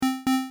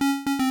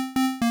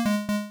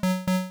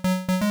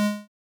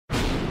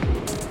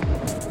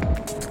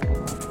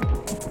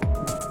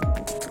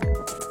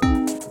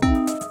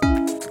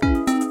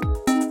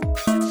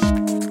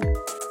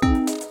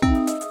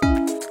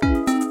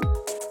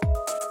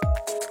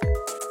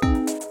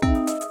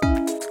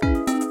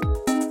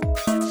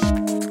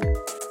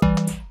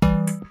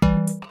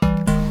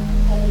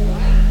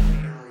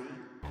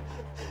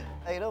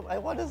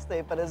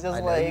right? But it's just I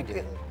know like, you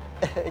do.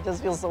 it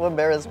just feels so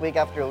embarrassed week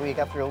after week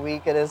after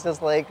week, and it's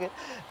just like,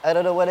 I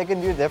don't know what I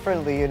can do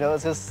differently, you know?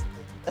 It's just...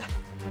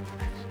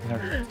 No,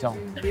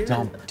 don't be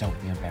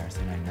embarrassed.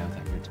 And I know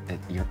that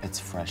it's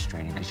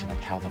frustrating because you're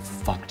like, how the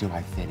fuck do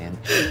I fit in,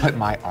 put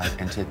my art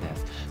into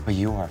this? But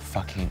you are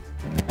fucking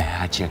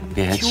magic,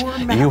 bitch.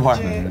 You are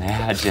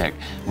magic.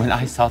 When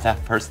I saw that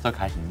first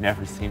look, I'd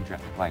never seen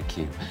Drag like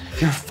you.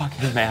 You're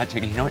fucking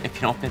magic. You know what? If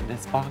you don't fit in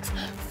this box,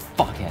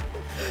 fuck it.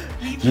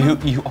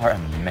 You are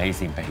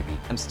amazing, baby.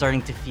 I'm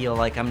starting to feel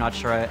like I'm not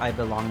sure I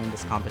belong in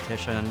this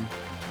competition.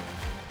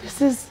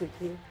 This is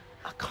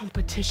a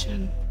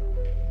competition.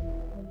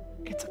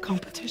 It's a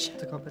competition.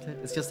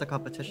 It's just a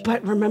competition.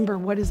 But remember,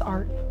 what is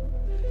art?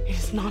 It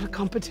is not a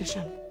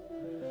competition.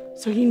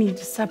 So you need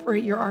to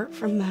separate your art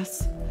from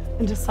this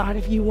and decide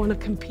if you want to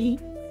compete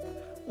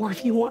or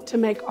if you want to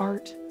make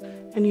art.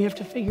 And you have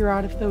to figure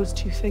out if those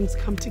two things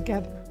come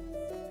together.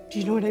 Do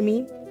you know what I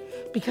mean?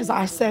 Because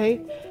I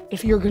say,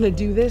 if you're gonna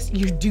do this,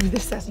 you do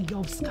this as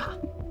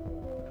Yoska.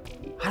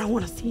 I don't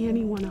want to see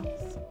anyone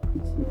else.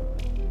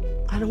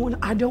 I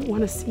don't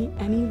want to see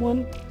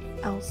anyone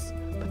else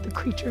but the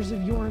creatures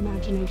of your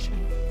imagination.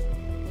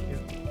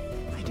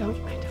 I don't.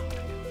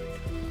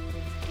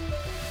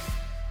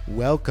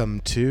 Welcome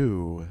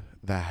to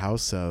the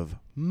House of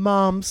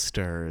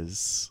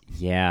Momsters.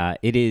 Yeah,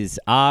 it is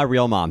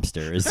real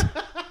momsters.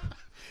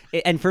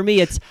 And for me,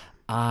 it's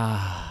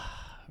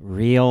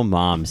real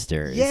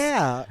momsters.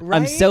 Yeah, right?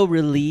 I'm so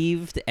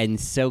relieved and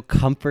so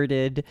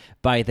comforted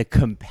by the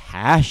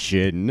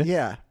compassion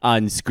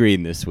on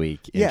screen this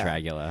week in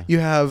Dragula. You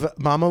have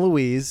Mama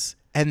Louise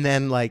and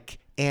then like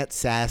Aunt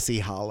Sassy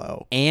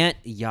Hollow. Aunt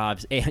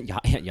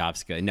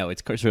Yovska. No,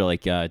 it's sort of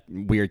like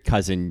weird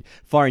cousin,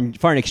 foreign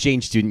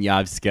exchange student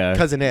Yovska.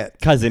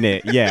 Cousin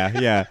it.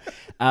 Yeah.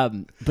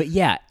 But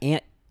yeah,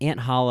 Aunt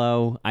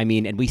Hollow. I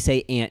mean, and we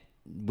say aunt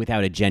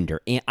without a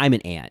gender. I'm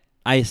an aunt.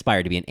 I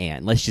aspire to be an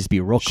aunt. Let's just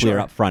be real clear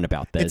up front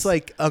about this. It's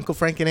like Uncle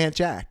Frank and Aunt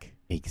Jack.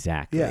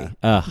 Exactly. Yeah.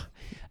 Ugh.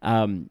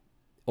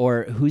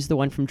 Or who's the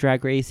one from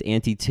Drag Race?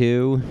 Auntie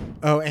 2?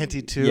 Oh,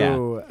 Auntie 2.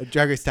 Yeah.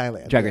 Drag Race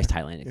Thailand. Drag Race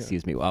Thailand,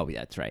 excuse me. Oh, yeah,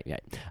 that's right.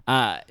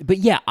 Yeah. But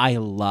yeah, I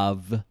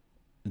love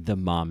the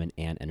mom and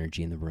aunt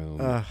energy in the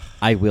room.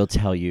 I will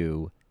tell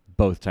you,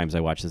 both times I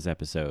watched this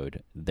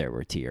episode, there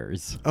were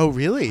tears. Oh,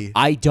 really?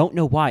 I don't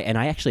know why. And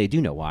I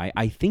do know why.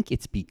 I think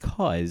it's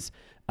because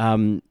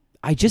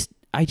I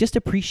just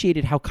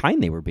appreciated how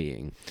kind they were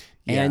being.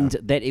 Yeah. And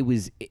that it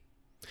was...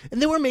 And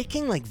they were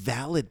making like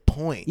valid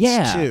points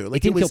Like too.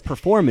 it didn't feel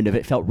performative,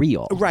 it felt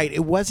real. Right.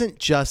 It wasn't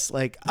just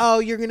like, oh,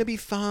 you're going to be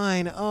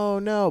fine. Oh,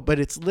 no. But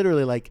it's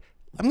literally like,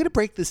 I'm going to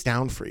break this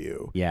down for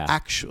you. Yeah.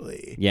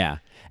 Actually. Yeah.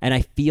 And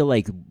I feel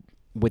like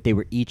what they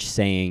were each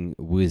saying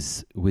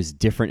was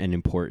different and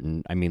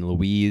important. I mean,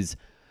 Louise,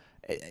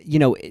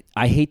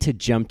 I hate to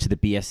jump to the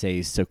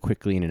BSAs so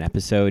quickly in an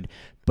episode,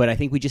 but I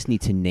think we just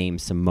need to name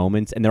some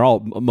moments. And they're all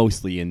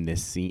mostly in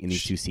this scene, in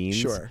these two scenes.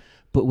 Sure.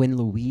 But when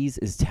Louise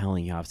is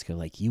telling Yovska,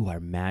 like, you are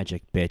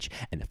magic, bitch,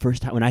 and the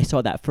first time when I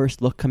saw that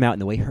first look come out and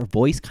the way her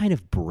voice kind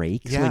of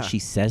breaks when she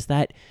says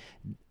that,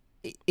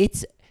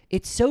 it's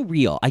so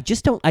real. I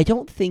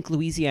don't think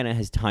Louisiana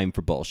has time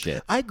for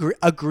bullshit. I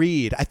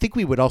agreed. I think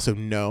we would also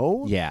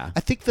know. Yeah. I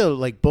think the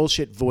like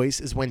bullshit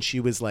voice is when she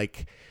was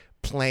like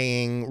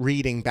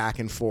reading back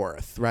and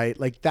forth, right?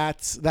 Like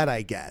that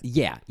I get.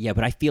 Yeah.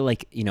 But I feel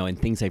like, in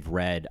things I've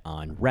read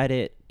on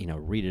Reddit,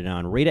 read it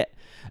on Reddit,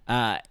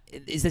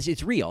 is that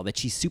it's real, that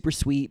she's super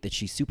sweet, that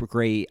she's super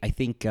great. I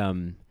think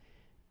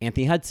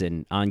Anthony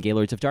Hudson on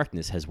Gaylords of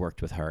Darkness has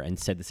worked with her and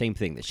said the same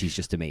thing, that she's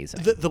just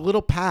amazing. The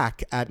little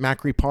pack at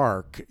Macri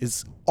Park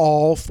is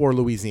all for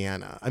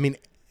Louisiana. I mean,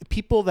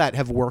 people that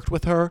have worked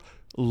with her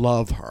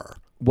love her.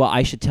 Well,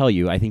 I should tell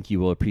you, I think you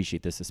will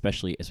appreciate this,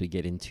 especially as we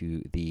get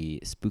into the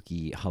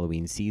spooky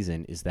Halloween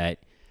season, is that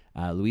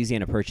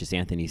Louisiana Purchase,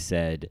 Anthony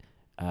said,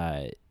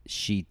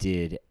 she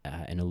did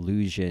an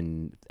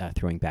illusion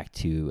throwing back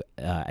to,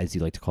 as you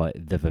like to call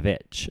it, the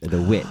Vivitch,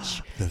 the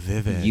witch. The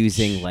Vivitch.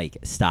 Using like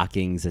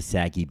stockings as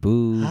saggy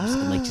boobs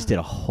and like just did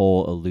a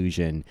whole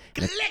illusion.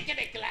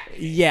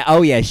 Yeah.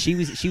 Oh yeah. She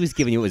was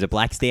giving you, it was a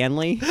Black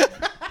Stanley.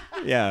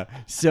 Yeah.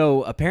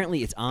 So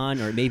apparently it's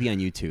on, or maybe on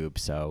YouTube.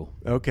 So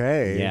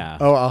okay. Yeah.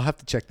 Oh, I'll have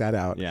to check that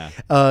out. Yeah.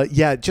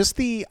 Yeah. Just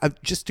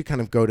to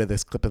kind of go to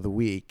this clip of the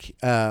week.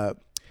 So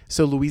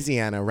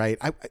Louisiana, right?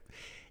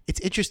 It's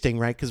interesting,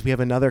 right? Because we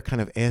have another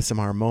kind of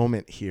ASMR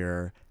moment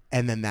here,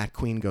 and then that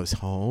queen goes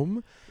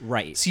home.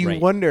 Right. So you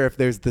wonder if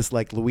there's this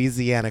like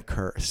Louisiana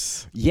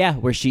curse. Yeah,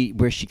 where she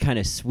kind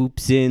of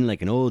swoops in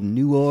like an old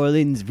New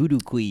Orleans voodoo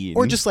queen,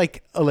 or just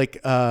like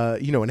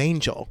an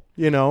angel.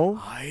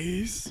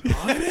 Ice,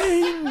 an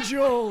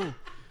angel,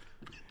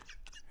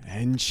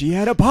 and she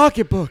had a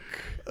pocketbook.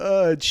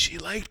 She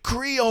liked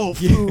Creole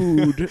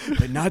food,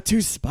 but not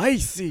too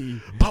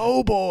spicy.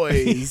 Po'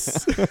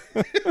 boys.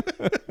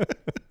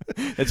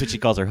 That's what she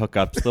calls her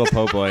hookups, little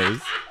po' boys.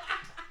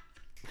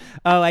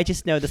 Oh, I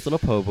just know this little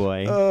po'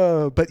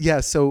 boy. But yeah,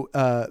 so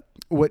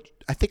what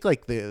I think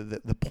like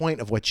the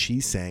point of what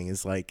she's saying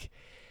is like,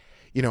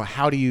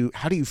 how do you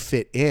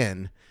fit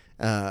in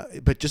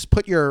But just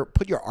put your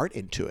art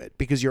into it,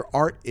 because your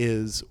art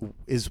is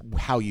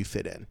how you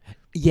fit in.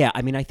 Yeah,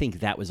 I mean, I think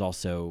that was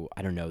also,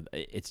 I don't know,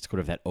 it's sort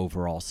of that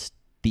overall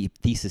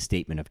thesis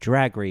statement of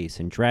Drag Race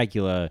and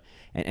Dragula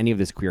and any of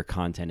this queer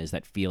content, is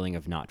that feeling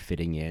of not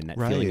fitting in, that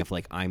feeling of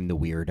like, I'm the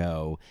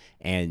weirdo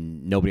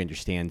and nobody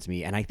understands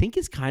me. And I think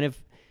it's kind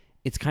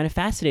of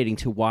fascinating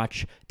to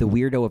watch the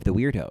weirdo of the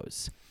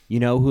weirdos, you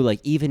know, who like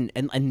even,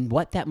 and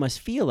what that must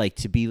feel like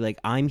to be like,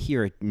 I'm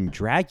here in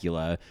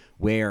Dragula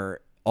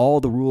where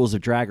all the rules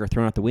of drag are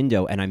thrown out the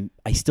window and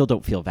I still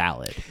don't feel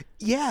valid.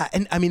 Yeah,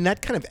 and I mean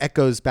that kind of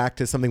echoes back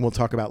to something we'll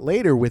talk about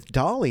later with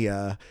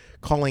Dahlia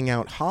calling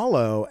out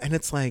Hollow, and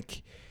it's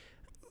like,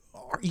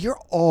 you're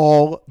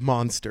all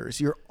monsters,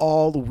 you're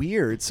all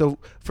weird. So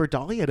for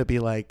Dahlia to be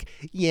like,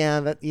 yeah,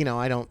 that, you know,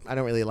 I don't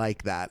really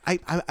like that.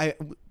 I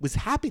was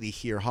happy to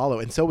hear Hollow,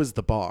 and so was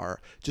the bar,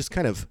 just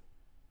kind of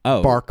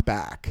bark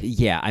back.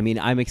 Yeah, I mean,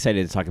 I'm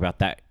excited to talk about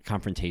that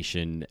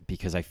confrontation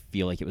because I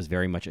feel like it was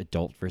very much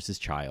adult versus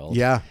child.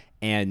 Yeah.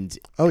 And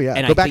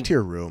and go back to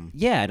your room.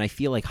 Yeah, and I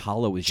feel like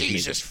Hollow was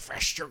Jesus,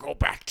 Fester, go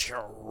back to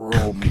your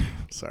room.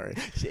 Sorry.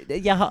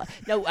 Yeah,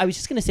 no, I was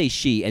just gonna say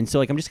she, and so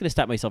like I'm just gonna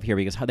stop myself here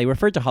because they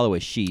referred to Hollow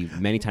as she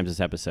many times this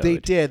episode. They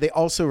did. They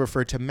also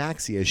referred to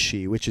Maxie as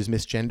she, which is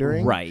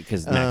misgendering. Right,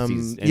 because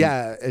Maxie's...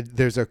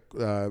 there's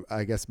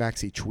I guess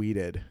Maxie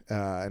tweeted,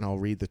 and I'll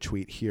read the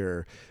tweet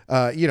here.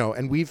 You know,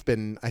 and we've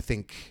been, I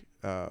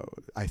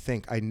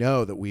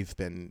know that we've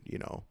been, you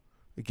know,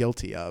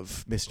 guilty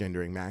of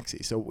misgendering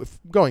Maxie. So if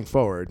going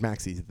forward,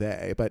 Maxie's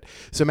they. But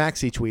so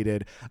Maxie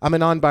tweeted, I'm a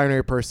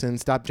non-binary person.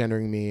 Stop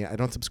gendering me. I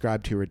don't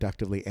subscribe to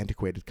reductively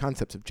antiquated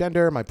concepts of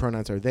gender. My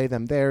pronouns are they,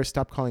 them, theirs.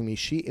 Stop calling me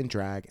she in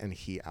drag and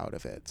he out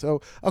of it.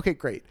 So, okay,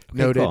 great.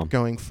 Noted. Cool.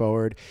 Going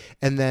forward.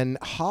 And then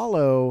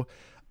Hollow,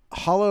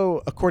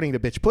 according to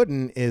Bitch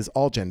Puddin', is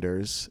all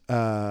genders.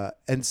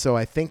 And so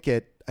I think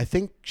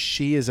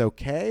she is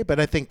okay, but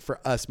I think for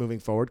us moving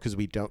forward, because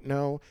we don't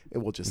know, it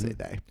will just say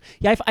they.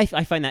 Yeah,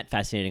 I find that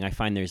fascinating. I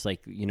find there's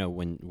like, you know,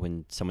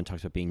 when someone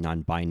talks about being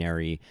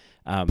non-binary,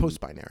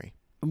 post-binary.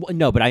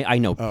 No, but I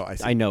know. Oh, I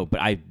see. I know, but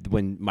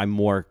when I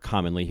more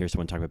commonly hear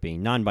someone talk about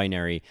being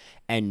non-binary,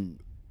 and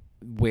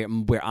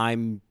where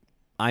I'm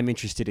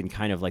interested in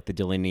kind of like the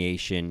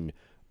delineation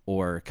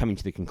or coming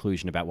to the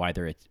conclusion about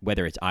whether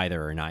it's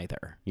either or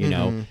neither, you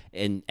know,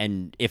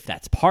 and if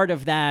that's part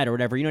of that or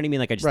whatever, you know what I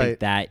mean? Like I just think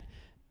that.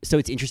 So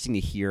it's interesting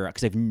to hear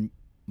because I've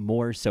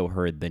more so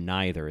heard the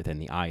neither than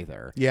the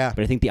either. Yeah.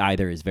 But I think the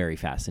either is very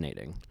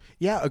fascinating.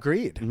 Yeah,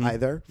 agreed.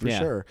 Either, for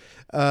sure.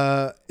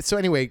 So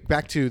anyway,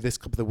 back to this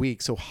clip of the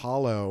week. So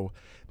Hollow,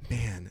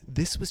 man,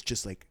 this was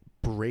just like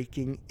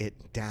breaking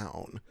it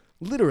down.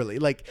 Literally,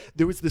 like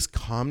there was this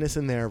calmness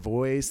in their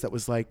voice that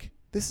was like,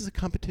 this is a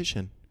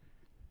competition.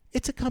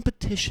 It's a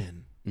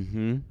competition.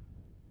 Mm-hmm.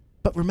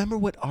 But remember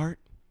what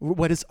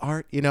is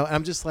art, you know? And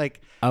I'm just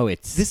like,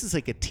 this is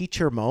like a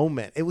teacher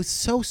moment. It was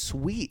so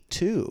sweet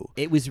too.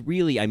 It was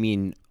really, I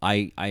mean,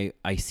 I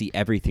see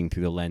everything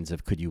through the lens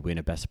of could you win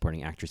a Best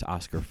Supporting Actress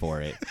Oscar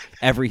for it?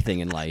 Everything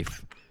in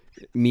life.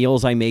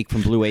 Meals I make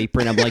from Blue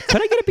Apron. I'm like,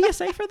 could I get a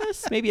BSA for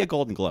this? Maybe a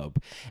Golden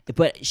Globe.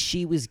 But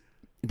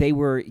they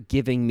were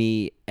giving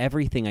me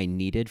everything I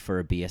needed for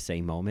a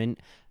BSA moment.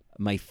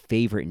 My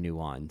favorite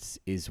nuance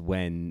is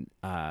when,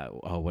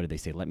 what did they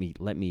say? Let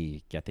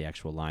me get the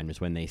actual line.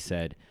 Was when they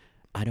said,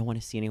 I don't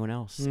want to see anyone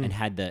else, and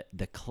had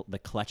the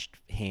clutched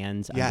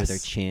hands under their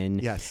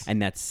chin,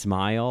 and that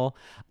smile.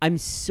 I'm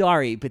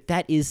sorry, but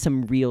that is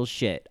some real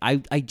shit. I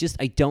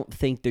don't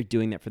think they're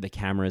doing that for the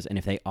cameras, and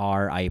if they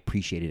are, I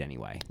appreciate it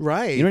anyway.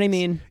 Right. You know what I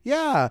mean?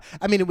 Yeah.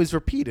 I mean, it was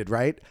repeated,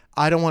 right?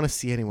 I don't want to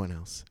see anyone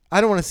else.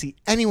 I don't want to see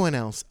anyone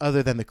else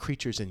other than the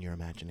creatures in your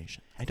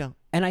imagination. I don't.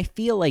 And I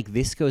feel like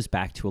this goes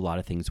back to a lot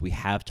of things we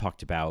have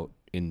talked about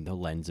in the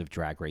lens of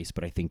Drag Race,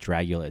 but I think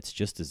Dragula, it's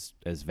just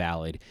as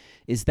valid,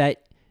 is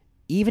that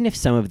even if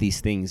some of these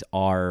things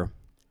are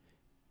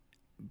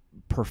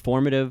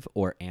performative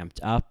or amped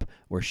up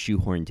or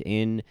shoehorned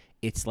in,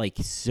 it's like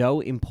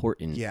so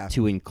important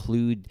to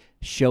include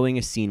showing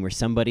a scene where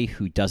somebody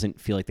who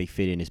doesn't feel like they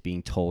fit in is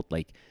being told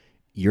like,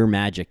 you're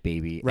magic,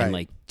 baby, and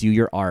like do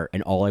your art,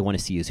 and all I want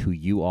to see is who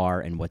you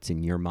are and what's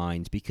in your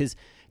mind, because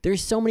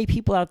there's so many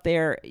people out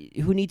there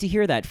who need to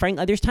hear that.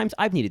 Frankly, there's times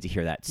I've needed to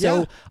hear that.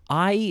 So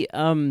I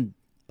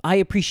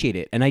appreciate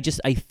it, and I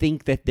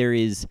think that there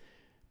is.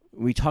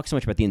 We talk so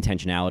much about the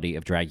intentionality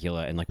of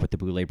Dragula and like what the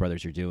Boulet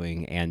brothers are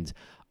doing, and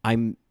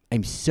I'm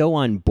so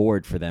on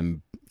board for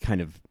them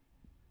kind of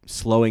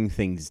slowing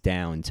things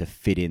down to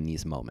fit in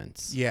these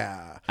moments.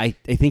 Yeah. I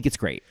think it's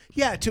great.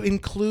 Yeah, to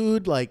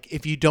include, like,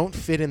 if you don't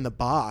fit in the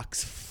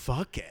box,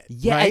 fuck it.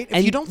 Yeah, right? and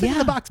if you don't fit in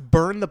the box,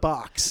 burn the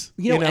box.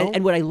 You know?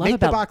 And what I love Make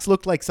about the box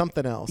look like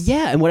something else.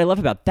 Yeah, and what I love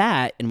about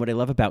that, and what I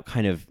love about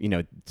kind of, you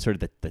know, sort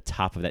of the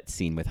top of that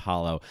scene with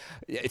Hollow,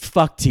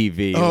 fuck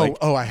TV.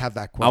 I have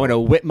that quote. I want to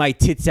whip my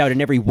tits out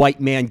in every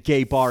white man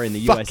gay bar in the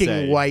USA.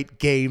 Fucking white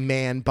gay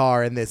man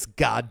bar in this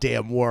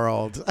goddamn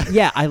world.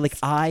 Yeah, I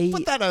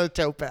put that on a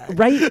tote bag.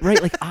 Right.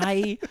 Like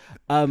I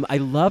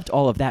loved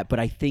all of that, but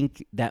I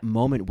think that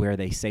moment where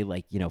they say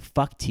like, you know,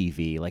 fuck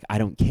TV, like I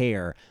don't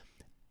care.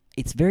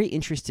 it's very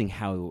interesting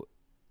how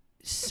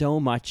so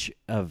much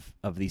of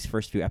these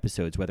first few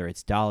episodes, whether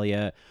it's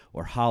Dahlia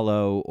or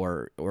Hollow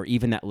or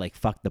even that like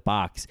fuck the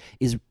box,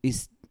 is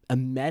a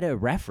meta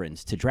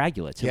reference to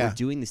Dragula. To we're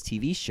doing this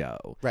TV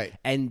show, Right.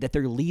 And that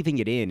they're leaving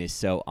it in is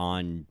so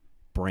on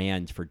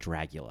brand for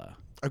Dragula.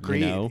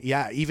 Agreed. You know?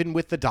 Yeah, even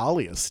with the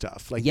Dahlia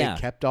stuff, like Yeah.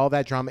 they kept all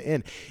that drama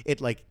in.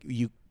 It like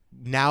you.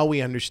 Now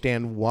we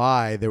understand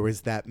why there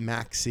was that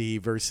Maxie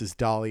versus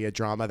Dahlia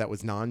drama that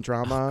was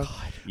non-drama.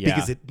 Yeah.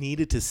 Because it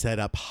needed to set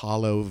up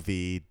Hollow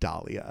v.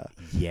 Dahlia.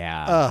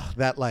 Yeah. Ugh,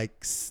 that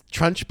like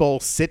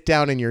Trunchbull sit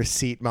down in your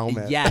seat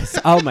moment. Yes.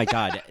 Oh my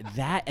God.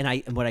 That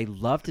and what I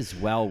loved as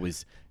well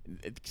was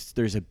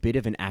there's a bit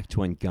of an Act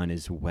One gun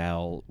as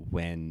well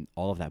when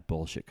all of that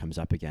bullshit comes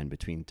up again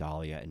between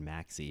Dahlia and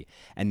Maxie,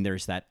 and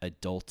there's that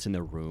adults in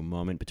the room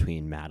moment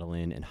between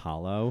Madeline and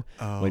Hollow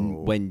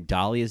when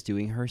Dahlia's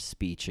doing her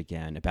speech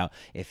again about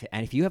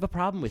if you have a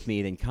problem with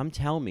me, then come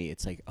tell me.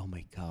 It's like, oh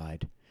my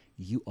God,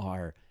 you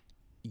are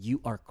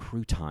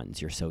croutons.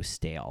 You're so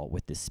stale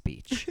with this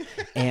speech.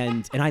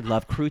 and I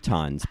love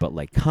croutons, but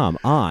like, come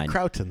on.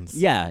 Croutons.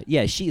 Yeah.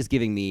 She is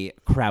giving me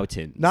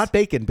croutons. Not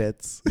bacon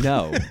bits.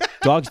 No.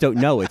 Dogs don't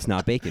know it's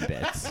not bacon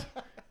bits.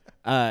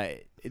 As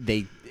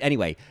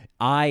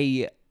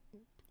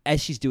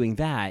she's doing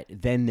that,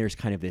 then there's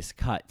kind of this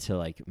cut to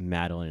like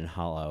Madeline and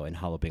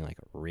Hollow being like,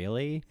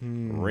 really?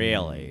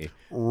 Really?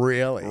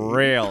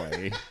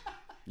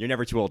 You're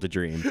never too old to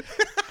dream.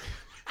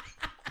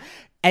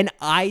 And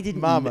I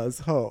didn't. Mama's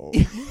home.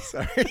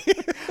 Sorry.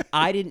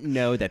 I didn't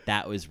know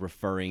that was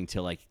referring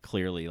to like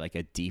clearly like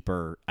a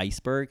deeper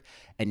iceberg,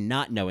 and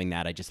not knowing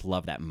that, I just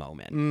love that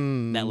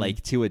moment. That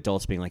like two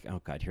adults being like,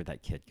 "Oh God, here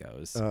that kid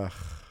goes."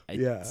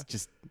 It's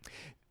just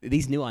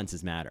these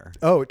nuances matter.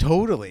 Oh,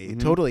 totally,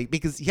 totally.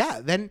 Because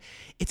then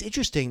it's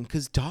interesting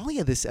because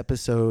Dahlia this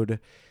episode,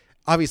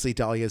 obviously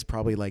Dahlia is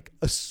probably like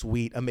a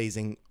sweet,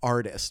 amazing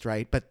artist,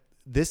 right? But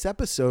this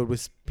episode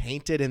was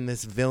painted in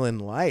this villain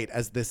light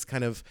as this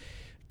kind of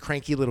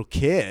cranky little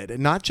kid,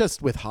 not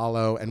just with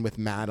Hollow and with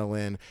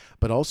Madeline,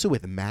 but also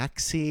with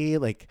Maxie.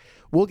 Like,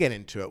 we'll get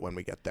into it when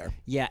we get there.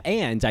 Yeah,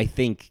 and I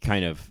think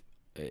kind of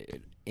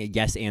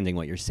yes-anding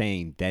what you're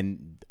saying,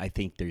 then I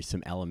think there's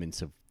some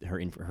elements of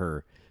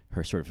her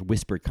sort of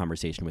whispered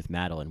conversation with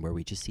Madeline where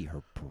we just see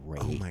her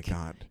break. Oh my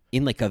God.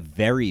 In like a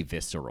very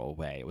visceral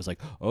way. It was like,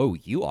 oh,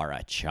 you are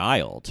a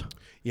child.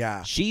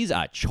 Yeah. She's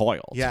a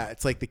child. Yeah,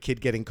 it's like the kid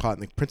getting caught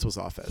in the principal's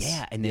office.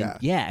 Yeah, and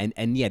then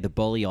and the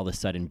bully all of a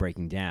sudden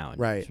breaking down.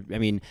 Right. I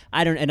mean,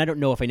 I don't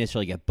know if I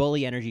necessarily get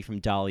bully energy from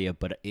Dahlia,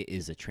 but it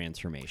is a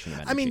transformation of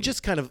energy. I mean,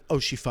 just kind of,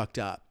 she fucked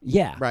up.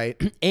 Yeah. Right.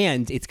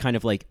 And it's kind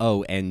of like,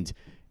 and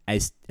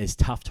as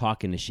tough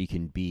talking as she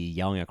can be,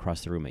 yelling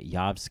across the room at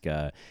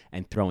Yovska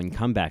and throwing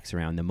comebacks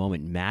around, the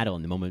moment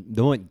Madeline, the moment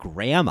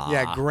Grandma.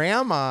 Yeah,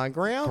 Grandma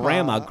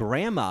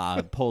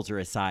pulls her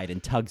aside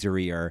and tugs her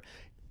ear.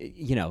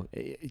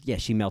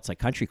 She melts like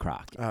country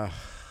crock. Oh,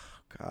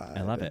 God.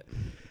 I love it.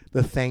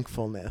 The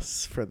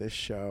thankfulness for this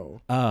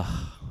show.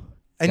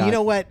 And God. you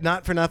know what?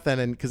 Not for nothing,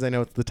 and because I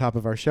know it's the top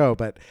of our show,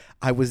 but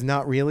I was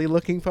not really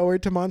looking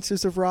forward to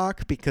Monsters of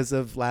Rock because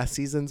of last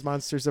season's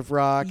Monsters of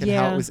Rock and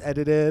how it was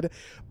edited.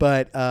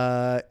 But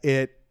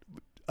it,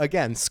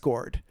 again,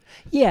 scored.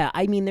 Yeah,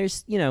 I mean,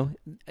 there's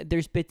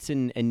bits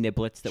and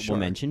niblets that Sure, we'll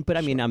mention, but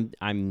I mean,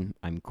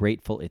 I'm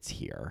grateful it's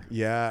here.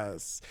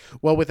 Yes.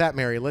 Well, with that,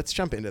 Mary, let's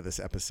jump into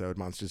this episode,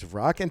 Monsters of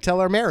Rock, and tell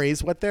our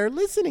Marys what they're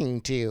listening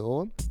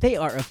to. They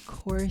are, of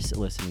course,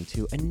 listening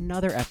to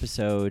another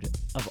episode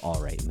of All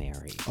Right,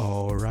 Mary.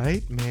 All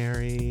right,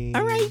 Mary.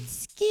 All right,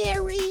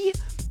 Scary.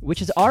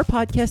 Which is our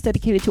podcast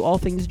dedicated to all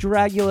things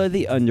Dragula,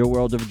 the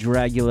underworld of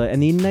Dragula,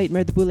 and the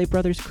nightmare the Boulet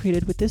brothers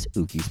created with this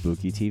ooky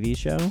spooky TV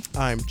show.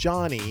 I'm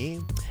Johnny.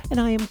 And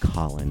I am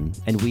Colin,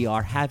 and we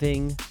are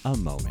having a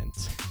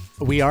moment.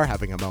 We are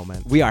having a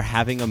moment. We are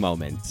having a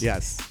moment.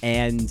 Yes.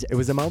 And it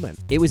was a moment.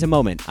 It was a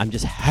moment. I'm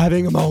just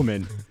having a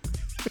moment.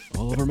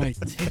 All over my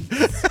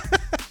tits.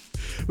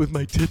 With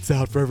my tits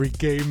out for every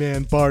gay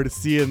man bar to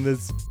see in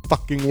this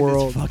fucking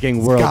world.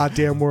 This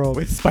goddamn world.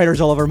 With spiders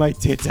all over my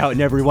tits out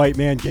in every white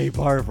man gay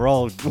bar for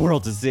all the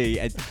world to see.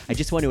 And I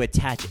just want to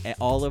attach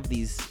all of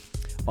these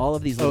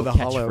little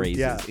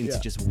catchphrases into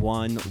just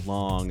one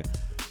long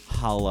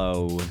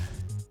hollow...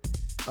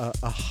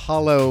 a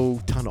hollow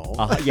tunnel.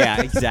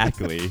 Yeah,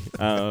 exactly.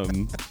 A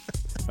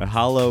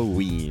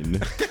Halloween.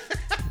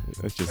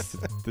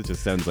 That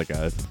just sounds like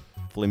a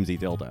flimsy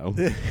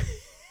dildo.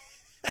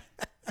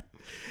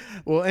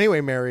 Well, anyway,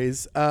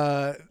 Marys,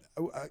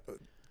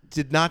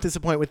 did not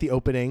disappoint with the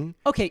opening.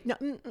 Okay, no,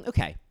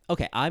 okay.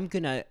 I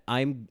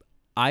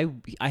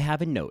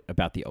have a note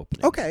about the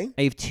opening. Okay.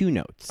 I have two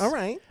notes. All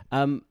right.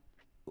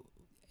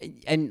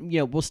 And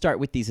we'll start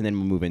with these and then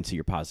we'll move into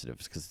your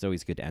positives because it's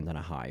always good to end on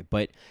a high.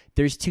 But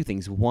there's two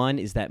things. One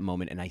is that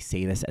moment, and I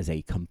say this as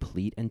a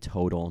complete and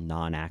total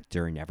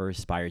non-actor, never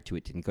aspired to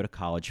it, didn't go to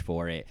college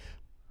for it,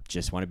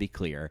 just want to be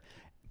clear.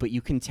 But you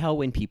can tell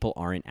when people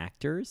aren't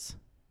actors.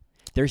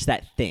 there's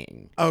that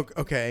thing. Oh,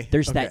 okay.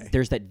 There's okay. that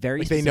very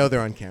Like they specific, know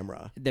they're on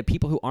camera. the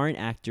people who aren't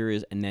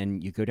actors, and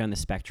then you go down the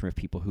spectrum of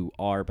people who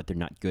are, but they're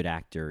not good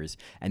actors.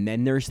 And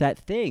then there's that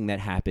thing that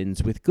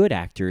happens with good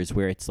actors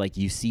where it's like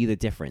you see the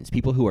difference.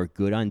 People who are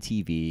good on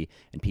TV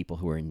and people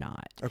who are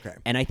not. Okay.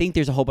 And I think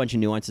there's a whole bunch of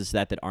nuances to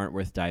that aren't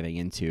worth diving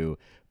into.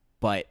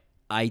 But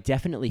I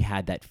definitely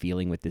had that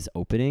feeling with this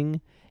opening.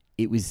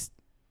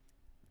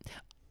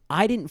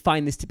 I didn't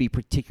find this to be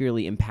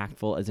particularly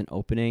impactful as an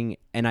opening,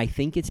 and I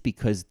think it's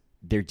because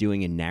they're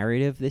doing a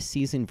narrative this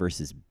season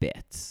versus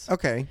bits.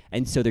 Okay.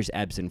 And so there's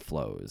ebbs and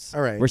flows.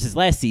 All right. Versus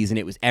last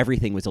season,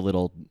 everything was a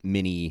little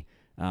mini,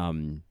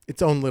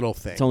 Its own little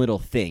thing. its own little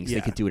thing, so Yeah.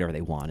 they could do whatever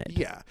they wanted.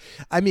 Yeah.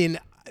 I mean,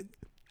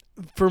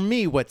 for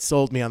me, what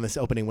sold me on this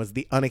opening was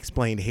the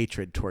unexplained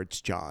hatred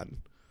towards John.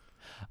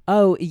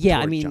 Oh, yeah,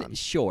 I Toward mean, John.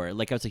 sure.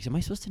 Like, I was like, am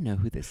I supposed to know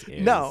who this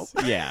is? No.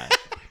 Yeah.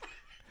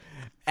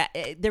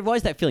 There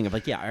was that feeling of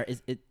like, yeah,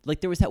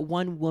 like there was that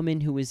one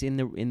woman who was in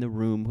the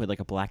room with like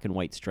a black and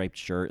white striped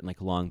shirt and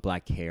like long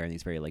black hair and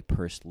these very like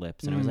pursed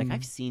lips, and I was like,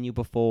 I've seen you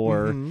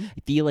before. Mm-hmm. I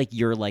feel like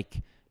you're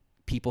like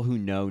people who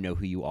know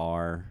who you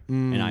are,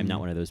 and I'm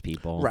not one of those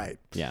people. Right.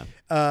 Yeah.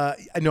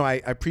 No,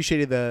 I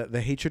appreciated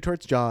the hatred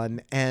towards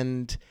John,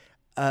 and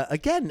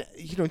again,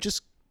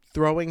 just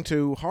throwing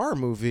to horror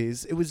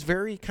movies, it was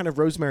very kind of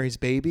Rosemary's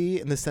Baby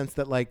in the sense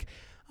that like,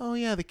 oh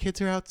yeah, the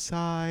kids are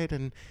outside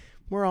and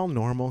we're all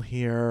normal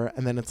here,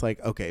 and then it's like,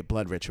 okay,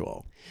 blood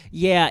ritual.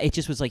 Yeah, it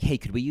just was like, hey,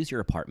 could we use your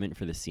apartment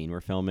for the scene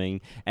we're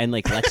filming? And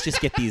like, let's just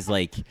get these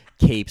like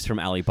capes from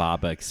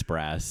Alibaba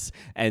Express,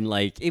 and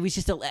like, it was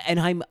just and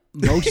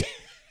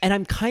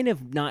I'm kind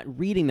of not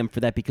reading them for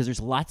that because there's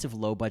lots of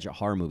low budget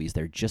horror movies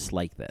that are just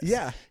like this.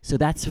 Yeah. So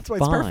that's why fine.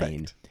 it's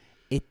perfect.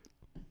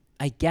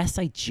 I guess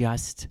I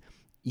just,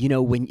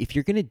 if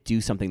you're gonna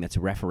do something that's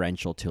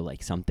referential to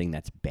like something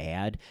that's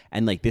bad,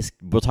 and like this,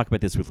 we'll talk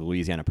about this with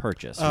Louisiana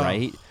Purchase,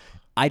 right?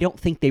 I don't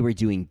think they were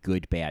doing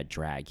good bad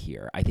drag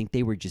here. I think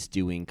they were just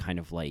doing kind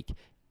of like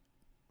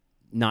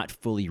not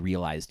fully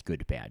realized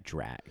good bad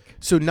drag.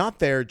 So not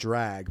their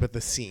drag, but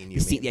the scene. You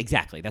The scene, mean?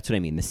 exactly. That's what I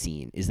mean. The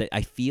scene is that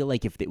I feel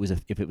like if it was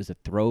a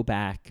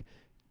throwback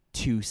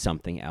to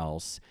something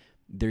else,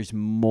 there's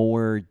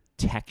more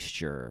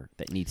texture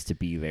that needs to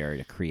be there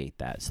to create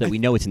that, so that we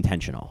know it's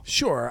intentional.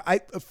 Sure.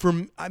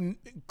 I'm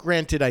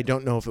granted, I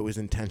don't know if it was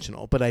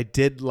intentional, but I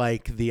did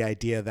like the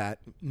idea that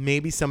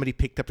maybe somebody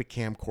picked up a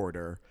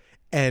camcorder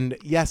and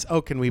yes,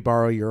 oh, can we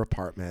borrow your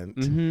apartment?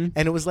 Mm-hmm.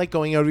 And it was like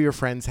going over to your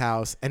friend's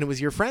house, and it was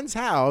your friend's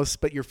house,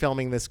 but you're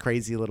filming this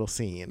crazy little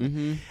scene.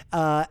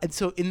 Mm-hmm. And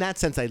so in that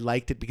sense, I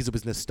liked it because it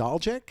was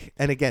nostalgic.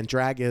 And again,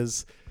 drag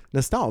is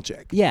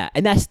nostalgic. Yeah,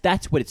 and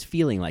that's what it's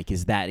feeling like,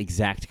 is that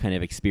exact kind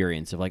of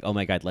experience of like, oh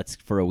my God, let's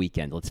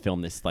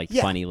film this like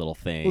funny little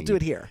thing. We'll do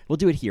it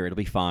here. It'll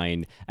be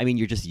fine. I mean,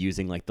 you're just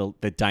using like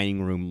the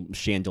dining room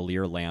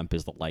chandelier lamp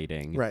as the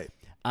lighting. Right.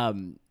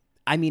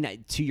 I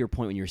mean, to your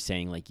point when you were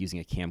saying like using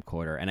a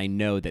camcorder, and I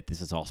know that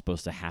this is all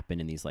supposed to happen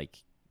in these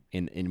like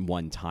in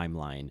one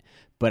timeline,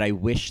 but I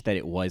wish that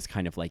it was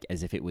kind of like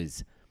as if it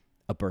was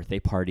a birthday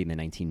party in the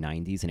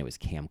 1990s and it was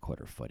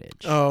camcorder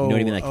footage. Oh, you know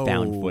what I mean? Like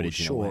found footage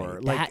sure.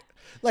 in a way.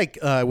 Like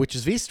which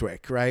is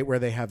Vstwick, right? Where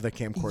they have the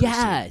camcorder.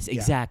 Yes, scene.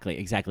 exactly.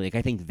 Like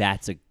I think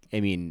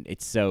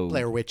it's so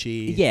Blair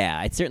Witchy.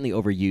 Yeah, it's certainly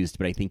overused,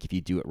 but I think if you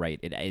do it right,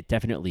 it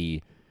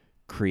definitely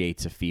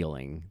creates a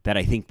feeling that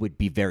I think would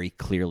be very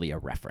clearly a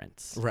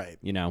reference. Right.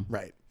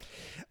 Right.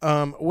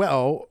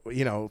 Well,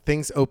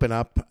 things open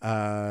up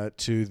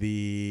to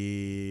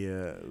the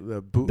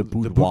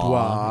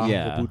boudoir.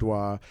 Yeah. The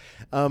boudoir.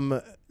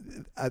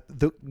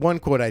 The one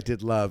quote I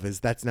did love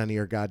is, "That's none of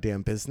your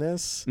goddamn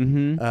business."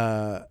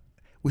 Mm-hmm.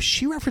 Was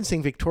she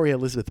referencing Victoria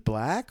Elizabeth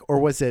Black, or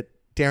was it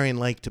Darian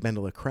Lake to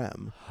Mendela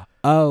Creme?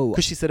 Oh.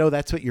 Because she said, "Oh,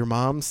 that's what your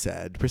mom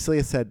said."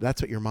 Priscilla said,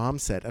 "That's what your mom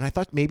said," and I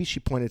thought maybe she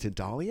pointed to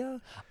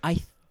Dahlia. I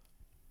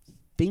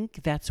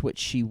think that's what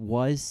she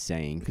was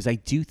saying, because I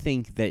do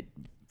think that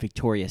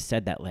Victoria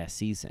said that last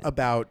season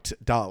About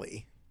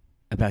Dolly.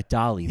 about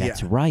Dolly.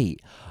 That's Yeah.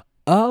 right.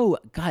 Oh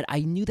God,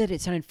 I knew that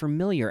it sounded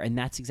familiar, and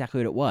that's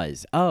exactly what it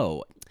was.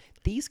 Oh,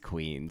 these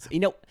queens,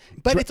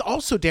 But it's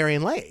also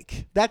Darian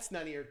Lake. That's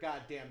none of your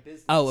goddamn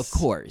business. Oh, of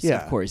course,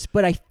 Yeah. of course.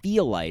 But I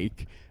feel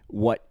like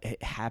what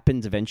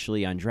happens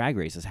eventually on Drag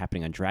Race is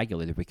happening on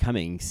Dragula. They're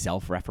becoming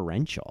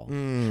self-referential.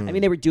 I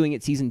mean, they were doing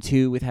it season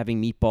 2 with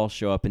having Meatball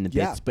show up in the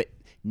bits, Yeah. but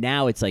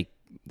now it's like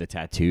the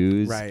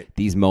tattoos, Right.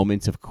 these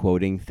moments of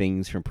quoting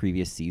things from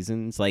previous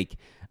seasons. Like,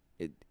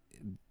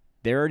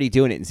 they're already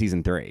doing it in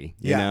season 3,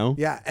 you know?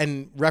 Yeah,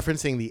 and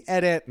referencing the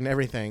edit and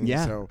everything.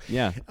 Yeah, So,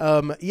 yeah.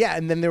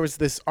 And then there was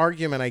this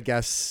argument, I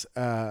guess,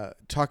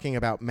 talking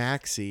about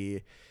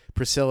Maxie,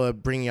 Priscilla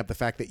bringing up the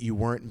fact that you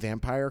weren't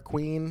Vampire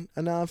Queen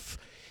enough.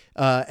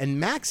 And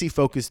Maxie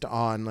focused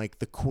on like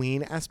the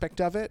queen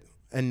aspect of it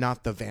and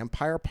not the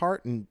vampire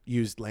part, and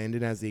used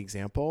Landon as the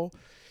example.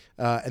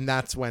 And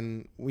that's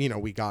when,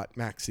 we got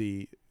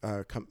Maxie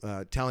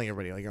telling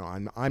everybody, like,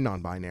 I'm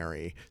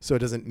non-binary, so it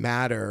doesn't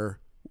matter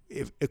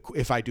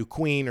if I do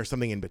queen or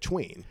something in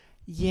between.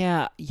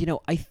 Yeah,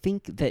 I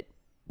think that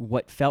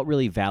what felt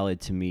really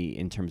valid to me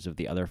in terms of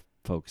the other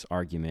folks'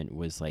 argument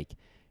was like,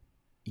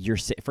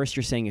 first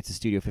you're saying it's a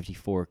Studio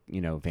 54,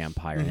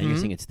 vampire, and then you're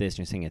saying it's this, and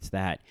you're saying it's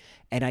that,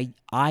 and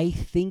I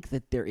think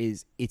that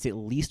it's at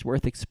least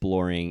worth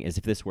exploring as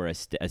if this were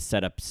a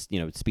setup,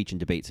 speech and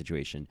debate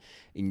situation,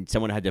 and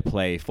someone had to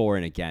play for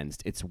and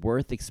against. It's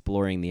worth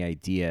exploring the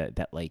idea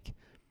that like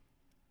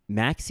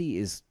Maxie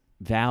is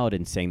valid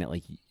in saying that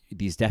like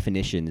these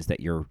definitions that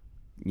you're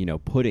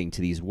putting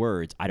to these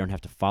words, I don't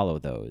have to follow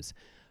those.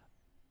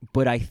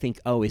 But I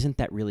think, isn't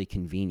that really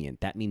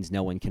convenient? That means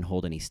no one can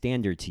hold any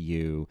standard to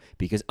you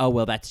because,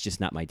 that's just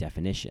not my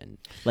definition.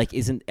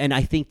 And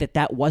I think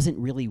that wasn't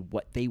really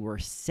what they were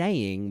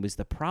saying was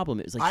the problem.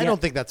 It was like, I don't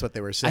think that's what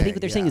they were saying. I think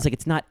what they're saying is like,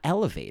 it's not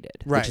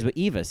elevated, right. Which is what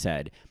Eva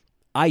said.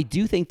 I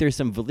do think there's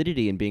some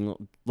validity in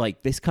being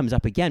like, this comes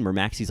up again where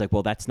Maxie's like,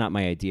 well, that's not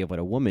my idea of what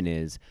a woman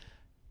is.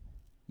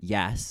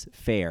 Yes,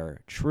 fair,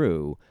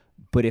 true.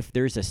 But if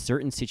there's a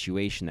certain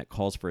situation that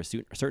calls for a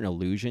certain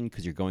illusion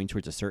because you're going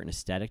towards a certain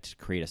aesthetic to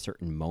create a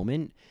certain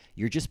moment,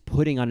 you're just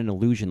putting on an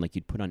illusion like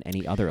you'd put on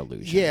any other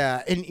illusion.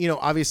 Yeah, and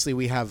obviously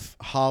we have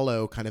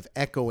Hollow kind of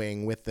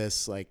echoing with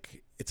this,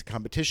 like it's a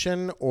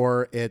competition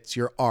or it's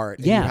your art,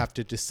 and you have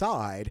to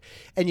decide.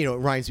 And it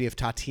reminds me of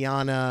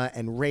Tatiana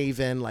and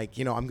Raven, like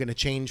I'm going to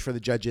change for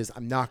the judges,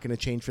 I'm not going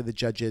to change for the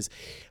judges.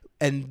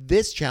 And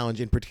this challenge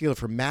in particular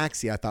for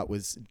Maxie, I thought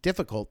was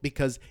difficult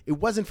because it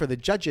wasn't for the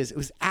judges. It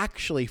was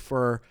actually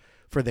for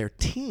their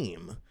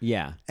team.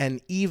 Yeah. And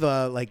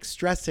Eva like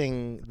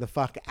stressing the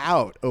fuck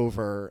out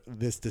over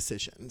this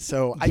decision.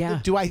 So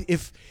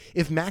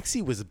if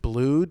Maxie was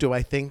blue, do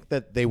I think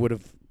that they would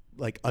have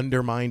like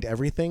undermined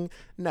everything?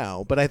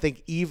 No. But I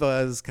think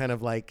Eva's kind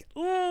of like,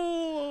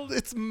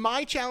 it's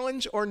my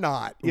challenge or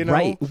not,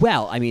 Right.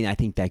 Well, I mean, I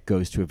think that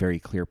goes to a very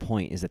clear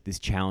point is that this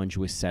challenge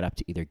was set up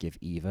to either give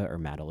Eva or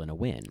Madeline a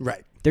win.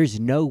 Right. There's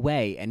no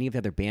way any of the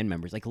other band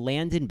members, like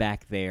Landon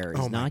back there,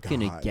 is not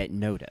going to get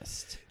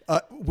noticed.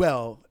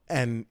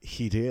 And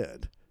he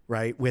did,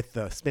 right? With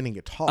the spinning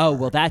guitar. Oh,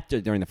 well, that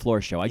during the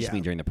floor show. I just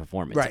mean during the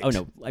performance. Right. Oh,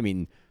 no. I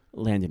mean,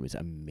 Landon was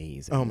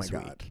amazing. Oh, my this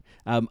God. week.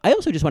 I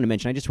also just want to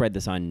mention, I just read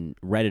this on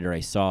Reddit or I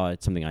saw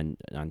something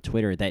on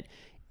Twitter that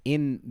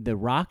in the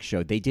rock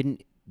show,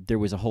 there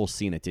was a whole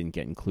scene that didn't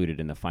get included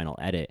in the final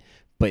edit,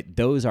 but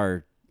those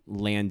are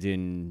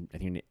Landon, I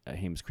think her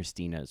name's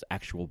Christina's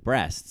actual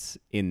breasts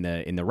in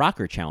the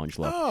rocker challenge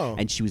look. Oh.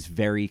 And she was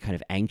very kind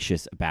of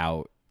anxious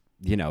about,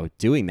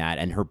 doing that.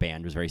 And her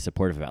band was very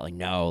supportive about like,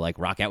 no, like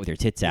rock out with your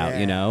tits out,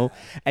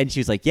 And she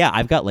was like, yeah,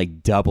 I've got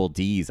like double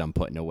D's I'm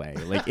putting away.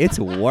 Like it's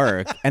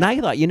work. And I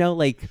thought,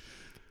 like,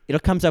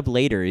 it comes up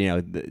later,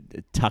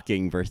 the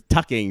tucking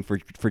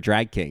for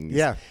drag kings.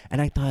 Yeah.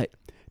 And I thought,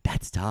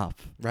 that's tough.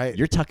 Right.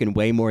 You're tucking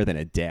way more than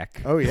a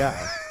dick. Oh,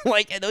 yeah.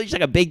 Like, those are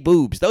like a big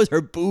boobs. Those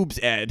are boobs,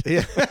 Ed.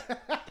 Yeah.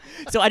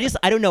 So I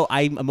don't know.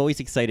 I'm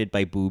always excited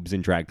by boobs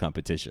in drag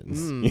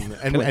competitions.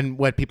 And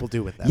what people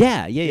do with them.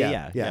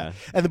 Yeah.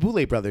 And the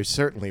Boulay brothers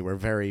certainly were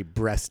very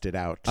breasted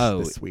out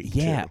this week.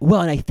 Yeah. Too. Well,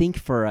 and I think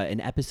for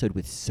an episode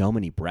with so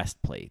many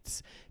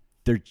breastplates,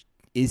 there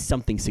is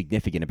something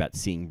significant about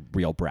seeing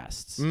real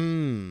breasts. There's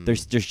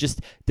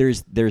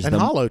and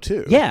Hollow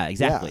too. Yeah,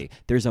 exactly. Yeah.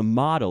 There's a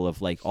model of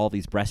like all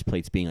these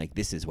breastplates being like,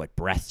 this is what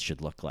breasts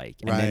should look like,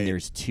 and then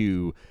there's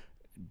two,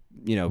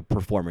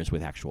 performers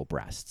with actual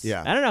breasts.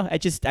 Yeah, I don't know.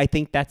 I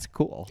think that's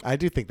cool. I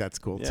do think that's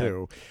cool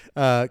too,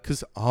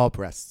 because all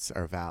breasts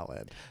are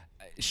valid.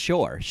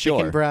 Sure.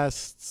 Chicken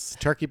breasts,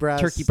 turkey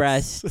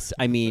breasts.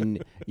 I mean,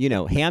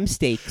 ham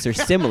steaks are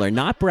similar,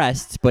 not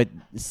breasts, but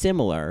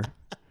similar.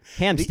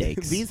 Ham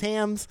steaks. These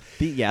hams.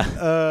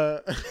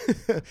 Yeah.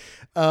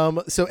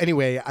 So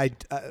anyway,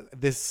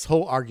 this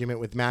whole argument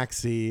with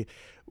Maxie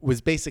was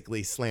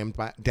basically slammed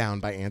down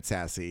by Aunt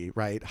Sassy,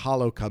 right?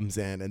 Hollow comes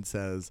in and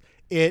says,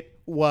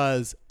 it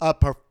was a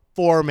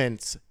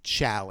performance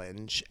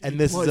challenge. And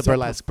this is a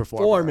burlesque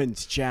performer.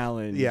 Performance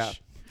challenge. Yeah.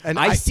 And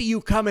I see you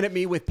coming at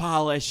me with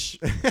polish.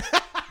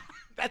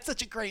 That's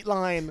such a great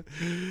line.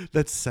 I'm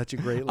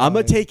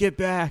going to take it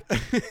back.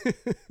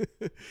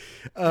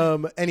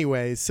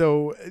 Anyway,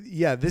 so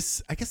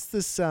this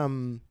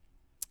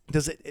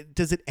does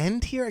it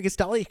end here? I guess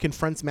Dahlia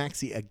confronts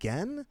Maxie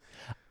again.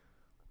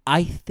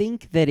 I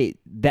think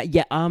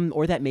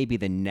or that may be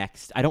the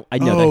next. I think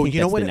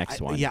that's the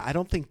next one. Yeah, I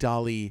don't think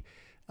Dolly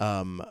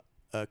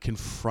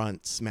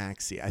confronts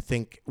Maxie. I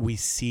think we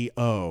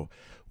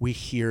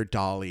hear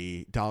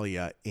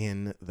Dahlia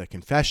in the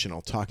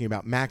confessional talking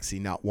about Maxie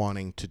not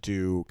wanting to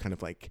do kind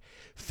of like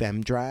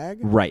femme drag.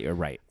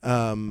 Right.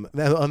 And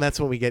that's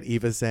when we get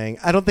Eva saying,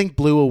 "I don't think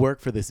blue will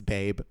work for this,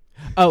 babe."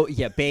 Oh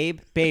yeah, babe.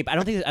 I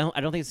don't think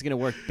it's gonna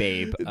work,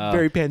 babe.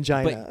 Very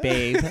Pangina. But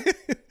babe.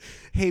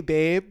 Hey,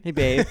 babe.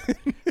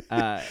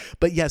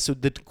 But yeah, so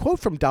the quote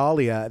from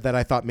Dahlia that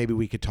I thought maybe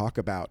we could talk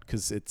about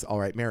because it's all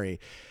right, Mary.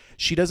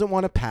 She doesn't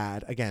want a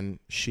pad. Again,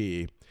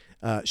 she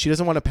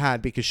doesn't want a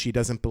pad because she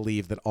doesn't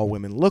believe that all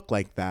women look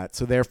like that,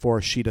 so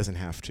therefore she doesn't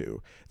have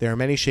to. There are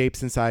many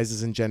shapes and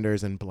sizes and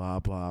genders and blah,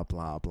 blah,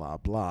 blah, blah,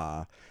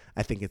 blah.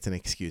 I think it's an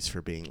excuse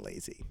for being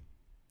lazy.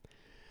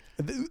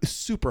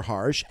 Super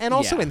harsh and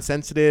also Yeah.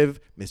 insensitive,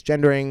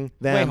 misgendering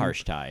them. Way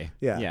harsh, Ty.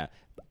 Yeah. Yeah.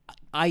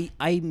 I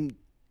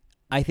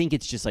think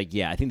it's just like,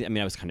 I think,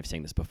 I was kind of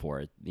saying this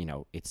before,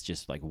 it's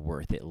just like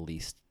worth at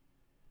least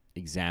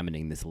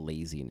examining this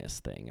laziness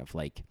thing of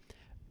like,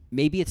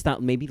 maybe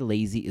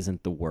lazy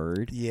isn't the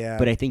word. Yeah.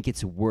 But I think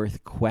it's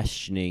worth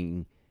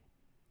questioning,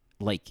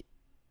 like,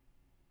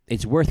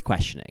 it's worth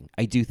questioning.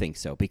 I do think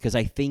so, because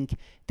I think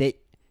that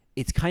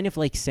it's kind of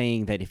like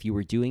saying that if you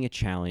were doing a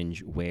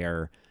challenge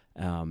where,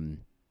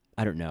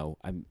 I don't know,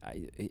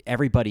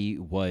 everybody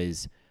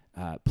was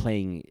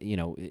playing,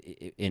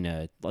 in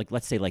a, like,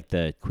 let's say like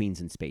the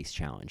Queens in Space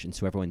challenge, and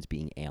so everyone's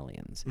being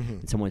aliens.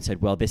 And someone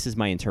said, well, this is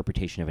my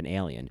interpretation of an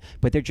alien,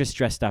 but they're just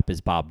dressed up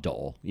as Bob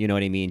Dole. You know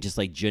what I mean? Just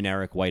like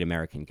generic white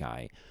American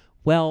guy.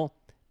 Well,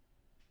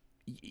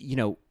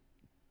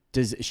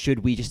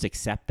 should we just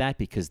accept that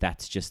because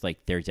that's just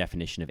like their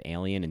definition of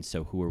alien, and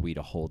so who are we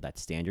to hold that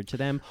standard to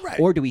them? Right.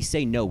 Or do we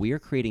say, no, we are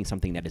creating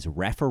something that is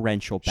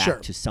referential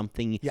back to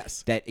something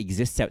that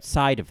exists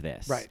outside of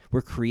this? Right.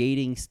 We're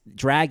creating,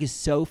 drag is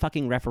so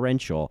fucking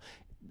referential.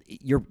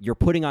 You're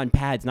putting on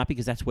pads not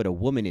because that's what a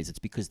woman is, it's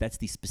because that's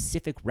the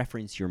specific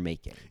reference you're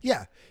making.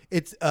 Yeah,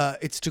 it's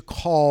to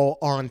call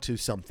onto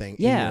something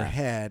in your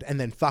head and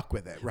then fuck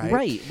with it,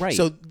 right? Right.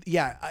 So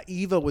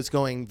Eva was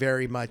going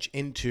very much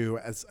into,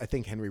 as I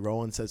think Henry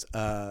Rollins says,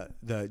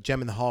 the Gem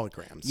and the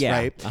Holograms,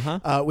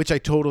 right? Which I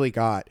totally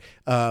got,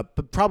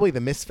 but probably the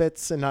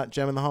Misfits and not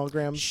Gem and the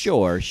Holograms.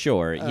 Sure.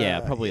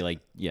 Probably like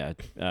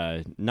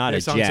not their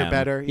a songs gem. are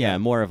better. Yeah,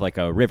 more of like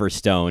a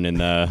Riverstone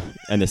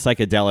and the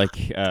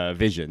psychedelic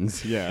visions.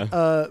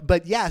 Yeah.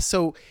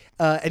 So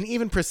and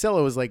even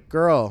Priscilla was like,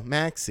 "Girl,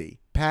 Maxi,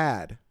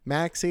 pad."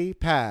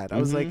 I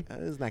was like,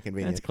 "It's not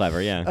convenient." That's clever,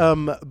 yeah.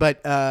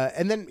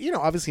 And then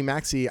obviously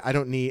Maxi,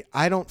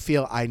 I don't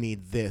feel I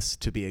need this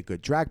to be a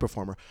good drag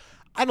performer.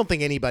 I don't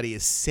think anybody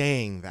is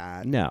saying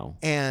that. No.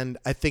 And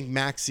I think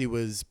Maxi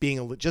was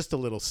being just a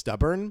little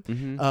stubborn.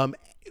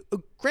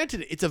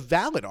 Granted, it's a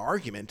valid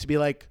argument to be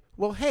like,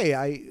 well, hey,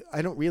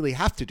 I don't really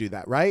have to do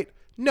that, right?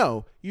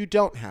 No, you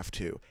don't have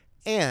to.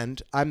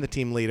 And I'm the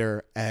team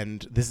leader,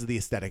 and this is the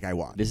aesthetic I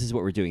want. This is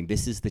what we're doing.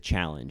 This is the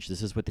challenge.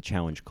 This is what the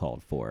challenge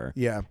called for.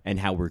 Yeah. And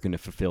how we're going to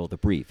fulfill the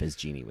brief, as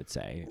Jeannie would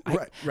say.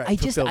 Right.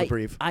 Fulfill the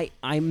brief. Maybe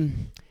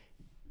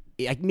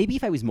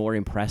if I was more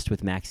impressed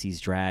with Maxi's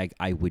drag,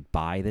 I would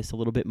buy this a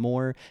little bit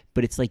more.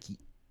 But it's like,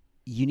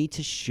 you need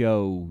to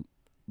show,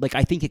 like,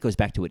 I think it goes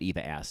back to what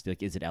Eva asked,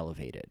 like, is it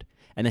elevated?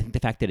 And I think the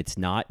fact that it's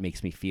not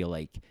makes me feel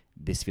like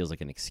this feels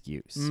like an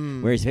excuse.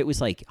 Whereas if it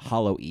was like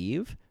Hollow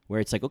Eve, where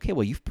it's like, okay,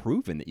 well, you've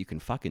proven that you can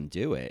fucking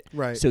do it.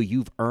 Right. So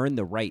you've earned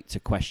the right to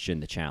question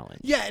the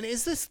challenge. Yeah, and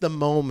is this the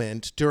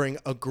moment during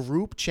a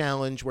group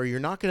challenge where you're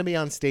not going to be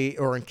on stage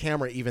or on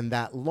camera even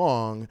that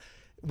long,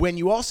 when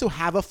you also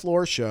have a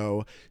floor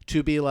show,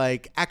 to be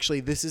like,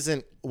 actually, this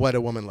isn't what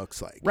a woman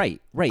looks like?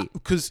 Right.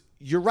 Because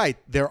you're right.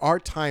 There are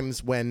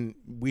times when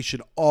we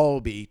should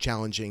all be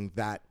challenging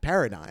that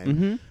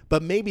paradigm,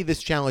 but maybe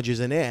this challenge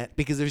isn't it,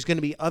 because there's going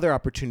to be other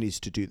opportunities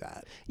to do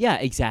that. Yeah,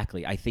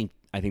 exactly. I think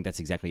that's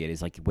exactly it.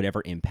 Is like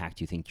whatever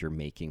impact you think you're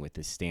making with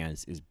this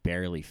stance is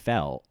barely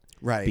felt.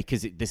 Right.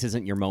 Because this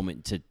isn't your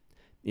moment to,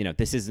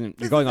 this isn't,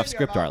 you're going off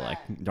script, darling,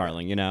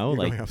 You're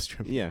like, going off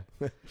script. Yeah.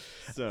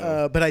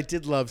 So. But I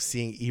did love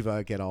seeing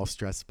Eva get all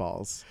stress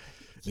balls.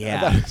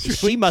 Yeah. Really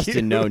she must have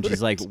cute. known.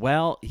 She's like,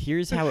 well,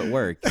 here's how it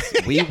works.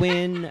 We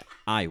win,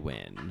 I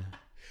win.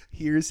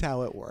 Here's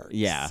how it works.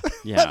 Yeah.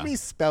 Let me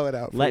spell it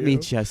out for Let you. me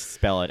just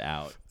spell it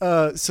out.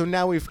 So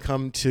now we've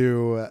come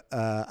to,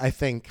 I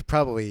think,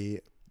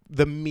 probably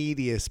the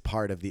meatiest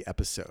part of the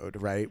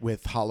episode, right?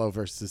 With Hollow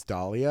versus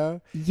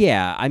Dahlia.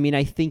 Yeah. I mean,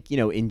 I think,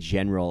 in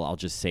general, I'll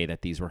just say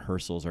that these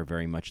rehearsals are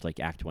very much like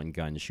Act One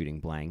guns shooting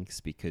blanks,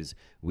 because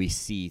we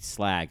see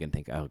Slag and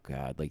think, oh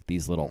God, like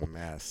these little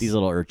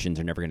urchins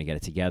are never going to get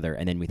it together.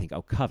 And then we think,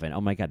 oh, Coven,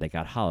 oh my God, they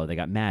got Hollow, they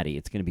got Maddie,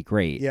 it's going to be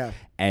great. Yeah.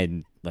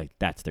 And like,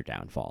 that's their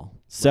downfall.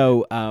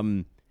 So,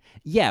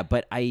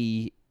 but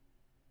I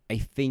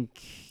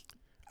think...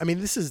 I mean,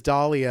 this is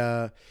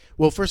Dahlia.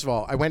 Well, first of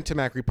all, I went to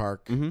Macri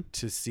Park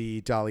to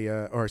see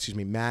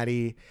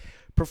Maddie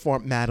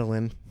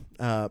Madeline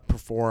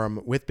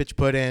perform with Bitch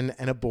Puddin'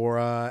 and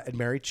Abora and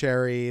Mary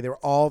Cherry. They were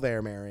all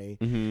there, Mary.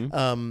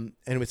 And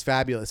it was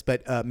fabulous.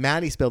 But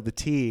Maddie spilled the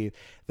tea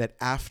that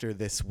after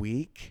this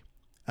week,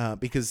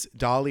 because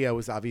Dahlia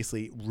was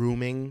obviously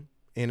rooming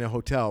in a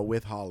hotel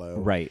with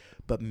Hollow. Right.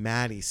 But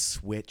Maddie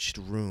switched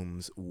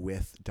rooms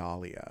with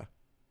Dahlia.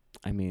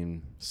 I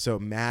mean... So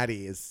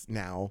Maddie is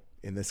now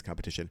in this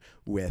competition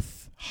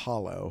with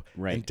Hollow.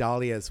 Right. And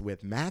Dahlia's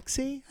with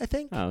Maxi, I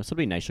think. Oh, so it'll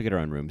be nice. She'll get her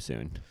own room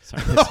soon.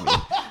 Sorry, that's me.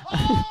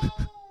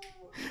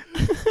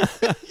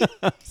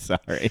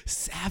 Sorry.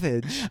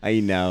 Savage. I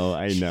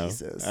know.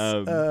 Jesus.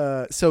 So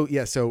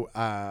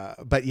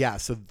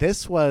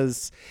this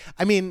was,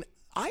 I mean,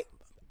 I'm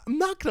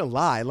not going to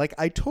lie. Like,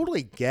 I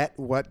totally get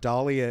what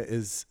Dahlia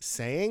is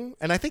saying.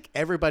 And I think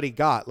everybody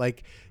got,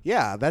 like,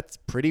 yeah, that's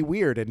pretty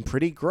weird and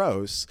pretty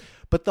gross.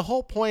 But the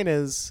whole point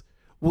is,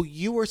 Well,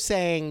 you were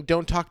saying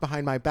don't talk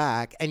behind my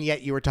back, and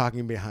yet you were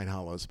talking behind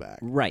Hollow's back.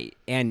 Right.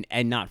 And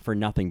not for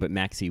nothing, but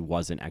Maxie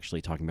wasn't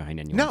actually talking behind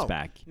anyone's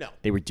back. No.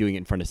 They were doing it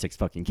in front of 6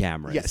 fucking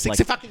cameras. Yeah,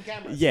 six fucking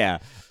cameras. Yeah.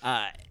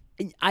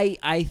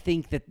 I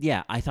think that,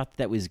 I thought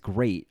that was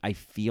great. I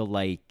feel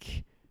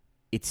like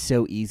it's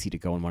so easy to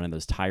go in one of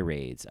those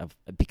tirades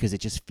because it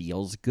just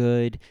feels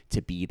good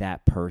to be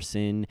that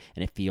person,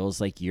 and it feels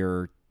like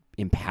you're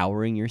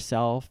empowering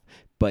yourself,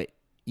 but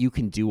you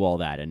can do all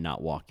that and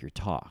not walk your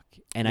talk.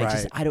 And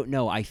I don't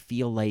know. I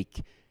feel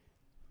like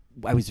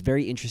I was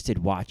very interested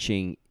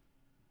watching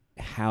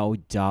how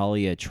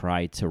Dahlia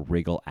tried to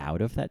wriggle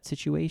out of that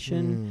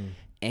situation.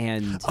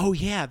 And oh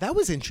yeah, that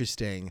was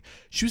interesting.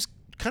 She was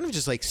kind of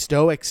just like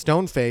stoic,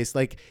 stone faced.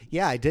 Like,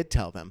 yeah, I did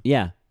tell them.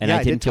 Yeah, and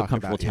I didn't feel talk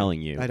comfortable about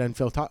telling you. I didn't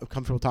feel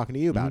comfortable talking to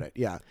you about it.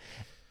 Yeah,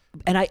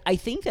 and I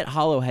think that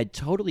Hollow had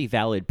totally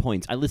valid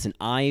points. I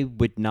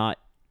would not,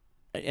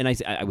 and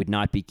I would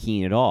not be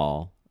keen at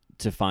all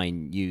to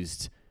find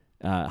used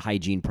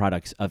hygiene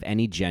products of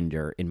any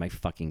gender in my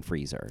fucking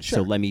freezer. Sure.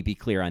 So let me be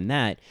clear on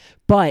that.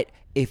 But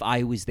if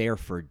I was there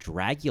for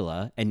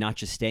Dragula and not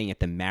just staying at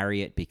the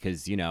Marriott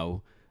because,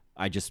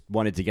 I just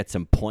wanted to get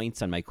some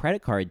points on my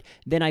credit card,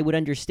 then I would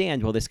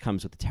understand, well, this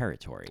comes with the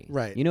territory.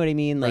 Right. You know what I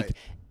mean? Like, Right.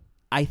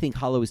 I think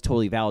Hollow is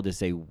totally valid to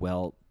say,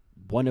 well,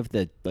 one of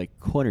the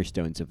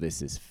cornerstones of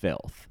this is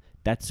filth.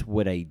 That's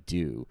what I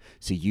do.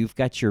 So you've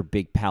got your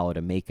big palette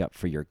of makeup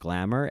for your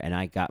glamour, and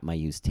I got my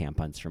used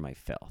tampons for my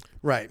filth.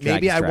 right. Drag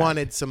Maybe is I drag.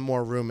 wanted some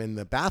more room in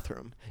the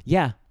bathroom.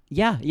 Yeah.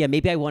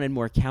 Maybe I wanted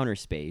more counter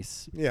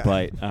space. Yeah.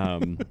 But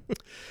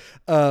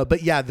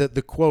But yeah,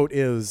 the quote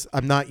is,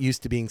 "I'm not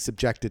used to being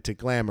subjected to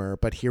glamour,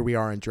 but here we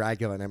are in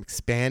Dragula, and I'm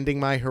expanding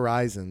my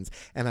horizons,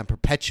 and I'm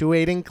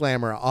perpetuating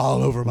glamour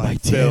all over my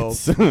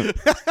filth."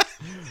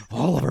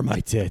 all over my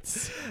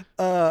tits.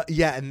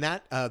 Yeah, and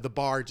that the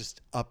bar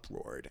just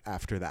uproared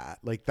after that.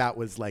 Like that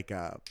was like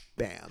a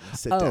bam,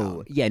 sit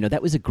down. Yeah, no,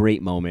 that was a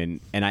great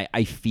moment, and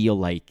I feel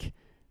like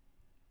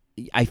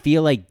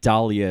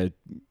Dahlia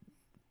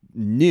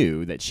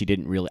knew that she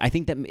didn't really. I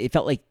think that it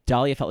felt like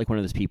Dahlia felt like one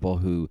of those people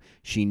who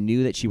she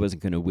knew that she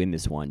wasn't going to win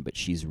this one, but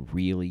she's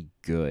really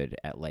good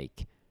at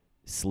like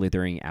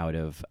slithering out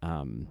of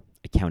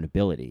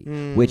accountability,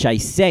 which I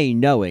say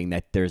knowing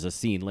that there's a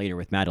scene later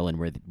with Madeline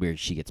where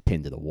she gets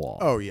pinned to the wall.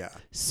 Oh yeah.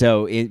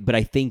 So, but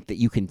I think that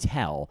you can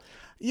tell.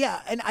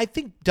 Yeah, and I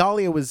think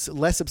Dahlia was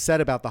less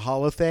upset about the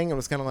Hollow thing and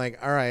was kind of like,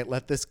 all right,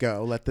 let this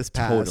go, let this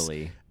pass.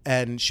 Totally.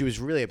 And she was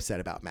really upset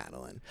about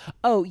Madeline.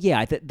 Oh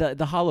yeah,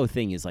 the Hollow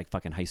thing is like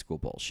fucking high school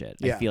bullshit.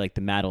 Yeah. I feel like the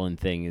Madeline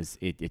thing is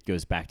it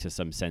goes back to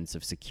some sense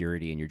of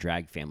security in your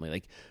drag family.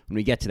 Like when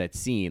we get to that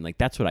scene, like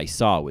that's what I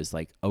saw was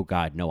like, oh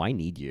God, no, I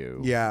need you.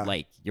 Yeah.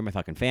 Like you're my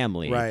fucking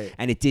family. Right.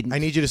 And it didn't. I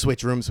need you to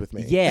switch rooms with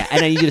me. Yeah,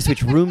 and I need you to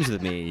switch rooms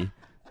with me.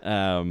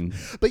 But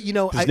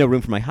there's no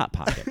room for my hot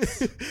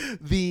pockets.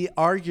 The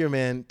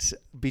argument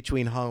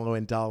between Hollow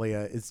and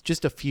Dahlia is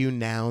just a few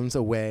nouns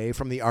away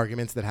from the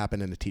arguments that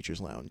happen in the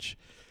teacher's lounge.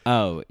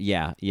 Oh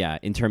yeah.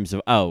 In terms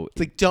of It's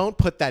like, don't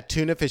put that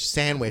tuna fish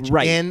sandwich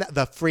Right. in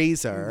the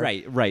freezer.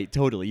 right,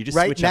 totally. You just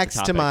Right switch up the next to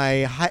topic.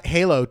 my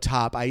Halo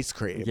Top ice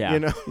cream. Yeah. You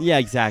know? Yeah,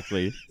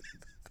 exactly.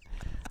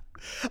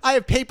 I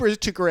have papers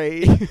to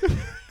grade.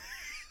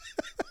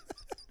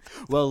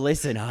 Well,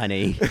 listen,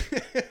 honey.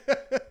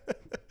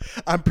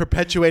 I'm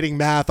perpetuating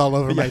math all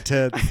over my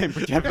tits.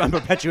 I'm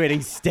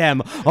perpetuating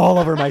STEM all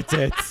over my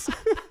tits.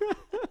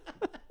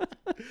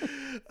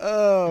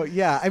 Oh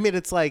yeah, I mean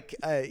it's like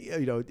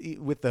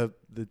with the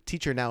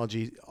teacher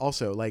analogy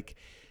also, like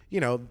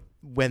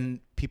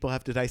when people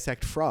have to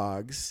dissect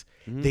frogs,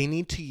 they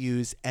need to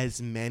use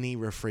as many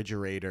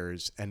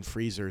refrigerators and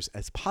freezers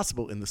as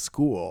possible in the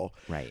school.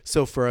 Right.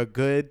 So for a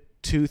good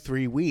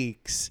 2-3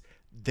 weeks,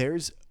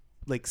 there's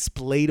like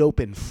splayed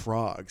open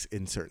frogs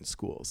in certain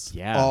schools.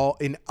 Yeah.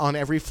 On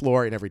every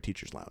floor in every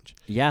teacher's lounge.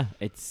 Yeah,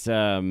 it's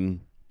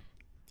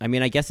I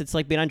mean, I guess it's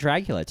like being on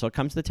Dragula. It all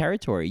comes to the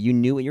territory. You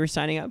knew what you were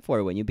signing up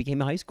for when you became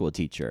a high school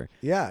teacher.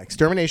 Yeah,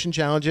 extermination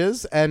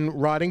challenges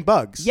and rotting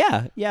bugs.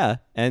 Yeah.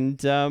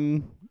 And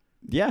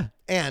yeah.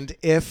 And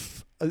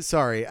if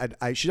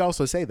I should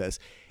also say this,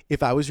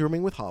 if I was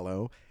rooming with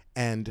Hollow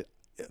and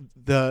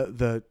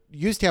the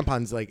used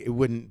tampons, like it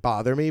wouldn't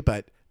bother me,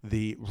 but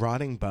the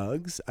rotting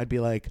bugs, I'd be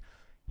like,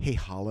 hey,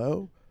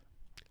 Hollow,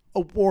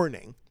 a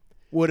warning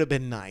would have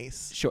been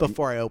nice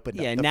before I opened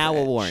up the now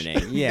fridge. a warning.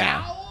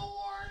 Yeah.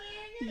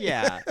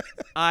 Yeah.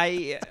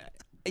 I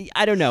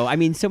don't know. I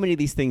mean, so many of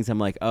these things I'm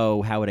like,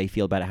 oh, how would I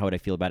feel about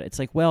it? It's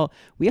like, well,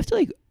 we have to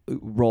like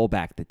roll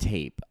back the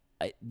tape.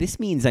 This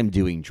means I'm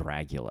doing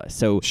Dragula.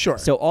 So Sure.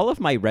 So all of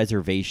my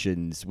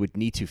reservations would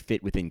need to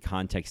fit within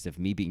context of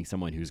me being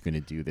someone who's going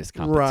to do this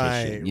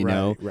competition, Right, you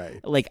know? right.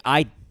 Like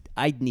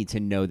I need to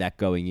know that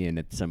going in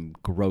that some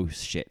gross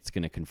shit's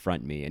going to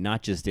confront me, and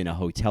not just in a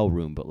hotel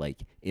room, but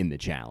like in the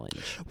challenge.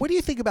 What do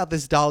you think about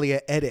this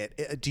Dahlia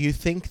edit? Do you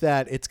think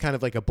that it's kind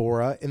of like a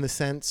Bora in the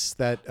sense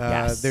that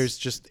Yes. there's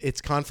just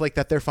it's conflict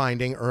that they're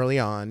finding early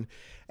on,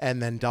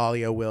 and then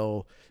Dahlia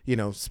will,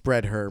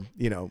 spread her,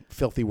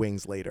 filthy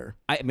wings later?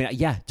 I mean,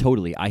 yeah,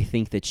 totally. I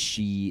think that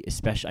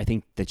I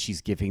think that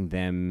she's giving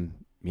them,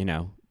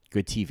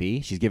 good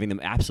TV. She's giving them,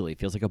 absolutely, it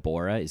feels like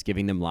Abora is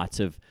giving them lots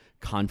of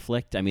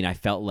conflict. I mean, I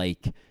felt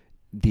like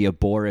the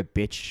Abora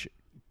bitch,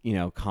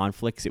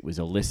 conflicts. It was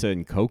Alyssa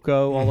and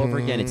Coco all over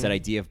again. It's that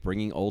idea of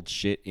bringing old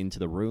shit into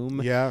the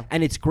room. Yeah.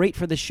 And it's great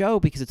for the show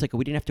because it's like,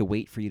 we didn't have to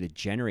wait for you to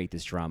generate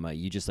this drama.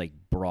 You just like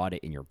brought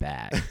it in your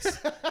bags.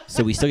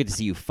 So we still get to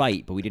see you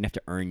fight, but we didn't have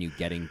to earn you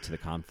getting to the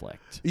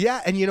conflict.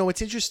 Yeah, and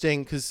it's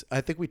interesting because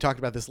I think we talked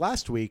about this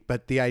last week,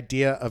 but the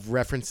idea of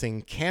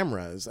referencing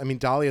cameras. I mean,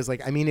 Dahlia's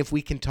like, if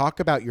we can talk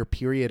about your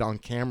period on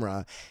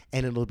camera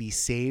and it'll be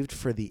saved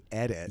for the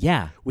edit.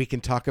 Yeah. We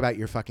can talk about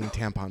your fucking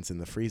tampons in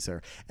the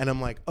freezer. And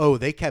I'm like, oh,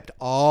 they kept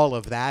all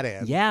of that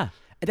in. Yeah.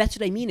 And that's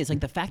what I mean. Is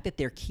like the fact that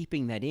they're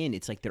keeping that in,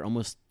 it's like they're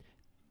almost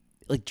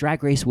like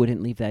Drag Race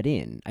wouldn't leave that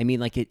in. I mean,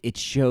 like it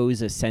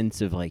shows a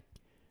sense of like,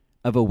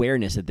 of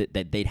awareness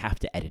that they'd have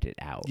to edit it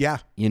out. Yeah.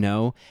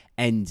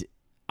 And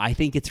I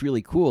think it's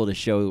really cool to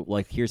show,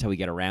 like, here's how we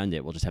get around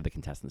it. We'll just have the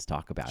contestants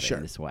talk about it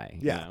in this way.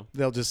 Yeah.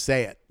 They'll just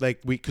say it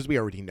because we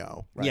already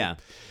know. Right? Yeah.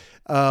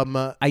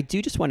 I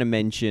do just want to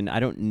mention, I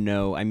don't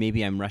know,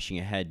 maybe I'm rushing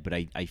ahead, but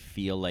I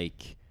feel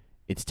like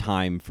it's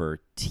time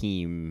for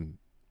Team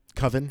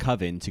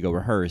Coven to go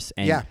rehearse.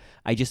 And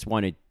I just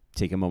want to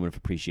take a moment of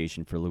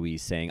appreciation for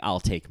Louise saying,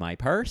 I'll take my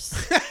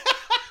purse.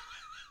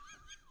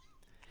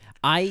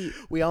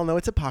 We all know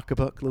it's a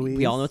pocketbook, Louise.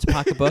 We all know it's a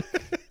pocketbook.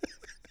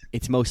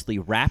 It's mostly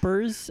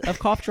wrappers of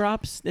cough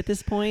drops at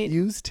this point.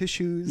 Used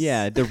tissues.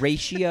 Yeah, the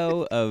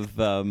ratio of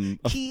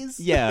keys.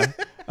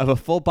 Of a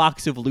full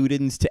box of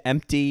Ludens to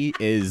empty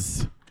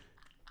is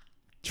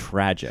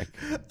tragic.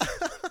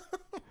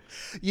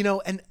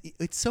 And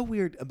it's so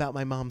weird about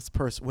my mom's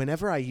purse.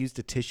 Whenever I used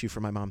a tissue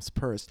for my mom's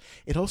purse,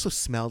 it also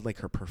smelled like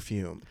her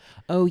perfume.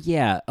 Oh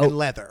yeah, and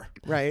leather,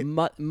 right?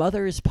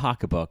 Mother's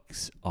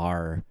pocketbooks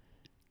are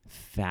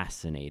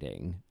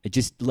fascinating.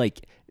 Just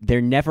like they're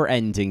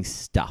never-ending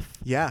stuff.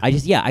 Yeah.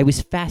 I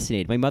was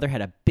fascinated. My mother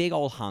had a big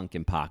old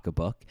honkin'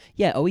 pocketbook.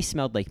 Yeah, it always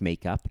smelled like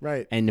makeup.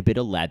 Right. And a bit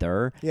of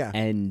leather. Yeah.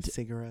 And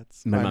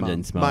cigarettes. My mom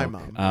didn't smoke. My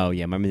mom. Oh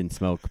yeah, my mom didn't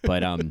smoke.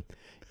 But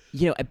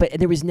but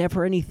there was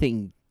never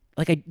anything.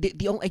 Like I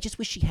just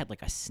wish she had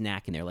like a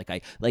snack in there.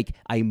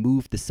 I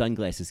moved the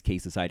sunglasses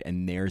case aside,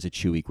 and there's a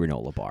chewy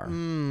granola bar.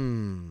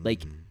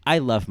 Like I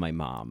love my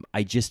mom.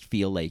 I just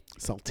feel like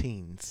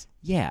saltines.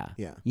 Yeah.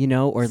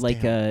 Or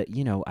like I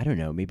don't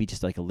know, maybe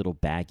just like a little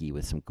baggie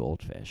with some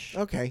goldfish.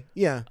 Okay.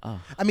 Yeah.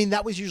 I mean,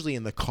 that was usually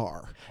in the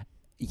car.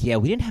 Yeah,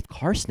 we didn't have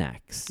car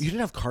snacks. You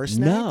didn't have car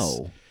snacks?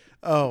 No.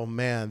 Oh,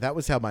 man. That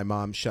was how my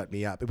mom shut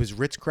me up. It was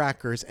Ritz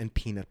crackers and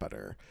peanut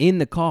butter. In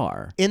the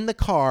car? In the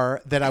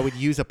car, that I would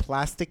use a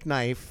plastic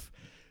knife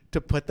to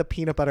put the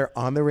peanut butter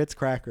on the Ritz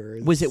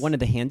crackers. Was it one of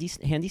the handy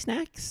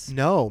snacks?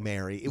 No,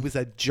 Mary. It was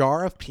a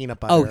jar of peanut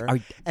butter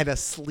and a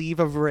sleeve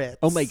of Ritz.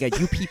 Oh, my God.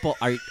 You people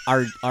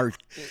are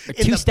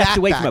 2 steps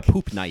away from a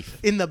poop knife.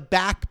 In the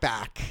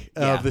backpack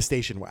of the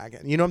station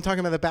wagon. You know what I'm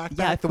talking about, the backpack?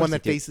 Yeah, the one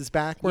that faces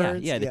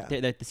backwards? Yeah.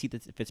 The seat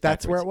that fits backwards.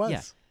 That's where it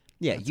was.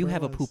 Yeah, you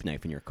have a poop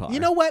knife in your car.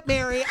 You know what,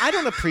 Mary? I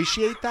don't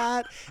appreciate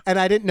that. And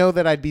I didn't know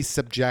that I'd be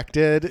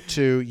subjected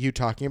to you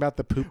talking about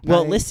the poop knife.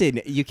 Well,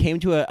 listen, you came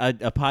to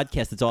a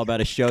podcast that's all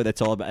about a show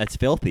that's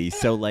filthy.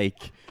 So,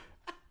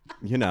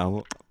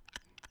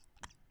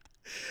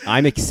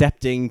 I'm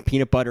accepting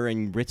peanut butter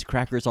and Ritz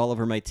crackers all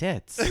over my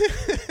tits.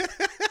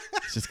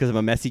 It's just because I'm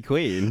a messy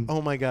queen.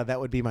 Oh, my God. That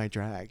would be my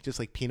drag. Just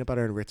like peanut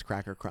butter and Ritz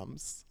cracker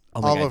crumbs. Oh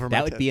my God,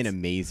 that would be an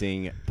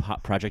amazing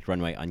Project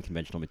Runway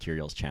unconventional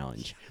materials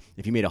challenge.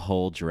 If you made a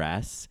whole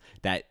dress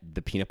that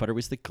the peanut butter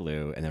was the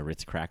glue and the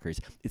Ritz crackers,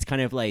 it's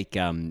kind of like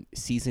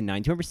season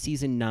 9. Do you remember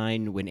season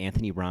 9 when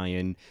Anthony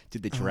Ryan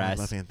did the dress?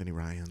 I love Anthony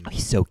Ryan. Oh,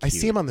 he's so cute. I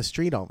see him on the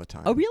street all the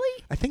time. Oh,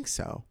 really? I think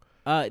so.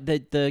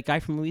 The guy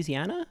from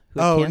Louisiana? Who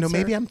had cancer? No,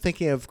 maybe I'm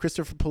thinking of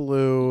Christopher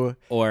Palou.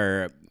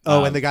 Or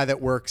and the guy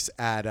that works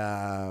at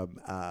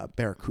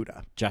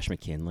Barracuda. Josh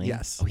McKinley.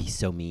 Yes. Oh, he's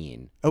so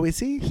mean. Oh, is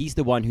he? He's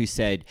the one who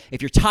said,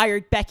 "If you're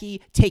tired,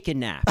 Becky, take a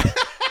nap."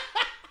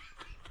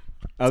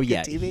 Oh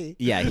yeah, TV.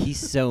 He's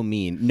so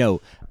mean.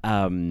 No,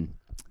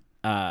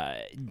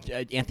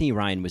 Anthony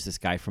Ryan was this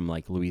guy from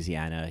like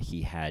Louisiana.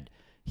 He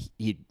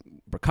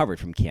recovered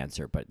from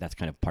cancer, but that's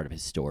kind of part of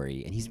his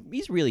story. And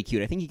he's really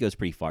cute. I think he goes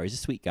pretty far. He's a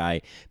sweet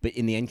guy. But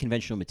in the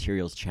unconventional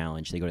materials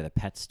challenge, they go to the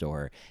pet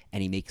store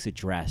and he makes a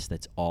dress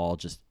that's all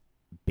just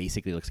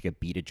basically looks like a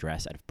beaded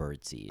dress out of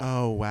birdseed.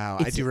 Oh, wow.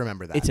 I do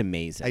remember that. It's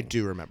amazing. I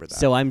do remember that.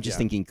 So I'm just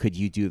thinking, could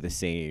you do the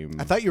same?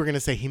 I thought you were going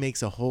to say he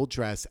makes a whole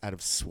dress out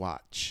of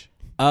swatch.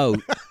 Oh,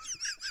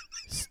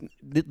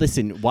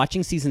 listen,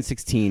 watching season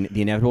 16,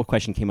 the inevitable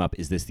question came up,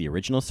 is this the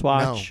original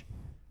swatch?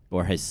 No.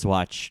 Or has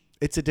swatch...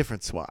 It's a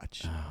different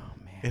swatch. Oh,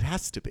 man. It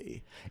has to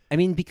be. I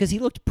mean, because he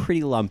looked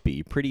pretty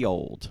lumpy, pretty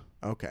old.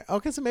 Okay.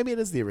 Okay, so maybe it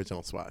is the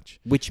original Swatch.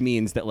 Which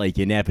means that, like,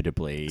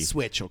 inevitably...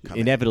 Switch will come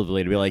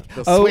Inevitably, it'll be like,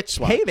 They'll oh, switch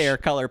Swatch. hey there,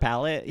 color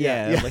palette.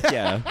 Yeah. Like,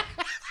 yeah.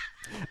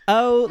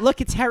 Oh,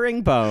 look, it's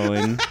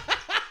herringbone.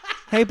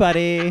 Hey,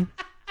 buddy.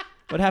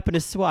 What happened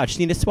to Swatch?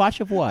 You need a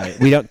swatch of what?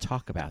 We don't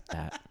talk about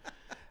that.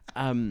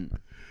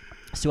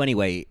 So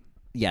anyway,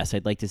 yes,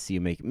 I'd like to see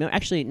you make... No,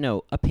 actually,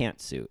 no, a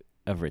pantsuit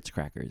of Ritz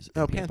crackers.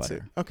 Oh, and peanut pantsuit.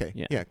 butter. Okay.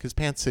 Yeah. Yeah, because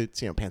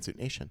pantsuits, Pantsuit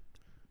Nation.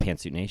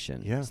 Pantsuit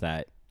Nation. Yeah. Is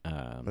that...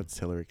 That's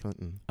Hillary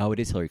Clinton. Oh, it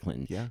is Hillary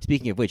Clinton. Yeah.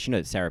 Speaking of which, you know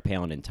that Sarah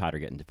Palin and Todd are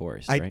getting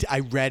divorced, right? I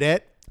read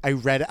it. I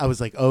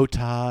was like, oh,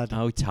 Todd.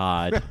 Oh,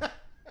 Todd.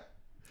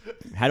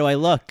 How do I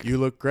look? You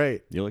look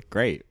great. You look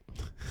great.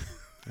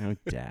 Oh,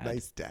 Dad.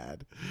 Nice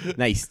dad.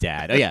 Nice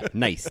dad. Oh, yeah.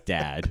 Nice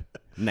dad.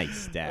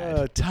 Nice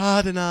dad.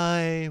 Todd and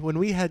I, when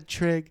we had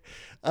Trig,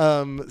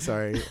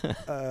 sorry,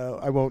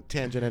 I won't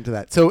tangent into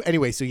that. So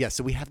anyway,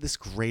 so we have this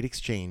great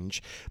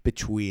exchange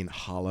between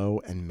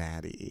Hollow and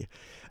Maddie.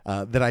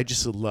 That I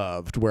just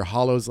loved, where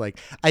Hollow's like,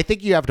 I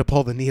think you have to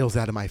pull the needles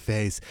out of my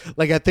face.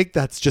 Like, I think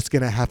that's just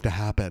going to have to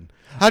happen.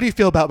 How do you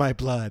feel about my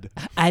blood?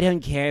 I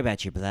don't care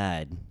about your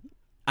blood.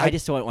 I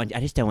just don't want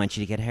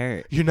you to get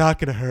hurt. You're not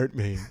going to hurt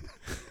me.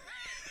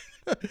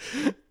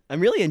 I'm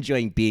really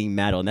enjoying being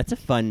Madeline.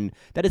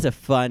 That is a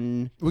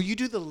fun. Well, you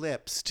do the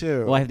lips,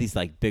 too. Well, I have these,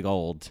 like, big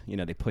old,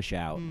 they push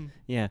out.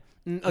 Yeah.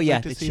 Oh, I'd yeah,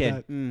 like to the see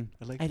chin.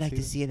 that. I'd like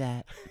to see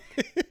that.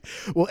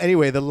 Well,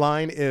 anyway, the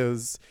line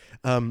is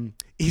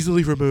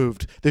easily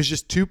removed. There's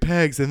just 2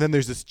 pegs, and then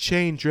there's this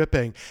chain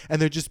dripping,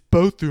 and they're just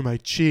both through my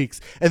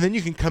cheeks. And then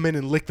you can come in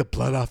and lick the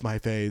blood off my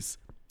face.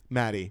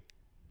 Maddie,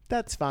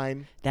 that's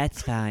fine.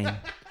 That's fine.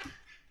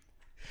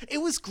 It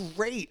was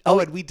great. Oh,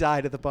 and we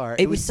died at the bar.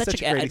 It was such a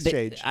great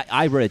exchange.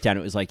 I wrote it down.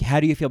 It was like, how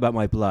do you feel about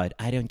my blood?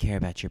 I don't care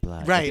about your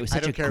blood. Right. Like, it was I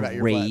such don't a care about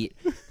your great,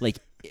 like,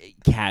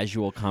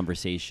 casual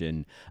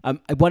conversation. I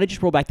want to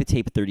just roll back the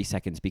tape 30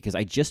 seconds because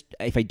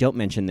if I don't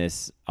mention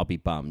this, I'll be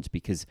bummed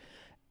because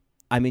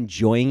I'm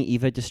enjoying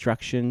Eva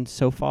Destruction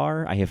so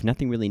far. I have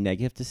nothing really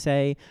negative to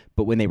say,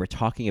 but when they were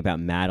talking about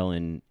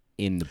Madeline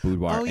in the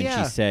boudoir,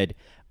 she said,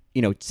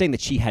 saying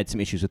that she had some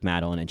issues with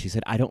Madeline, and she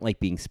said, I don't like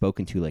being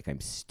spoken to like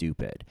I'm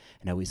stupid.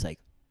 And I was like,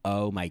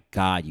 oh my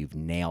God, you've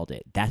nailed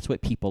it. That's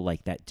what people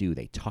like that do.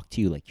 They talk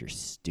to you like you're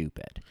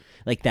stupid.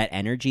 Like that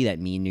energy, that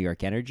mean New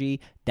York energy,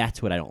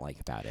 that's what I don't like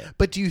about it.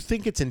 But do you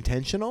think it's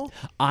intentional?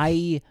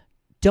 I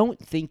don't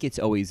think it's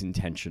always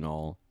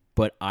intentional,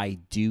 but I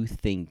do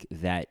think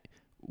that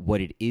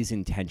what it is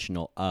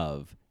intentional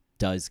of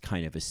does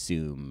kind of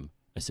assume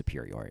a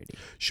superiority.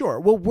 Sure.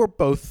 Well, we're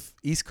both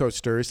East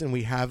Coasters, and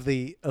we have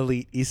the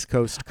elite East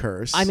Coast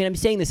curse. I mean, I'm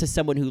saying this as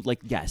someone who, like,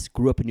 yes,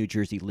 grew up in New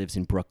Jersey, lives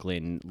in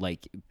Brooklyn,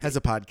 like... Has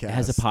a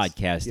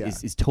podcast. Yeah.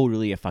 is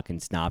totally a fucking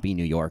snobby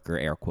New Yorker,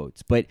 air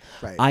quotes. But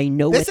right. I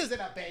know... This isn't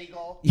a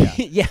bagel.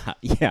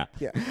 Yeah.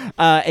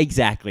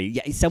 Exactly.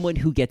 Yeah, someone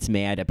who gets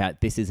mad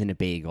about this isn't a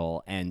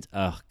bagel, and,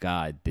 oh,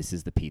 God, this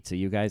is the pizza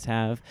you guys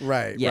have.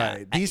 Right, yeah.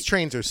 right. These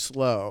trains are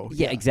slow.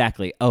 Yeah,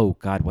 exactly. Oh,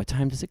 God, what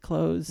time does it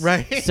close?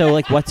 Right. So,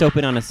 like, what's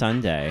open on a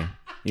Sunday?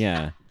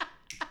 Yeah.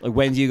 Like,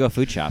 when do you go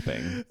food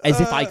shopping?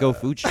 As if I go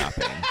food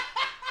shopping.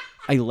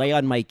 I lay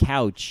on my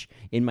couch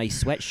in my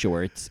sweat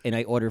shorts and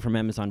I order from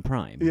Amazon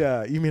Prime.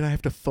 Yeah. You mean I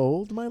have to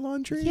fold my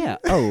laundry? Yeah.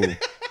 Oh,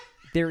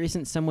 there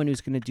isn't someone who's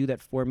going to do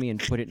that for me and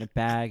put it in a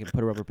bag and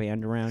put a rubber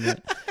band around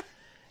it.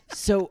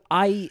 So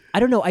I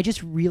don't know. I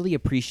just really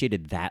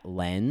appreciated that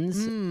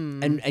lens,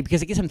 and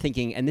because I guess I'm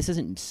thinking, and this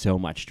isn't so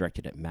much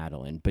directed at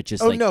Madeline, but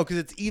just no, because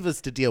it's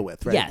Eva's to deal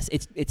with, right? Yes,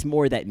 it's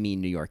more that mean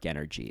New York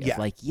energy. Of yeah.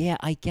 Like, yeah,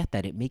 I get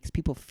that. It makes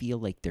people feel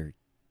like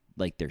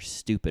they're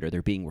stupid or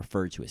they're being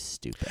referred to as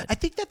stupid. I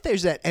think that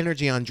there's that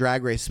energy on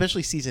Drag Race,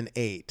 especially season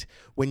 8,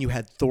 when you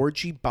had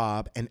Thorgy,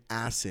 Bob, and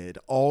Acid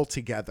all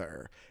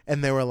together.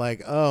 And they were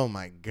like, oh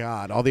my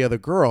God, all the other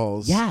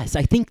girls. Yes,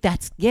 I think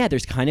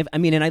there's kind of, I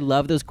mean, and I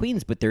love those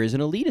queens, but there is an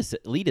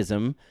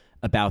elitism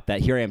about that.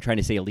 Here I am trying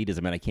to say elitism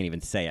and I can't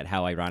even say it.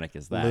 How ironic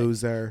is that?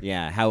 Loser.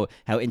 Yeah, how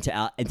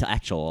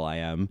intellectual I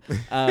am.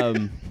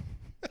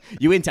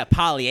 You into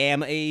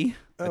polyamory?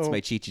 That's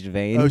my Chi-Chi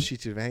Devane. Oh,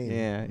 Chi-Chi Devane.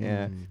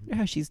 Yeah. You know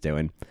how she's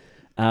doing.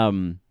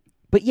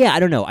 But yeah, I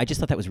don't know. I just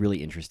thought that was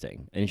really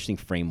interesting. An interesting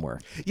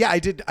framework. Yeah, I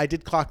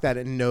did clock that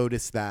and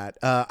notice that.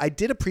 I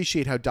did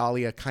appreciate how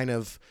Dahlia kind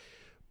of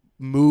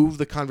moved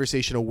the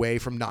conversation away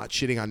from not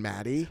shitting on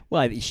Maddie.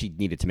 Well, she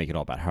needed to make it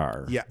all about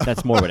her. Yeah.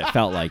 That's more what it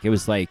felt like. It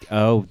was like,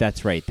 oh,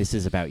 that's right. This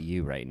is about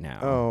you right now.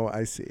 Oh,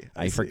 I see.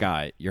 I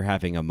forgot. You're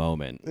having a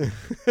moment.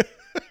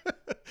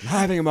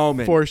 Having a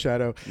moment.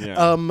 Foreshadow.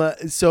 Yeah.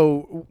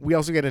 So we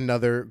also get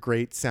another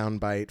great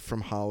soundbite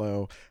from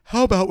Hollow.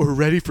 How about we're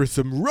ready for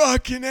some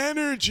rockin'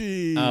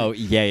 energy? Oh,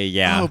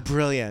 yeah. Oh,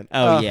 brilliant.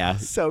 Oh, yeah.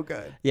 So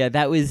good. Yeah,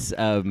 that was,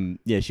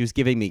 she was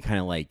giving me kind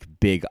of like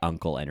big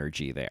uncle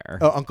energy there.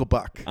 Oh, Uncle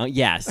Buck.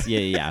 Yes.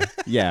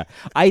 Yeah.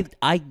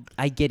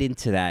 I get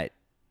into that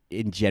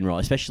in general,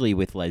 especially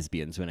with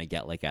lesbians when I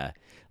get like an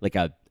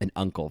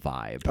uncle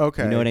vibe.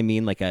 Okay. You know what I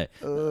mean? Like a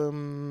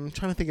trying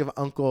to think of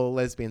uncle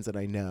lesbians that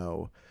I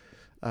know.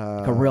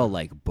 Like a real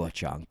like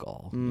butch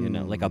uncle, you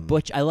know, like a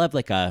butch. I love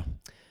like a,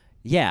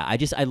 yeah.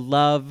 I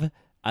love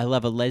a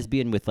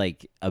lesbian with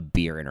like a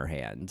beer in her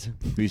hand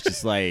who's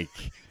just like,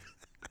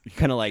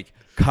 kind of like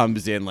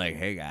comes in like,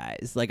 hey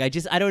guys, like I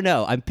don't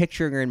know. I'm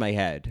picturing her in my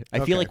head.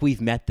 I feel like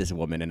we've met this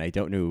woman and I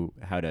don't know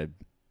how to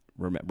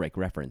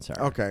reference her.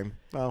 Okay.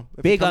 Well,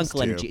 if Big it comes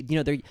uncle to energy. You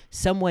know, there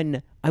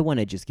someone. I want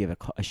to just give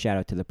a shout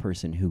out to the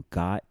person who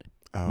got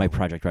my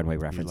Project Runway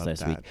reference love last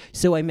that. week.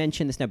 So I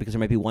mention this now because there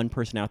might be one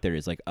person out there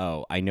who's like,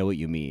 oh, I know what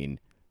you mean.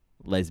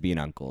 Lesbian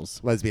uncles.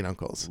 Lesbian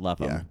uncles. Love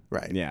them. Yeah,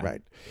 right. Yeah.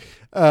 Right.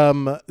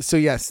 So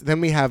yes, then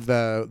we have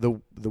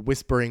the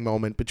whispering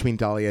moment between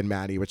Dahlia and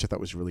Maddie, which I thought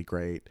was really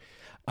great.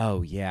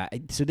 Oh yeah.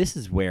 So this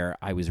is where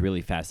I was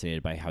really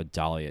fascinated by how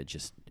Dahlia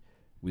just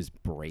was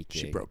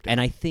breaking. She broke down.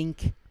 And I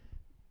think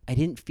I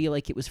didn't feel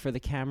like it was for the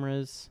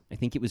cameras. I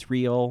think it was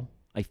real.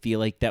 I feel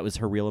like that was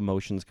her real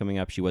emotions coming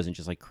up. She wasn't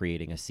just like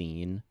creating a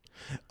scene.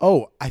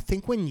 Oh, I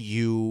think when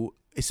you,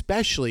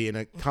 especially in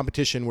a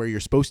competition where you're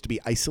supposed to be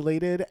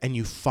isolated and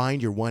you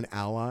find your one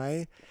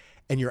ally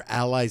and your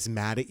ally's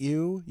mad at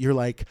you, you're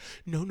like,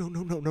 no,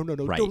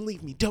 Right. don't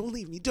leave me, don't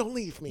leave me, don't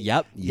leave me.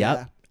 Yep.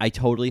 Yeah. I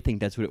totally think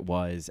that's what it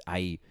was.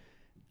 I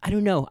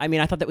don't know. I mean,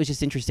 I thought that was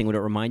just interesting. What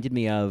it reminded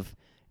me of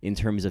in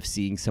terms of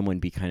seeing someone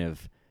be kind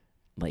of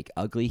like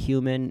ugly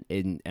human,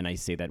 and I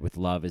say that with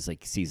love, is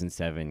like season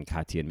 7,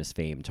 Katya and Miss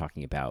Fame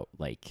talking about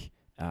like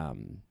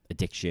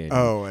addiction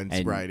and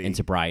sobriety. and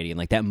sobriety and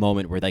like that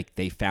moment where like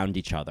they found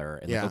each other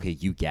and Yeah. like, okay,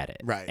 you get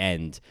it. Right.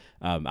 And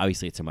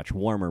obviously it's a much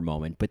warmer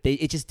moment, but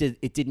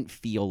it didn't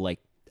feel like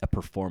a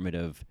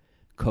performative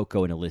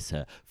Coco and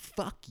Alyssa,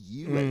 fuck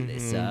you,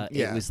 Alyssa.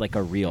 Yeah. It was like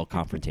a real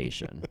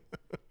confrontation.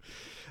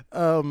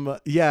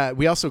 Yeah,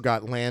 we also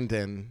got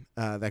Landon,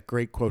 that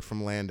great quote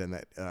from Landon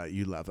that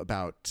you love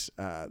about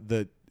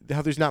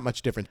how there's not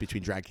much difference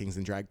between drag kings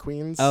and drag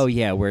queens. Oh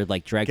yeah, where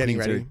like drag Getting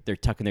queens ready. they're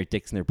tucking their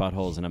dicks in their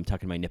buttholes and I'm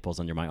tucking my nipples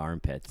under my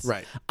armpits.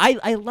 Right.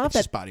 I love It's that.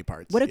 just body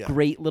parts. What a yeah.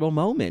 great little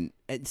moment.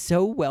 It's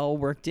so well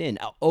worked in.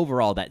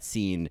 Overall, that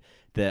scene,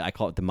 I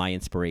call it the My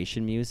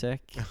Inspiration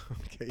music.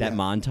 Okay, That yeah.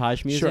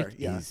 montage music Sure,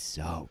 yeah. is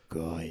so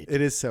good.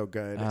 It is so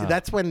good.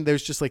 That's when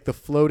there's just like the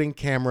floating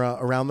camera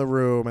around the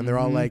room and they're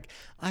all like,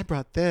 I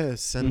brought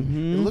this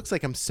and it looks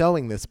like I'm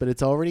sewing this, but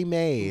it's already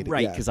made.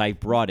 Right, Yeah. because I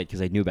brought it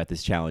because I knew about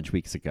this challenge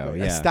weeks ago. I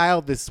Yeah.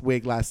 styled this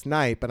wig last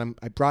night, but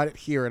I brought it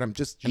here and I'm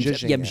just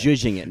zhuzhing I'm it.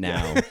 zhuzhing it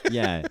now.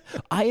 Yeah.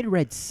 I had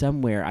read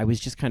somewhere, I was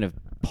just kind of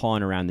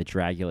pawing around the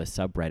Dragula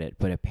subreddit,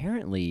 but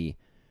apparently,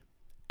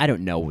 I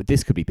don't know,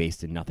 this could be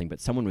based in nothing, but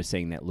someone was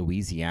saying that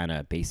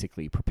Louisiana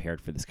basically prepared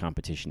for this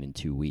competition in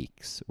 2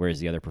 weeks, whereas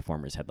the other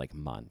performers had like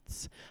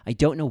months. I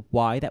don't know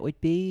why that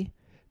would be,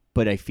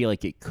 but I feel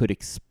like it could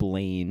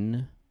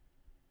explain.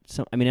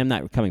 So, I mean, I'm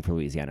not coming for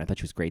Louisiana. I thought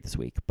she was great this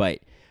week, but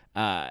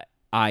I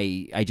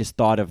just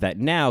thought of that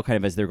now, kind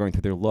of as they're going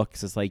through their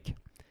looks. It's like,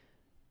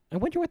 I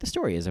wonder what the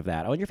story is of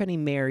that. I wonder if any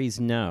Marys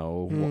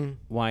know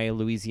why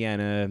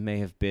Louisiana may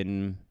have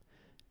been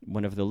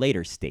one of the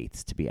later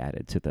states to be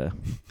added to the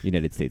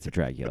United States of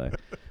Dragula.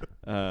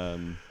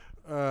 I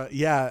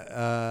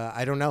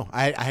don't know.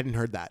 I hadn't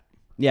heard that.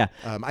 Yeah.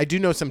 I do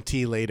know some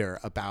tea later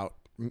about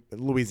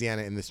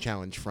Louisiana in this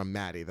challenge from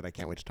Maddie that I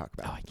can't wait to talk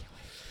about. Oh, I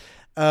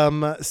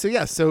can't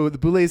wait. So the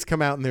Boulets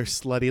come out in their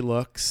slutty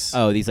looks.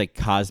 Oh, these like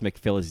cosmic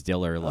Phyllis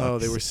Diller looks. Oh,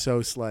 they were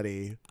so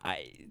slutty.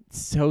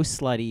 So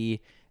slutty,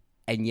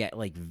 and yet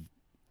like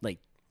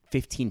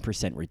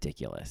 15%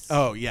 ridiculous.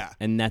 Oh, yeah.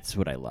 And that's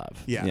what I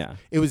love. Yeah.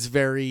 It was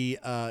very,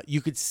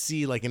 you could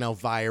see like an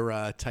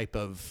Elvira type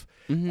of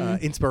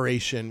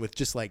inspiration with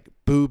just like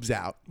boobs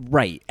out.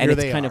 Right. And Here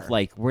it's they kind are. of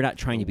like, we're not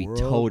trying to be World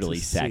totally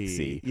to see.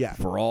 sexy. Yeah.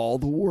 For all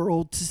the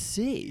world to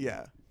see.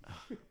 Yeah.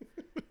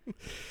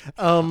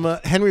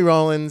 Henry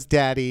Rollins,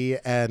 Daddy,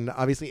 and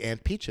obviously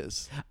Aunt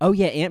Peaches. Oh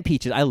yeah, Aunt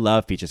Peaches. I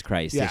love Peaches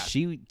Christ. Yeah.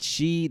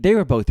 They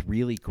were both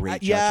really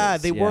great Yeah,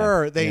 judges. they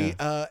were.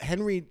 Yeah.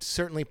 Henry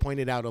certainly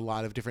pointed out a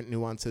lot of different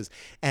nuances,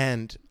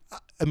 and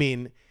I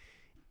mean,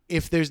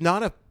 if there's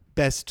not a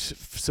best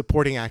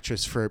supporting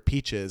actress for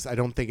Peaches, I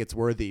don't think it's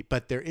worthy.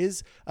 But there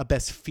is a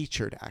best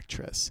featured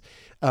actress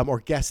or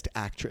guest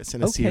actress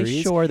in a series.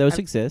 Okay, sure, those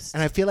exist.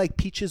 And I feel like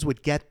Peaches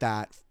would get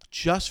that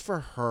just for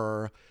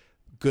her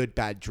good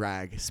bad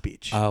drag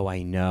speech. Oh,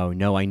 I know.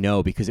 No, I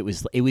know, because it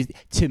was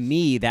to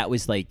me that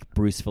was like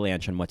Bruce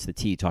Valanche on What's the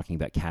Tea talking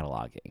about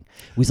cataloging.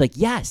 It was like,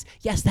 yes,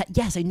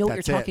 I know what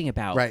That's you're it. talking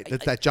about. Right.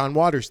 That's that John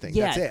Waters thing.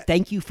 Yeah, That's it.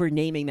 thank you for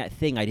naming that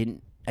thing. I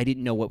didn't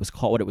know what it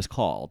was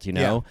called, you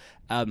know?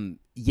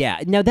 Yeah.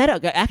 Now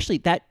that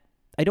actually I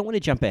don't want to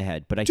jump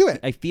ahead, but Do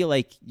it. I feel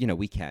like,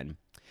 we can.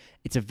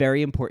 It's a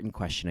very important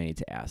question I need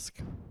to ask.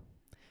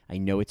 I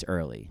know it's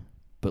early,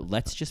 but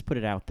let's just put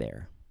it out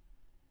there.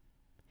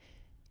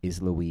 Is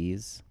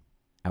Louise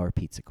our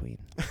pizza queen?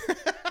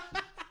 I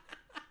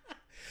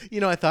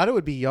thought it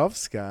would be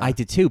Yovska. I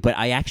did too, but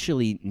I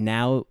actually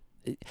now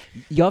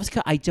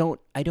Yovska I don't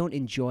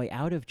enjoy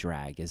out of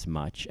drag as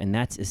much, and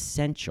that's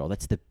essential.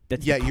 That's the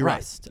you're right.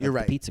 crust You're of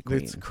right. the pizza queen.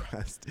 It's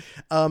crust.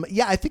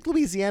 I think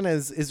Louisiana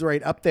is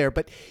right up there,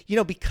 but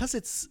because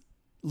it's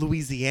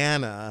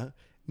Louisiana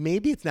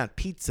maybe it's not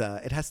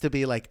pizza. It has to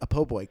be like a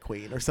po' boy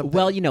queen or something.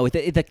 Well,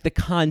 the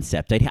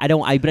concept. But I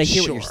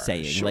hear what you're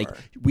saying. Sure. Like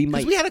we might.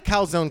 Because we had a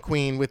calzone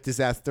queen with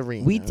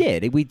Disasterina.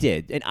 We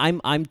did,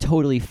 and I'm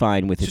totally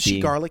fine with So it she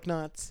being garlic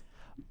knots.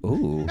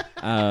 Ooh.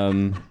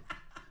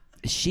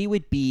 She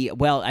would be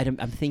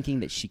I'm thinking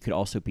that she could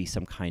also be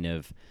some kind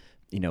of,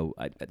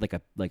 like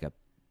a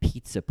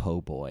pizza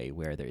po' boy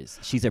where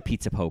she's a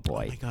pizza po'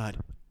 boy. Oh my god.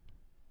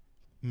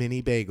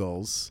 Mini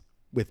bagels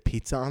with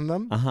pizza on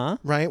them. Uh-huh.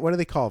 Right? What do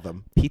they call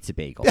them? Pizza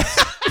bagels.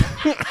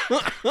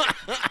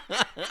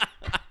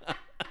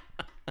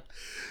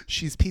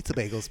 She's pizza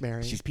bagels,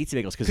 Mary. She's pizza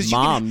bagels because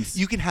moms.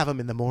 You can have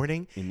them in the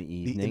morning, in the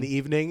evening, in the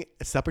evening,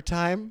 at supper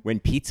time, when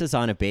pizza's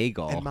on a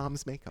bagel, and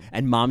moms make them.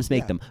 And moms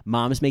make them.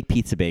 Moms make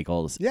pizza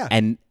bagels. Yeah.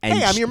 And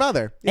hey, I'm your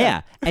mother.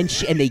 Yeah. And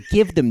they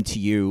give them to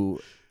you,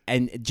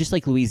 and just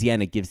like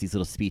Louisiana gives these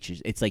little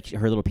speeches, it's like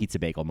her little pizza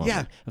bagel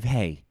moment of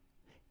hey,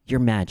 you're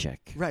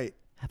magic. Right.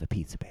 Have a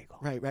pizza bagel.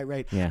 Right.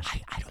 Yeah.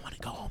 I don't want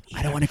to go home either.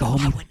 I don't want to go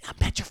home. I'm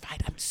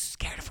petrified. I'm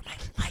scared for my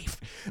life.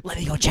 Let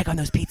me go check on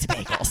those pizza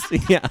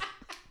bagels. Yeah.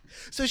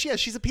 So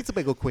she's a pizza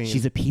bagel queen.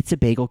 She's a pizza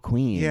bagel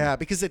queen. Yeah,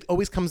 because it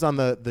always comes on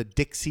the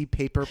Dixie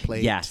paper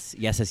plate. Yes.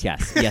 If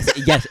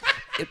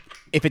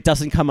it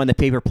doesn't come on the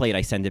paper plate,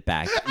 I send it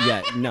back.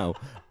 Yeah, no.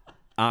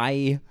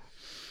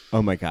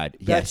 Oh my God.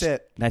 Yes,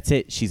 That's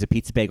it. She's a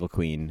pizza bagel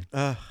queen.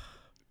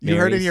 You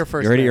heard it here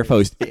first. You heard it here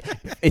first.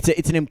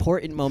 It's an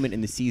important moment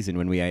in the season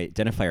when we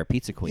identify our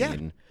pizza queen. Yeah,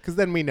 because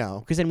then we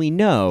know.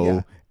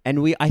 Yeah.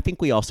 And I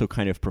think we also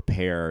kind of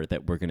prepare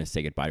that we're going to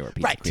say goodbye to our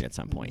pizza queen at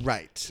some point.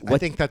 Right. I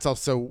think that's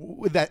also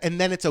that, and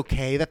then it's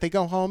okay that they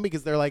go home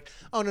because they're like,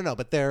 oh no,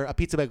 but they're a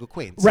pizza bagel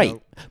queen. So. Right.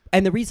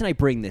 And the reason I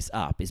bring this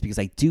up is because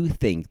I do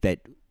think that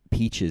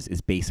Peaches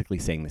is basically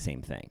saying the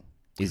same thing.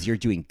 Is you're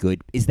doing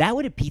good? Is that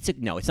what a pizza?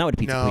 No, it's not what a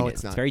pizza queen is.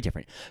 It's not. It's very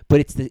different. But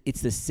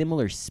it's the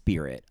similar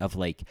spirit of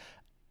like,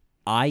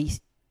 I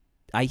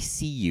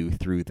see you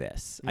through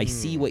this. I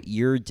see what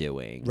you're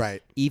doing.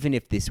 Right. Even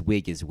if this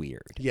wig is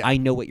weird. Yeah. I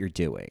know what you're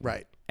doing.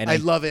 Right. And I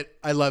love it.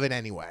 I love it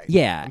anyway.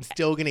 Yeah. I'm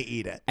still going to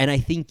eat it. And I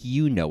think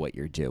you know what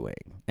you're doing.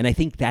 And I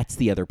think that's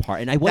the other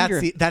part. And I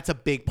wonder. That's a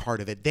big part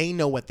of it. They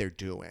know what they're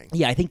doing.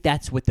 Yeah, I think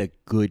that's what the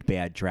good,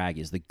 bad drag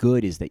is. The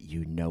good is that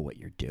you know what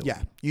you're doing.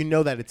 Yeah. You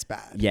know that it's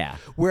bad. Yeah.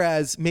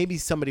 Whereas maybe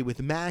somebody with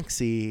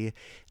Maxi,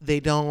 they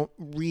don't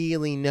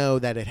really know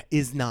that it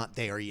is not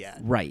there yet.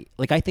 Right.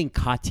 Like I think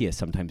Katya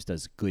sometimes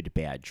does good,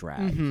 bad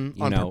drag. On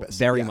purpose.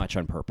 Very much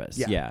on purpose.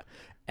 Yeah.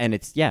 And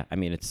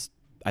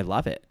I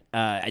love it.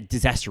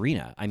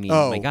 Disasterina. I mean,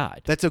 my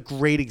God. That's a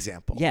great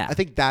example. Yeah. I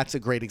think that's a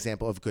great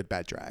example of good,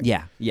 bad drag.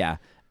 Yeah.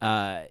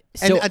 And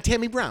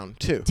Tammy Brown,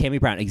 too. Tammy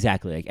Brown,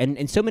 exactly.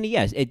 And so many,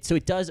 yes. So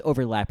it does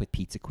overlap with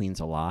Pizza Queens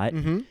a lot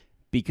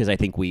because I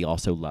think we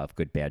also love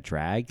good, bad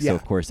drag. So,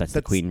 of course, that's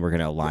the queen we're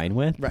going to align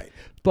with. Right.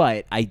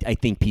 But I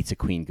think Pizza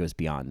Queen goes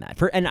beyond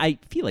that. And I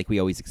feel like we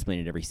always explain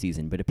it every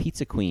season, but a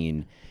Pizza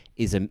Queen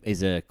is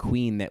a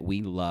queen that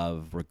we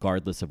love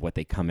regardless of what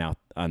they come out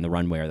on the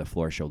runway or the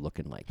floor show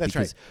looking like. That's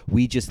because right.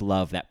 we just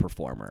love that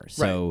performer.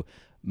 So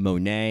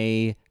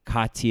Monet,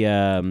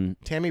 Katya,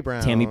 Tammy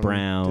Brown,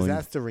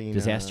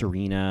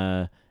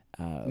 Disasterina,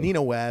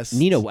 Nina West.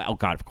 Oh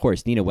God, of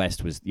course, Nina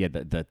West was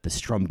the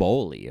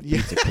Stromboli of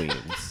Pizza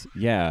Queens.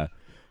 Yeah.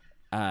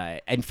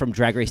 And from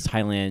Drag Race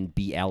Thailand,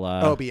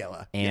 Biella. Oh,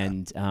 Biella.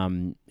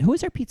 And who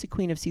was our Pizza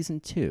Queen of season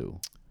 2?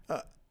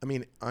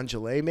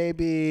 Angele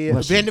maybe.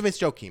 Well, Vandermiss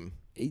Joachim.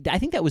 I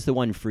think that was the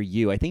one for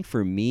you. I think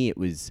for me it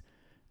was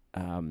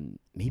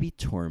maybe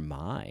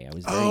Tormai.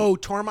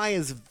 Tormai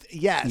is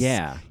yes.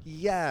 Yeah.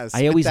 Yes.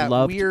 I always that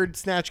loved weird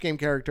Snatch Game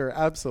character.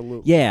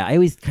 Absolutely. Yeah, I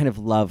always kind of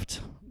loved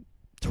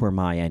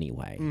Tormai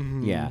anyway.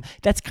 Yeah.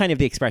 That's kind of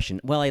the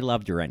expression. Well, I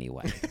loved her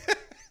anyway.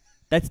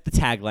 That's the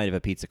tagline of a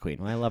Pizza Queen.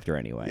 Well, I loved her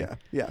anyway.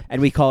 Yeah.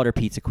 And we call her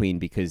Pizza Queen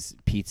because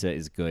pizza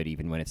is good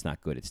even when it's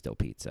not good. It's still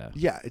pizza.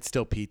 Yeah, it's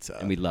still pizza.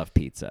 And we love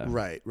pizza.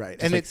 Right.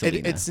 Just And like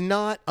it's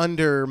not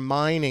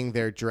undermining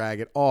their drag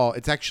at all.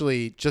 It's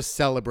actually just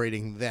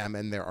celebrating them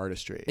and their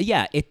artistry.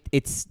 Yeah,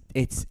 it's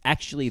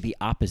actually the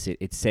opposite.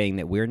 It's saying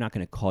that we're not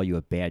going to call you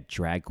a bad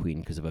drag queen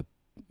because of a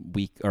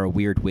weak or a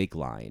weird wig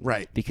line.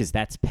 Right. Because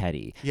that's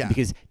petty. Yeah.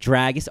 Because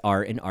drag is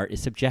art and art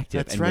is subjective.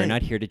 That's and right. we're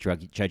not here to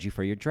judge you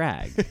for your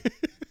drag.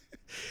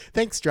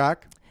 Thanks,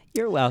 Jock.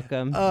 You're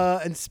welcome.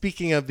 And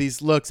speaking of these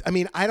looks, I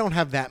mean, I don't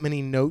have that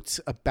many notes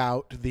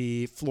about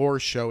the floor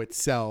show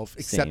itself,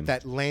 except Same.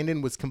 that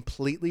Landon was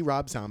completely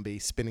Rob Zombie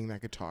spinning that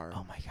guitar.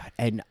 Oh my God.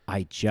 And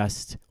I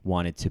just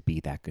wanted to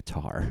be that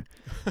guitar.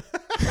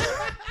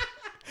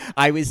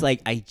 I was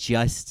like,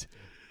 it's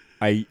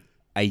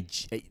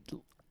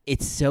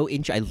so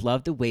interesting. I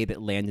love the way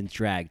that Landon's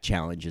drag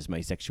challenges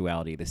my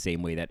sexuality the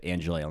same way that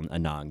Angela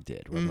Anang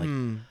did. Where I'm like,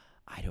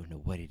 I don't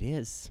know what it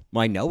is.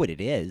 Well, I know what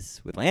it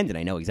is. With Landon,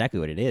 I know exactly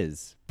what it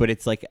is. But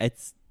it's like,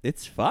 it's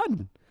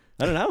fun.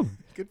 I don't know.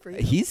 Good for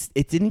you.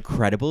 It's an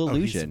incredible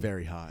illusion. He's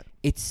very hot.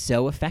 It's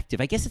so effective.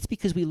 I guess it's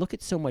because we look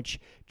at so much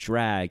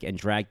drag and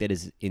drag that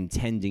is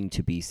intending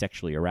to be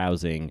sexually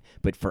arousing.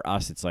 But for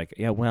us, it's like,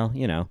 yeah, well,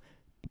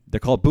 They're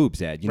called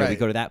boobs, Ed. You know, we Right.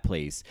 go to that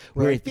place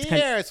where Right. it's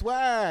kind of, Fierce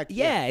work.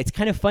 yeah, it's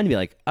kind of fun to be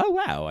like, oh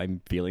wow,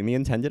 I'm feeling the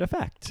intended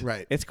effect.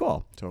 Right. It's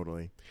cool.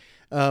 Totally.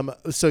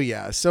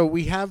 So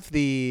we have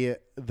the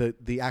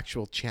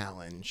actual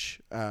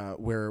challenge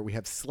where we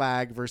have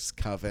Slag versus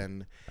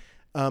Coven.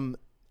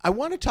 I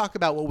want to talk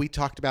about what we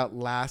talked about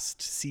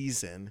last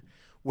season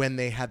when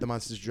they had the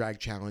Monsters Drag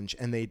Challenge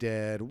and they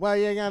did "What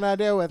You Gonna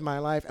Do With My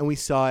Life," and we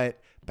saw it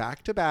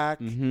back to back,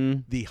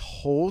 the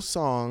whole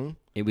song.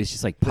 It was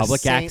just like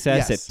public same-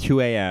 access yes. at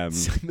 2 a.m.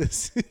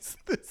 This is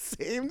the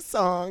same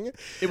song.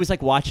 It was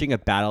like watching a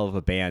battle of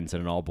the bands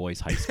in an all-boys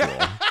high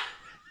school.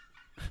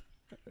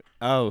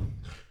 Oh,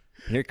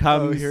 here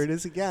comes. Oh, here it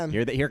is again.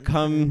 Here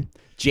come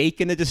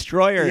Jake and the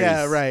Destroyers.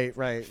 Yeah,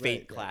 right.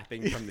 Fake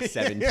clapping from the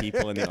 7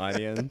 people in the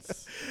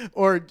audience.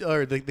 Or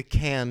the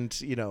canned,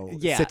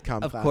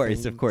 sitcom of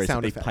clapping course.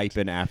 sound They effect. pipe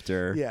in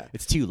after. Yeah.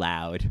 It's too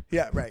loud.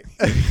 Yeah, right.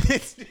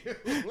 It's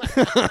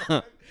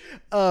too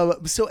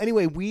loud. So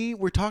anyway, we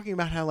were talking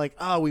about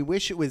how we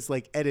wish it was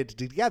like edited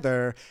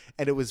together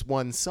and it was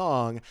one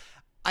song.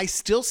 I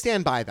still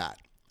stand by that.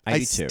 I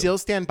do too. Still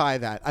stand by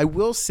that. I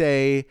will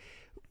say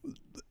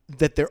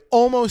that they're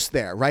almost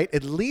there, right?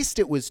 At least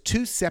it was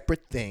 2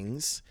 separate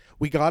things.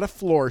 We got a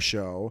floor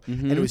show,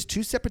 and it was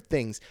 2 separate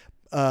things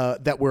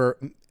that were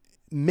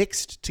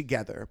mixed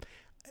together.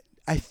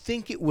 I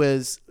think it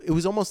was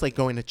almost like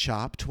going to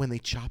Chopped when they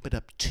chop it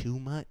up too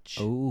much.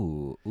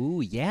 Ooh,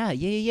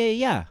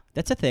 yeah.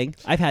 That's a thing.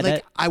 I've had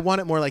Like that. I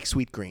want it more like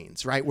Sweet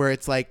Greens, right? Where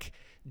it's like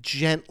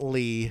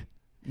gently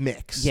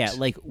mixed. Yeah,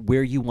 like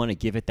where you want to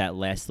give it that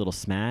last little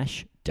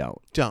smash, don't.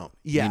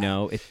 Yeah. You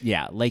know,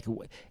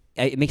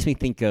 it makes me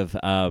think of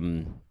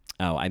I'm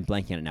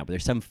blanking on it now, but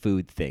there's some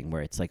food thing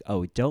where it's like,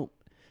 oh, don't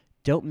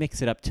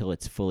mix it up till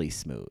it's fully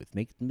smooth.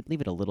 Leave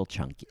it a little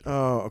chunky.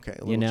 Oh, okay.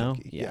 A little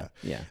chunky. Yeah.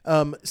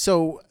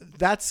 So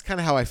that's kind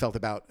of how I felt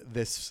about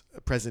this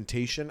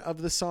presentation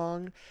of the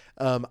song.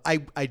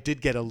 I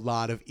did get a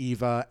lot of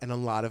Eva and a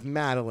lot of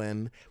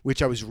Madeline,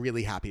 which I was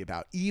really happy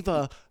about.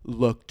 Eva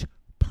looked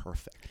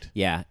perfect.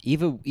 Yeah,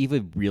 Eva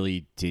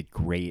really did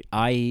great.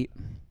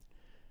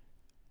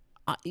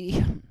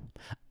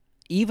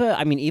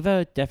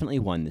 Eva definitely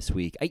won this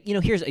week.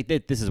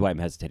 This is why I'm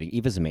hesitating.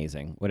 Eva's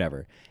amazing.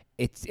 Whatever.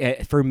 It's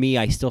for me.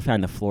 I still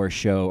found the floor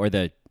show or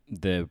the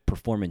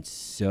performance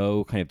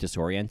so kind of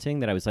disorienting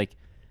that I was like,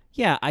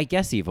 yeah, I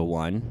guess Eva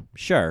won.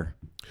 Sure.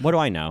 What do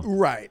I know?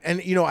 Right.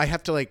 And, I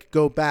have to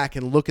go back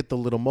and look at the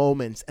little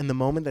moments. And the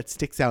moment that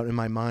sticks out in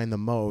my mind the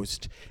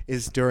most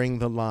is during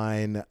the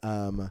line,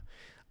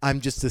 I'm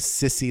just a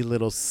sissy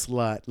little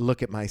slut.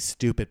 Look at my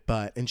stupid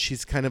butt. And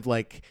she's kind of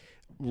like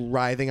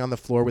writhing on the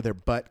floor with her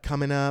butt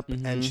coming up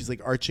and she's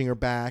like arching her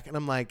back. And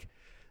I'm like,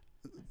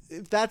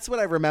 if that's what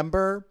I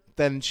remember,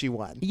 then she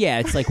won. Yeah,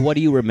 it's like, what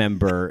do you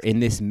remember in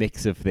this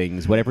mix of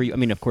things? Whatever you,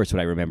 of course, what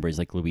I remember is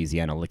like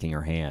Louisiana licking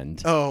her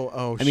hand.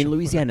 Oh, I mean,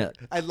 Louisiana.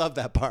 I love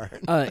that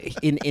part.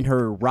 In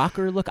her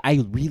rocker look,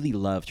 I really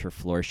loved her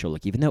floor show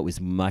look, even though it was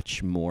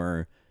much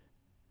more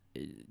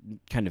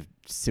kind of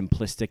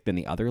simplistic than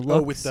the other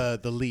looks. Oh, with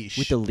the leash.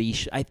 With the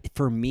leash.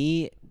 For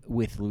me,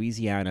 with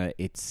Louisiana,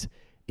 it's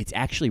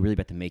actually really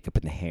about the makeup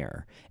and the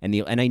hair.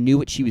 And I knew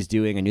what she was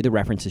doing. I knew the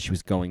references she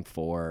was going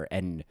for.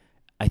 And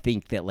I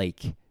think that,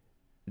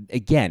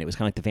 again, it was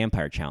kind of like the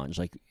Vampire Challenge.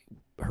 Like,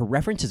 her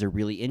references are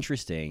really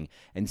interesting.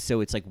 And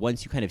so it's like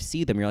once you kind of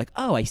see them, you're like,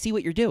 oh, I see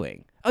what you're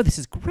doing. Oh, this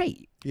is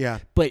great. Yeah.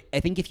 But I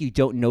think if you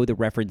don't know the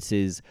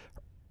references,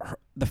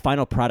 the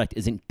final product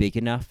isn't big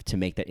enough to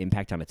make that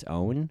impact on its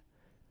own.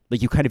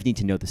 Like, you kind of need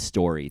to know the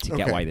story to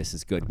get why this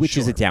is good, which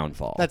is a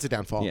downfall. That's a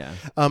downfall. Yeah.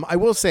 I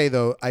will say,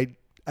 though,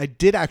 I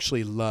did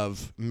actually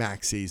love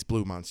Maxie's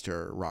Blue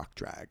Monster rock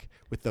drag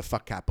with the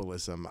fuck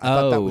capitalism. I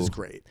thought that was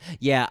great.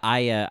 Yeah,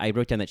 I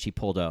wrote down that she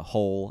pulled a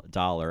whole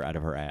dollar out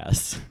of her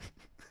ass.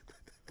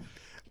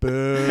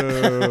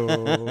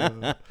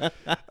 Boo.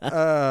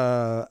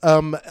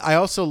 I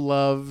also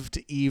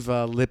loved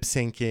Eva lip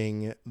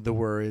syncing the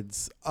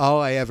words, "All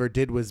I ever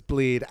did was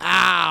bleed."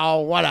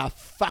 Ow, what a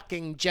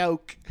fucking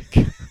joke.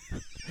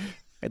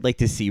 I'd like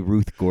to see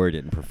Ruth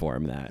Gordon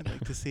perform that. I'd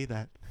like to see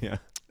that. Yeah.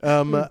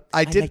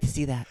 I'd like to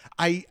see that.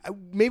 I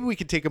maybe we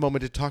could take a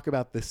moment to talk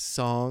about this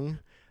song.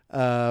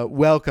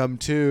 Welcome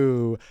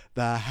to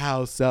the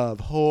House of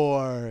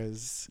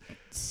Whores.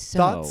 So,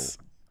 Thoughts?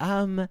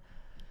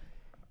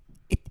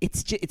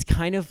 It's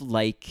kind of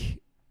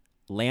like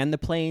Land the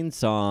Plane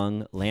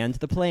song, land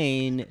the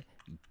plane,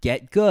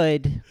 get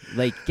good,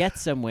 get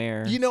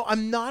somewhere.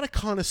 I'm not a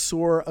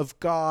connoisseur of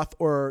goth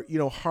or,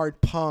 hard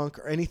punk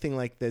or anything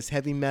like this,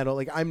 heavy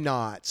metal. I'm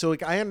not. So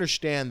I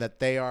understand that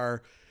they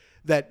are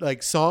that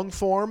song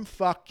form,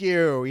 fuck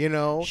you,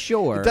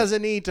 Sure. It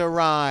doesn't need to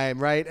rhyme,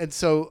 right? And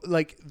so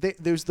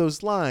there's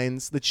those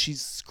lines that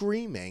she's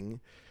screaming.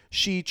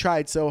 She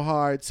tried so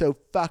hard, so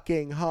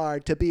fucking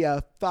hard to be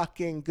a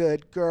fucking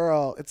good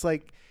girl. It's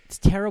like, It's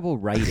terrible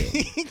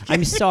writing.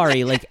 I'm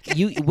sorry. Like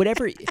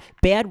whatever.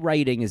 Bad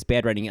writing is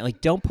bad writing.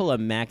 Like, don't pull a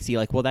Maxi.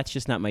 Like, well, that's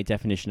just not my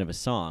definition of a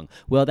song.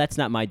 Well, that's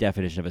not my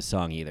definition of a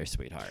song either,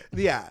 sweetheart.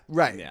 Yeah.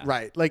 Right. Yeah.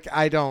 Right. Like,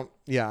 I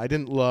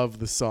didn't love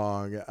the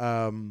song.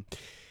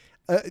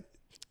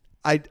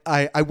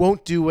 I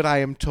won't do what I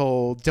am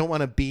told. Don't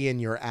want to be in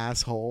your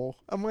asshole.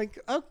 I'm like,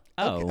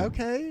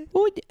 okay.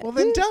 Well,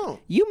 then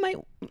don't.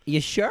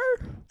 You sure?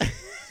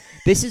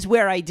 This is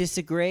where I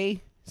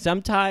disagree.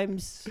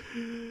 Sometimes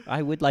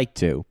I would like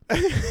to.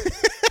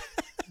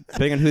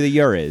 Depending on who the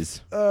 "you're"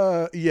 is.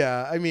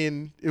 Yeah. I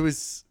mean, it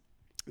was,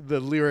 the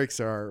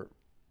lyrics are,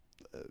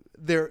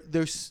 they're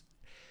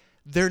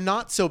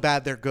not so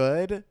bad. They're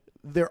good.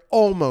 They're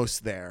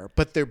almost there,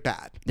 but they're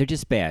bad. They're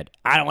just bad.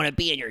 I don't want to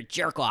be in your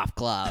jerk off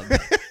club.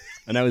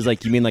 And I was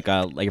like, you mean like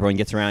everyone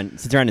sits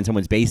around in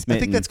someone's basement? I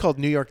think that's called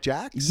New York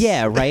Jacks.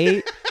 Yeah,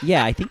 right?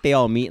 Yeah, I think they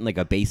all meet in like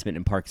a basement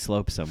in Park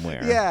Slope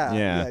somewhere.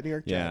 Yeah, New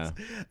York Jacks.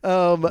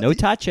 No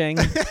touching.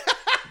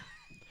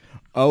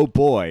 Oh,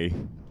 boy.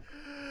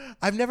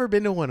 I've never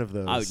been to one of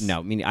those. Oh,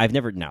 no, I've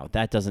never, no,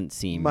 that doesn't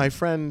seem. My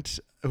friend,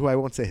 who I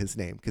won't say his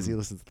name because he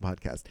listens to the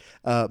podcast,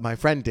 my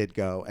friend did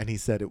go, and he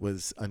said it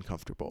was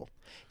uncomfortable.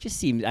 Just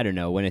seems, I don't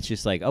know, when it's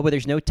just like, oh, but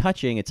there's no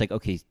touching. It's like,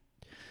 okay,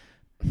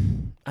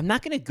 I'm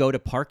not going to go to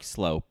Park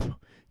Slope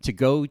to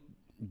go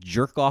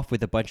jerk off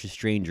with a bunch of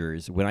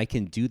strangers when I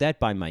can do that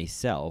by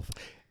myself.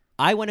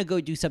 I want to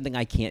go do something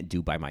I can't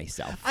do by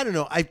myself. I don't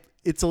know.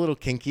 It's a little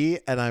kinky,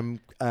 and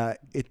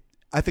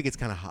I think it's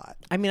kind of hot.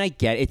 I mean, I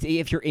get it.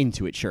 If you're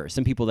into it, sure.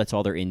 Some people, that's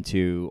all they're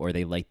into, or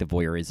they like the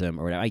voyeurism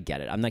or whatever. I get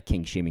it. I'm not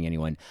kink shaming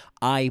anyone.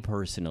 I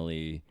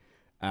personally,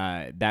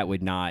 that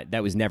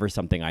was never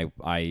something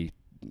I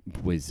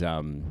was,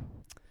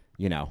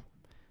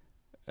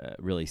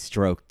 really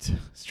stroked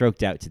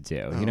out to do.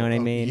 You know what I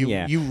mean?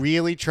 You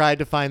really tried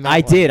to find that.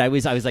 I did. I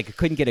was like, I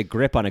couldn't get a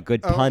grip on a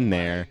good pun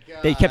there.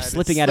 God. They kept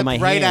slipping out of my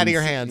hands. Right out of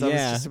your hands. Yeah. I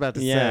was just about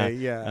to say.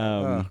 Yeah.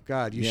 Oh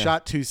God, you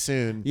shot too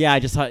soon. Yeah, I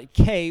just thought,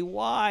 okay,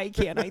 why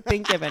can't I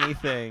think of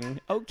anything?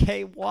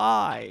 Okay,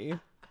 why?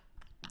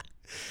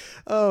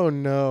 Oh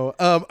no.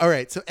 All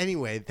right. So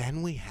anyway,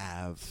 then we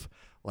have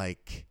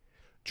like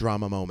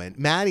drama moment.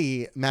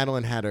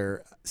 Madeline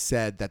Hatter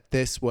said that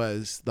this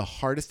was the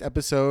hardest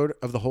episode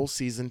of the whole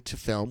season to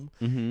film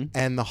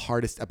and the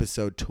hardest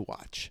episode to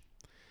watch.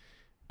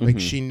 Like,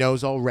 she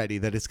knows already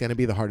that it's going to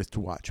be the hardest to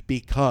watch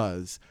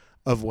because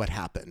of what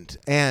happened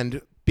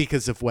and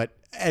because of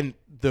and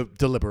the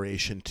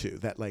deliberation too,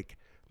 that like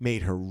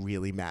made her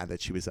really mad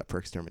that she was up for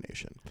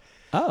extermination.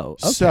 Oh,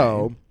 okay.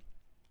 So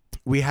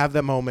we have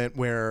that moment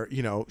where,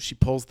 she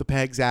pulls the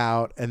pegs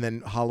out and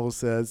then Hollow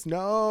says,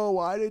 no,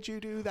 why did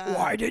you do that?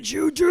 Why did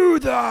you do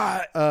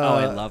that?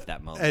 I love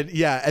that moment.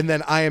 And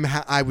then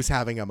I was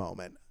having a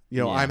moment.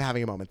 I'm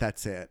having a moment.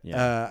 That's it.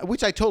 Yeah.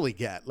 Which I totally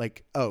get.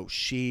 Like,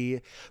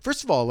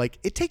 first of all, like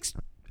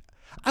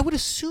I would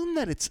assume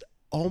that it's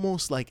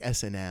almost like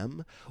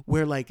S&M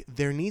where like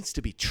there needs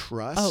to be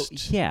trust. Oh,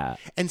 yeah.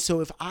 And so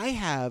if I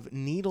have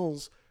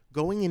needles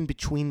going in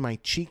between my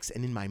cheeks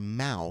and in my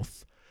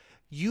mouth,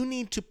 you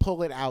need to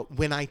pull it out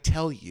when I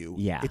tell you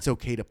it's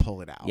okay to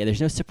pull it out. Yeah,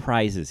 there's no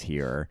surprises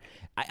here.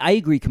 I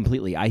agree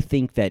completely. I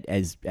think that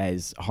as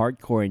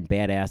hardcore and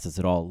badass as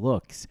it all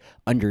looks,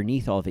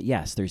 underneath all of it,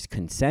 yes, there's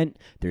consent,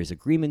 there's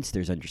agreements,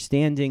 there's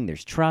understanding,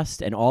 there's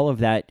trust, and all of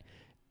that,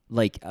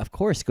 like, of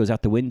course, goes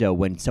out the window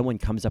when someone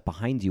comes up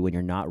behind you when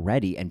you're not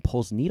ready and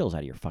pulls needles out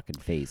of your fucking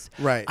face.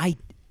 Right.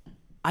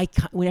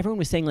 When everyone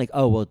was saying, like,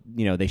 oh, well,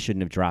 they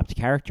shouldn't have dropped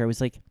character, I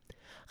was like,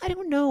 I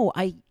don't know.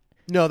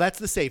 No, that's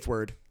the safe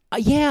word.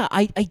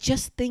 I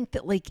just think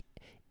that, like,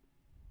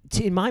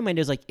 in my mind,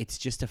 it was like, it's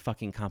just a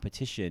fucking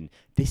competition.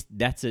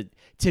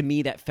 To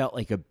me, that felt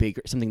like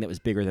something that was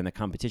bigger than the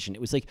competition.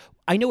 It was like,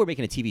 I know we're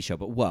making a TV show,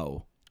 but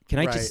whoa. Can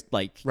I just,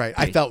 like... Right.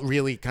 I felt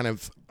really kind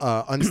of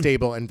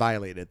unstable and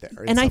violated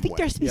there. And I think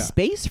there has to be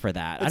space for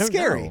that. It's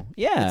scary. Know.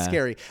 Yeah. It's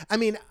scary. I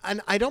mean, and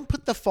I don't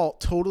put the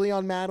fault totally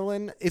on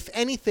Madeline. If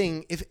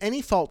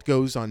any fault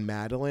goes on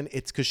Madeline,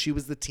 it's because she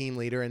was the team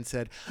leader and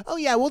said, oh,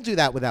 yeah, we'll do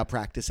that without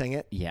practicing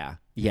it. Yeah.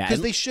 Yeah.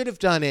 Because they should have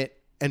done it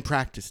and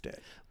practiced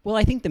it. Well,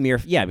 I think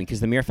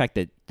because the mere fact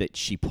that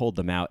she pulled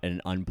them out at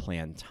an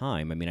unplanned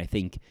time, I mean, I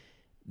think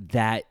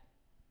that...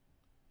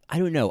 I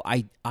don't know.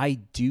 I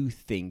do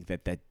think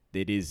that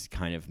it is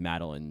kind of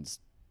Madeline's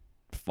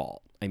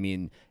fault. I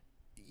mean,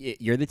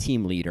 you're the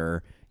team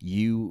leader.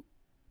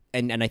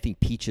 And I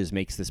think Peaches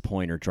makes this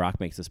point, or Drock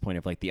makes this point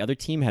of, like, the other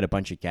team had a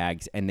bunch of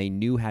gags and they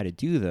knew how to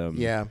do them.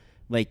 Yeah.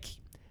 Like,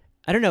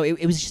 I don't know.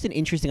 It was just an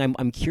interesting.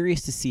 I'm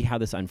curious to see how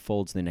this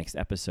unfolds in the next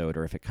episode,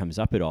 or if it comes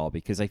up at all,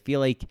 because I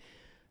feel like,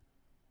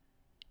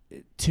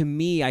 to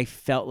me, I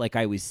felt like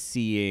I was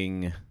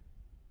seeing.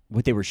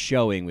 What they were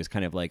showing was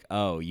kind of like,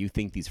 oh, you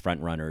think these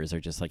front runners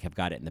are just like have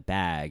got it in the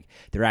bag.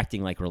 They're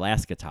acting like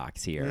Relaska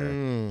talks here.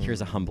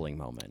 Here's a humbling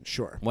moment.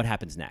 Sure. What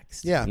happens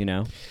next? Yeah.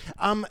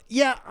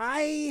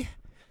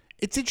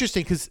 It's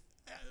interesting because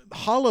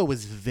Hollow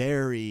was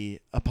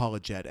very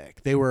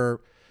apologetic. They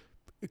were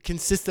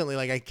consistently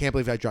like, I can't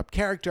believe I dropped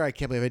character. I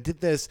can't believe I did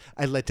this.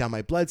 I let down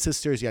my blood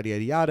sisters, yada,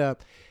 yada, yada.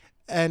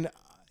 And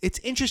it's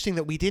interesting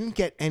that we didn't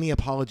get any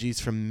apologies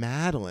from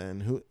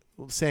Madeline, who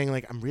saying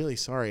like, "I'm really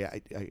sorry.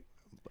 I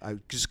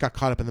just got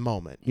caught up in the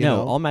moment." You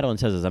know? all Madeline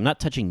says is, "I'm not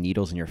touching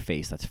needles in your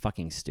face. That's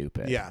fucking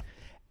stupid." Yeah.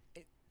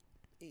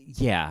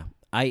 Yeah.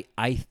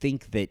 I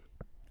think that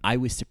I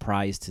was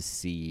surprised to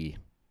see.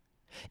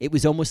 It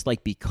was almost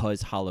like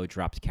because Hollow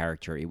dropped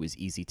character, it was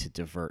easy to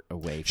divert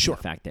away from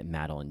the fact that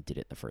Madeline did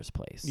it in the first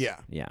place. Yeah.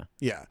 Yeah.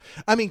 Yeah.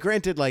 I mean,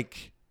 granted,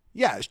 like,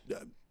 yeah,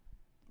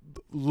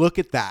 look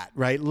at that,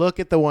 right? Look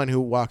at the one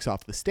who walks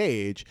off the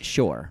stage.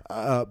 Sure.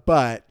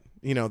 But,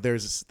 you know, there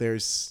was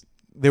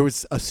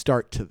a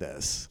start to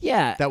this.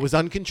 Yeah. That was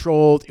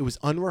uncontrolled. It was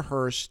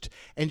unrehearsed.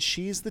 And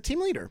she's the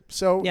team leader.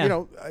 So, you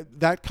know,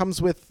 that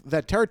comes with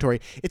that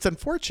territory. It's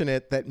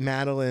unfortunate that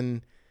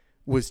Madeline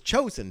was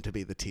chosen to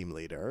be the team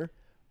leader,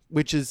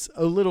 which is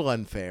a little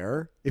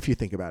unfair if you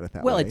think about it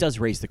that way. Well, it does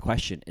raise the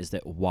question, is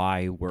that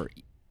why were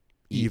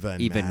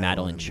even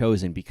Madeline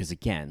chosen? Because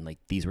again, like,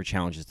 these were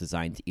challenges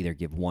designed to either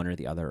give one or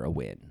the other a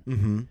win.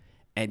 Mm-hmm.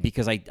 And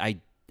because I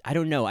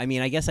don't know. I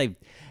mean, I guess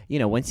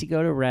once you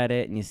go to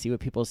Reddit and you see what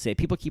people say,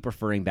 people keep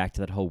referring back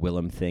to that whole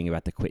Willem thing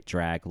about the quit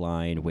drag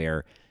line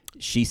where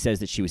she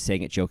says that she was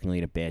saying it jokingly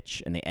to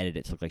bitch and they edited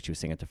it to look like she was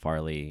saying it to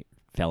Farley,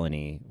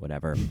 felony,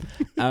 whatever.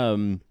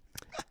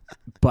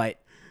 But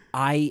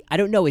I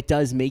don't know. It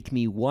does make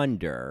me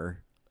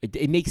wonder.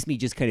 It makes me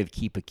just kind of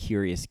keep a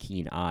curious,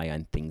 keen eye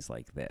on things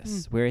like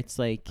this, where it's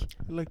like,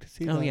 I'd like to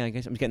see oh that. yeah, I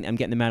guess I'm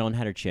getting the Madeline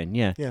Hatter chin.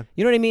 Yeah. Yeah.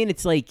 You know what I mean?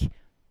 It's like,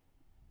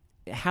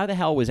 how the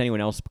hell was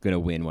anyone else going to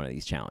win one of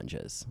these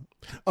challenges?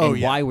 Oh, and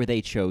yeah. why were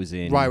they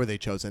chosen? Why were they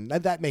chosen?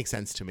 That makes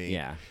sense to me.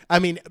 Yeah. I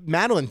mean,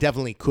 Madeline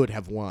definitely could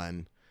have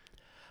won.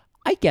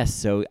 I guess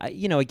so.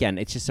 Again,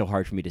 it's just so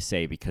hard for me to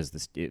say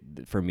because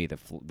for me,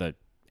 the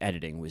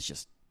editing was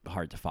just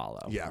hard to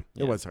follow. Yeah,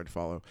 it was hard to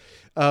follow.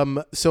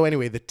 So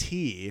anyway, the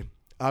tea,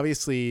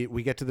 obviously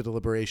we get to the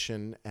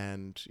deliberation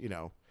and, you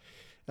know,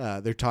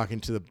 they're talking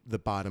to the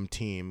bottom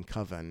team,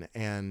 Coven,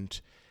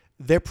 and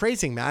they're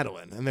praising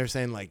Madeline and they're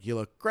saying like, you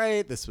look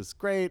great. This was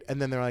great.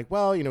 And then they're like,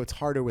 well, you know, it's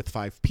harder with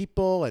 5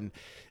 people and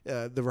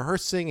the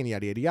rehearsing and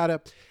yada, yada,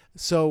 yada.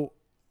 So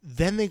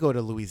then they go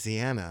to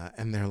Louisiana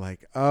and they're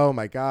like, oh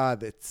my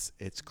God,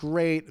 it's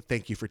great.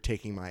 Thank you for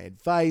taking my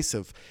advice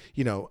of,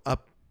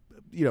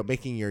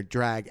 making your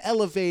drag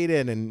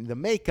elevated and the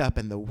makeup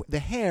and the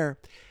hair.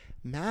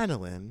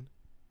 Madeline,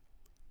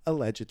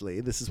 allegedly,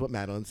 this is what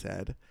Madeline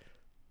said,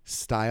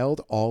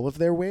 styled all of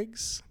their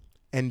wigs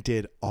and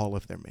did all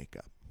of their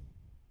makeup.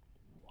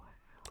 Wow.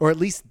 Or at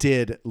least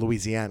did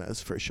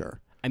Louisiana's for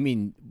sure. I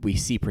mean, we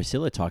see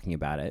Priscilla talking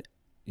about it.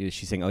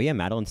 She's saying, oh yeah,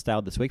 Madeline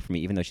styled this wig for me,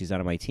 even though she's not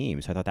on my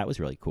team. So I thought that was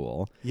really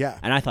cool. Yeah.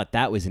 And I thought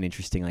that was an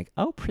interesting, like,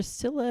 oh,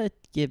 Priscilla,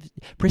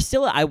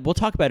 we'll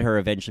talk about her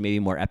eventually, maybe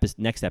more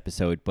next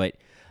episode, but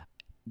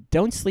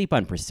don't sleep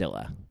on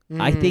Priscilla.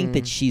 I think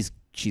that she's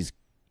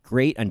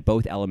great on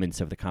both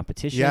elements of the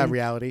competition. Yeah,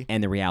 reality.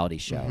 And the reality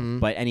show. Mm-hmm.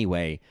 But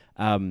anyway,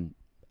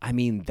 I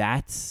mean,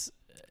 that's...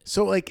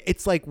 So, like,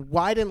 it's like,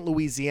 why didn't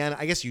Louisiana...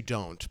 I guess you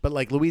don't, but,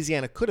 like,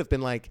 Louisiana could have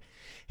been like,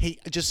 hey,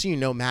 just so you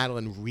know,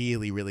 Madeline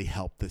really, really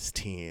helped this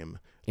team.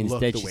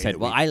 Instead, she said,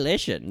 well, I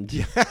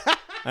listened.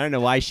 I don't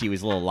know why she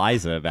was a little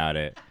Liza about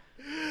it.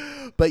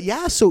 But,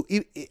 yeah, so,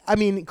 I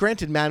mean,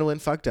 granted, Madeline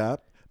fucked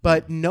up,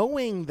 but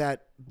knowing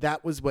that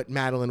that was what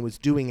Madeline was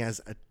doing as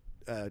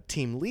a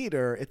team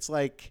leader, it's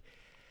like...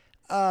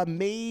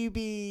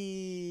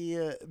 maybe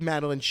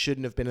Madeline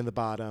shouldn't have been in the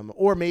bottom,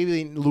 or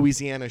maybe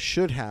Louisiana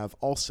should have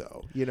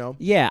also, you know?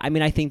 Yeah, I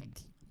mean, I think,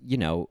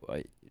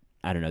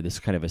 I don't know, this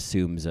kind of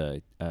assumes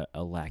a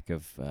lack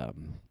of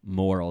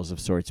morals of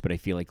sorts, but I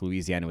feel like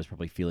Louisiana was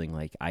probably feeling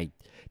like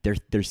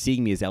they're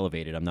seeing me as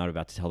elevated. I'm not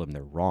about to tell them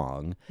they're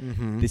wrong.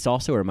 Mm-hmm. This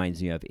also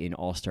reminds me of in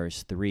All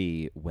Stars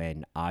 3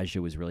 when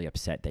Aja was really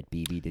upset that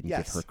BB didn't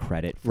give her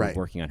credit for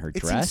working on her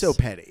dress. It seems so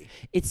petty.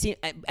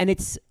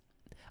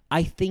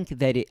 I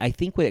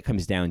think what it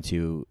comes down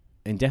to,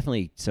 and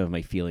definitely some of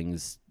my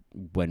feelings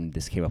when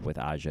this came up with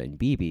Aja and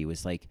BB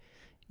was like,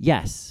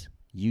 yes,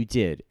 you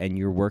did, and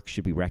your work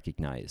should be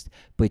recognized.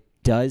 But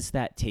does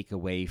that take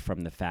away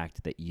from the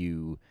fact that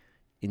you,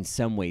 in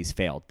some ways,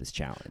 failed this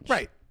challenge?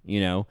 Right.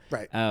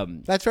 Right.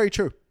 That's very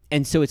true.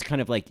 And so it's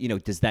kind of like,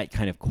 does that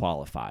kind of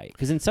qualify?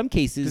 Because in some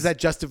cases... Does that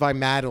justify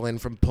Madeline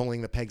from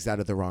pulling the pegs out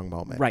of the wrong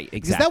moment? Right, exactly.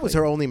 Because that was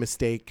her only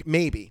mistake,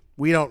 maybe.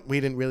 We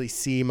didn't really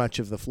see much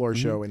of the floor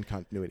show in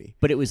continuity.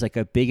 But it was like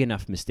a big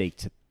enough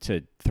mistake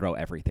to throw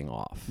everything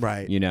off.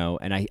 Right.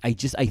 And I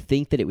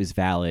think that it was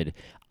valid.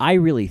 I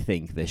really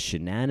think the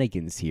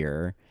shenanigans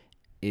here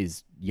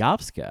is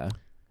Yovska.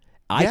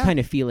 I kind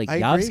of feel like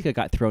Yovska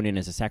got thrown in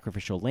as a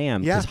sacrificial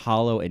lamb because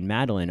Hollow and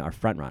Madeline are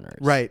frontrunners.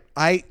 Right.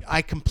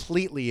 I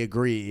completely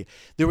agree.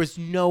 There was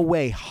no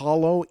way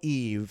Hollow,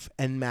 Eve,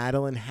 and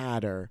Madeline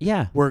Hatter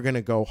were going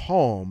to go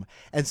home.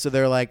 And so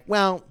they're like,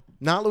 well,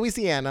 not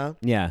Louisiana.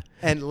 Yeah.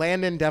 And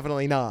Landon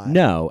definitely not.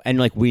 No. And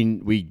like we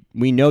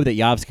know that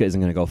Yovska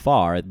isn't going to go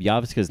far.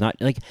 Yovska's not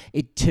like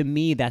it. To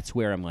me, that's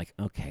where I'm like,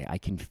 okay, I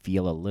can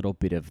feel a little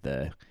bit of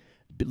the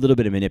little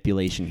bit of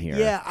manipulation here.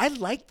 Yeah, I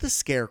liked the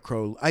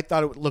scarecrow. I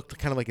thought it looked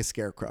kind of like a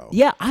scarecrow.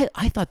 Yeah,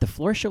 I thought the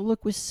floor show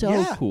look was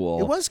so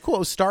cool. It was cool. It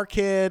was Star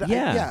Kid.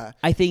 Yeah.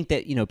 I think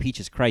that,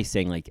 Peaches Christ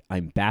saying, like,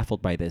 I'm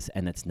baffled by this,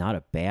 and that's not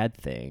a bad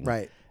thing.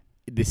 Right.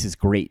 This is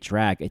great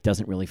drag. It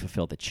doesn't really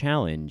fulfill the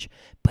challenge.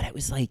 But it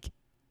was like,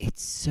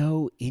 it's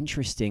so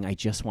interesting. I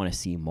just want to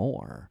see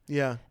more.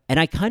 Yeah. And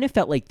I kind of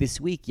felt like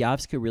this week,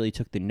 Yavska really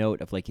took the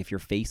note of, like, if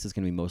your face is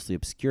going to be mostly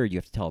obscured, you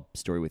have to tell a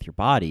story with your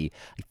body.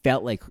 I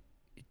felt like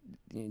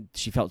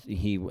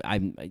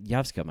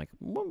Yavska, I'm like,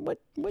 what?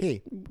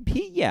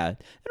 Yeah. I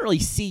don't really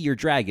see your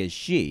drag as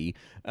she,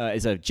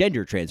 as a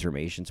gender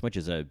transformation, as much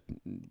as a,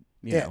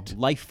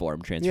 life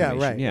form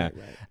transformation.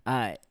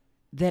 Right.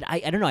 That I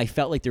don't know. I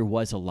felt like there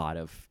was a lot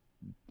of,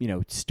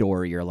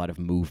 story or a lot of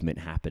movement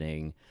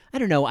happening. I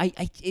don't know.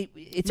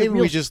 It's Maybe a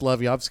real we just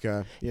love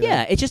Yovska.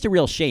 Yeah, it's just a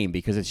real shame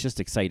because it's just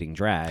exciting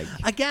drag.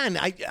 Again,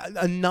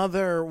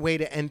 another way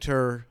to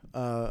enter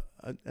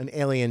an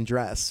alien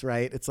dress,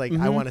 right? It's like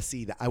I want to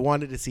see that. I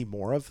wanted to see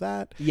more of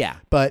that. Yeah,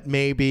 but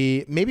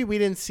maybe we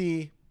didn't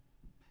see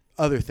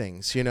other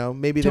things.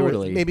 Maybe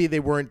maybe they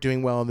weren't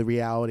doing well in the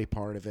reality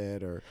part of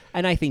it, or.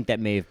 And I think that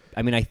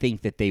I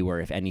think that they were,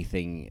 if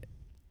anything,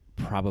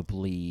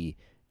 probably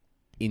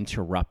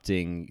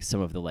interrupting some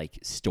of the like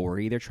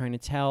story they're trying to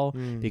tell,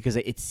 because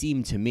it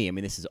seemed to me,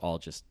 this is all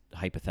just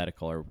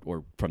hypothetical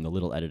or from the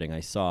little editing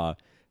I saw,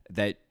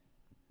 that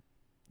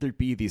there'd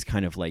be these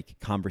kind of like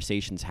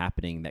conversations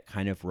happening that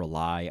kind of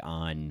rely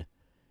on,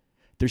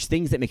 there's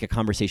things that make a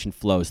conversation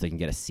flow so they can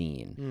get a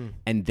scene.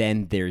 And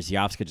then there's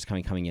Yovska just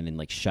coming in and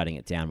like shutting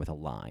it down with a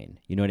line.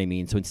 You know what I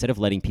mean? So instead of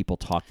letting people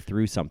talk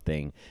through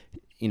something,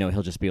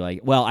 he'll just be like,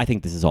 well, I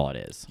think this is all it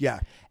is. Yeah.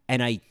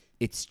 And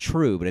it's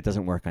true, but it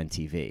doesn't work on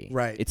TV.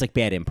 Right. It's like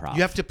bad improv.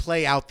 You have to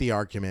play out the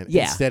argument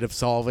instead of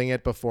solving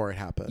it before it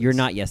happens. You're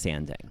not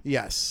yes-anding.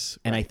 Yes.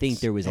 And right. I think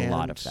there was a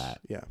lot of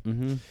that. Yeah.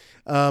 Mm-hmm.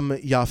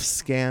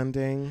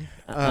 Yovskanding.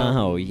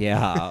 Oh,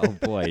 yeah. Oh,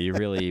 boy. You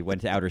really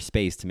went to outer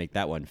space to make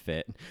that one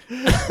fit.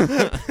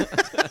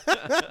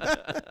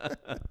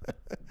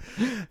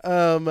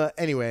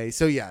 Anyway,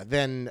 so yeah,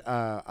 then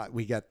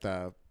we get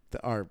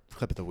our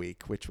clip of the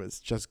week, which was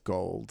just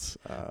gold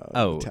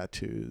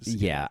tattoos.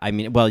 Yeah,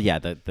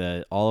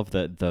 the all of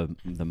the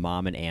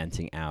mom and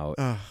aunting out.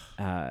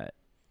 And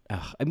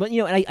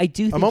I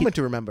do think a moment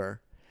to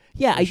remember.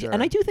 Yeah,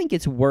 and I do think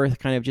it's worth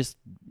kind of just,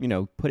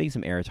 putting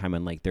some airtime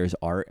on, like, there's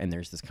art and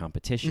there's this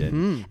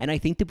competition. And I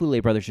think the Boulay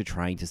brothers are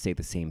trying to say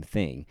the same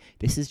thing.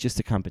 This is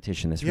just a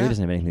competition. This really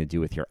doesn't have anything to do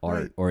with your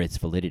art or its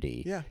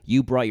validity. Yeah.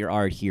 You brought your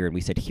art here and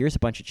we said, here's a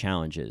bunch of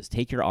challenges.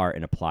 Take your art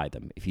and apply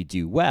them. If you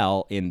do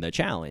well in the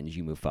challenge,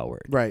 you move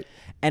forward. Right.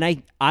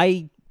 And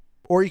I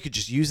or you could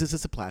just use this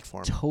as a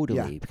platform.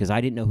 Totally. Because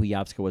I didn't know who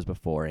Yovska was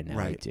before, and now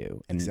I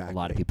do. And exactly. a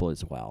lot of people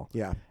as well.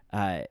 Yeah.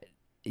 I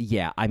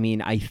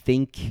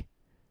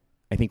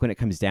think when it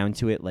comes down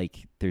to it,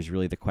 like, there's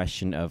really the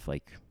question of,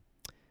 like,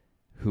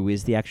 who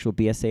is the actual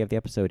BSA of the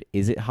episode?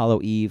 Is it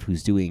Hollow Eve,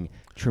 who's doing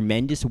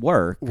tremendous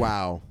work?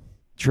 Wow.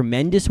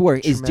 Tremendous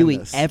work, is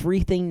doing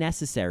everything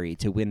necessary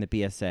to win the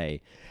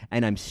BSA.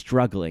 And I'm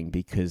struggling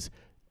because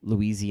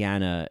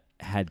Louisiana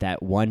had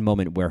that one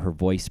moment where her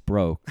voice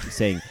broke,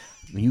 saying,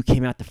 when you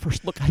came out, the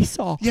first look I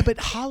saw. Yeah, but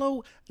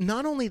Hollow,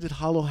 not only did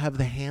Hollow have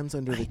the hands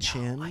under the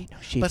chin, I know.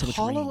 She had but so much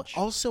Hollow range.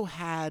 also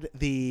had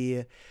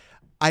the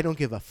I don't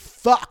give a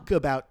fuck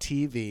about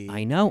TV.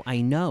 I know.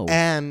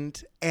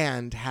 And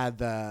had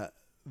the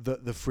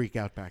freak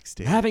out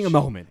backstage. Having a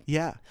moment.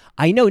 Yeah.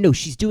 I know. No,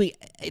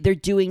 they're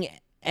doing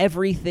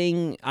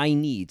everything I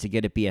need to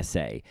get a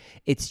BSA.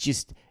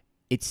 It's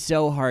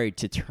so hard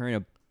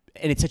to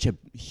and it's such a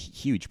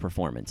huge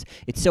performance.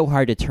 It's so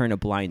hard to turn a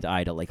blind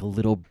eye to like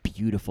little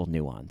beautiful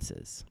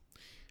nuances.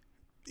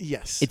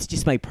 Yes. It's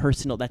just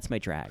that's my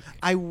drag.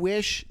 I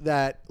wish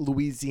that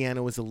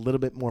Louisiana was a little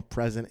bit more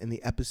present in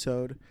the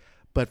episode.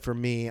 But for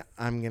me,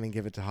 I'm going to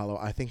give it to Hollow.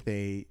 I think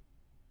they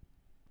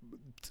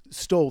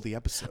stole the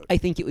episode. I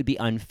think it would be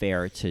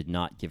unfair to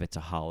not give it to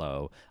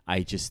Hollow.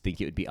 I just think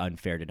it would be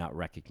unfair to not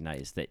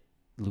recognize that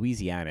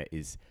Louisiana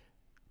is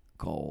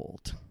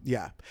gold.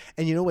 Yeah.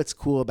 And you know what's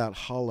cool about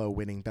Hollow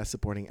winning Best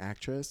Supporting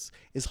Actress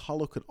is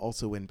Hollow could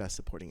also win Best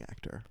Supporting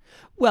Actor.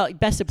 Well,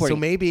 Best Supporting... So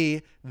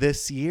maybe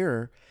this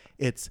year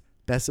it's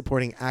Best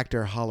Supporting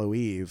Actor Hollow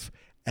Eve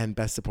and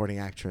Best Supporting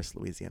Actress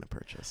Louisiana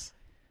Purchase.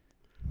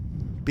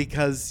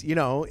 Because,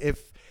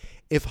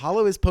 if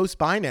Hollow is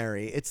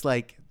post-binary, it's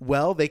like,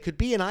 well, they could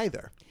be in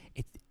either.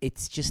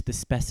 It's just the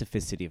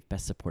specificity of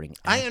Best Supporting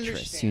Actress. I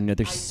understand.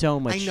 There's so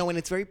much. I know, and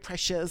it's very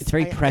precious. It's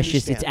very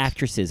precious. Understand. It's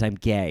actresses. I'm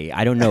gay.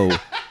 I don't know.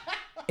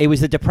 It was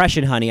the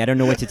Depression, honey. I don't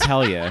know what to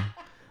tell you.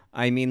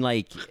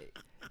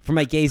 For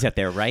my gays out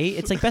there, right?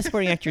 It's like Best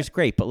Supporting Actor is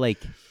great, but like...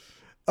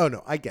 Oh,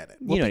 no, I get it.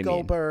 You know what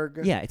Goldberg.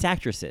 I mean. Yeah, it's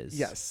actresses.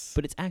 Yes.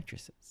 But it's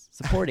actresses.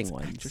 Supporting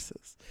ones.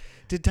 Actresses.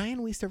 Did Diane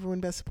Wiest ever win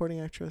Best Supporting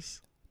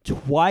Actress?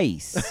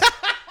 Twice.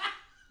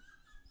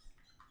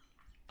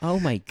 Oh,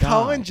 my God.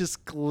 Colin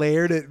just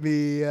glared at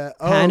me.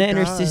 Hannah and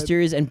her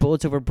sisters and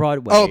Bullets Over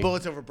Broadway. Oh,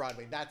 Bullets Over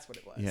Broadway. That's what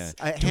it was. Yeah.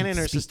 Hannah and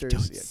her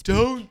sisters.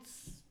 Don't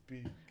speak.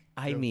 Speak.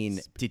 I mean,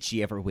 did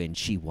she ever win?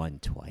 She won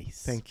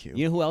twice. Thank you.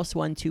 You know who else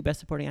won 2 Best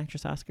Supporting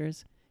Actress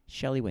Oscars?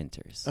 Shelley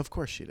Winters. Of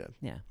course she did.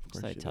 Yeah,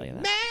 just thought I'd tell you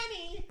that.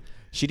 Manny!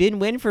 She didn't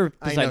win for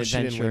I Poseidon know she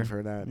Adventure. didn't win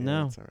for that. No.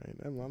 Yeah, that's all right.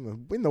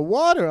 I'm in the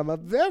water. I'm a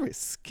very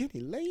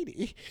skinny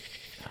lady.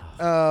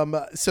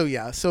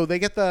 So they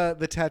get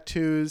the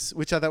tattoos,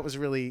 which I thought was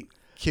really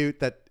cute.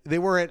 That they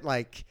weren't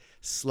like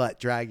slut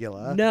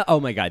Dragula. No, oh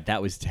my God,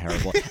 that was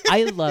terrible.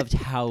 I loved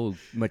how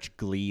much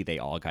glee they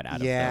all got out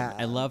of them.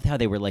 I loved how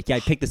they were like, yeah,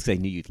 I picked this because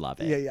I knew you'd love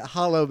it. Yeah.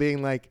 Hollow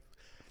being like,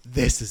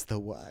 this is the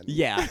one.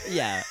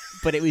 Yeah.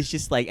 But it was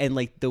just like, and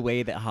like the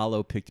way that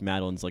Hollow picked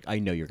Madeline's like, I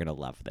know you're going to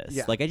love this.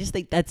 Yeah. Like, I just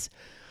think that's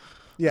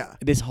Yeah.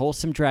 this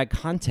wholesome drag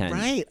content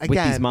Right. with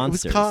Again, these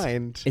monsters. it was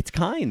kind. It's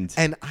kind.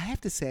 And I have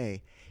to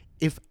say,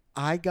 if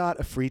I got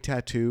a free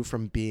tattoo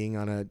from being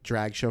on a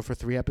drag show for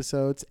 3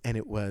 episodes and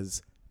it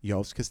was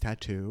Yovska's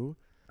tattoo,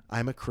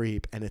 I'm a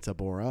creep, and it's a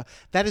Bora,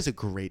 that is a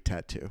great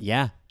tattoo.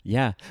 Yeah.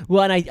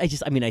 Well, and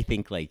I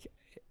think like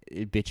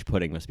Bitch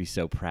Pudding must be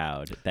so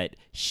proud that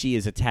she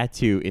is a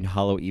tattoo in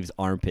Hollow Eve's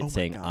armpit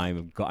saying,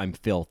 God. I'm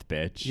filth,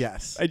 bitch.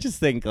 Yes. I just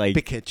think like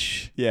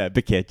Bikitch. Yeah,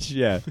 Bikitch.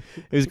 Yeah,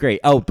 it was great.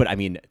 Oh, but I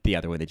mean, the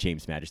other one, the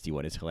James Majesty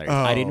one, is hilarious.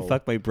 I didn't Oh.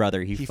 fuck my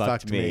brother; he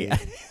fucked me.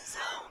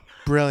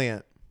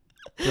 Brilliant.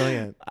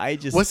 I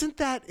just wasn't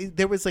that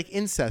there was like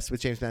incest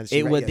with James Majesty.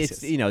 it right? was. Yes,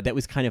 It's yes. that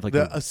was kind of like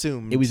The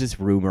assumed. It was this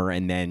rumor,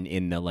 and then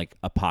in the like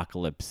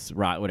apocalypse,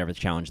 whatever the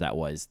challenge that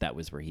was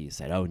where he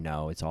said, "Oh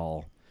no, it's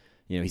all."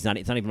 He's not.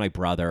 It's not even my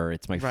brother.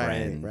 It's my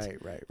friend.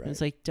 Right. And it's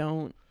like,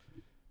 don't.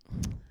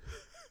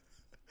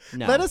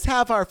 No. Let us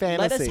have our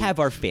fantasy. Let us have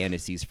our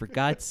fantasies, for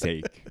God's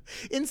sake.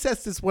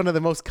 Incest is one of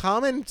the most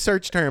common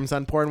search terms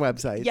on porn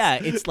websites. Yeah,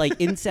 it's like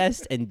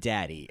incest and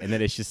daddy, and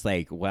then it's just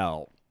like,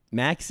 well,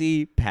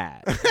 Maxi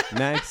pad,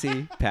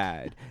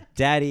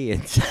 daddy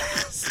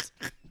incest,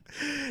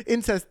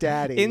 Incest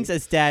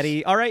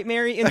daddy. All right,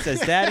 Mary,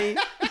 incest daddy.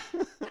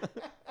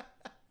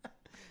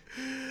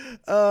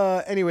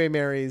 Anyway,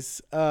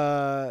 Mary's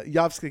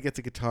Yovska gets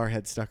a guitar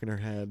head stuck in her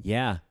head.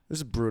 Yeah. This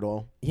is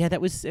brutal. Yeah,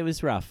 it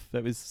was rough.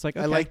 That was like,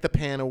 okay. I like the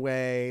pan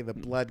away, the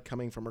blood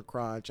coming from her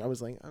crotch. I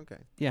was like, okay.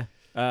 Yeah.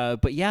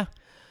 But yeah.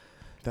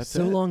 That's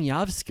so it. long,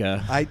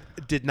 Yovska. I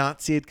did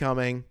not see it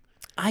coming.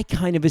 I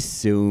kind of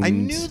assumed. I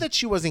knew that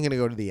she wasn't going to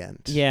go to the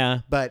end.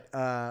 Yeah. But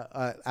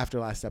after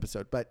last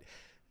episode. But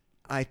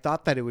I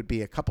thought that it would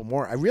be a couple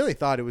more. I really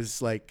thought it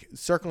was like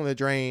circling the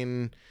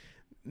drain.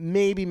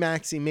 Maybe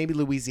Maxie, maybe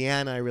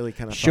Louisiana. I really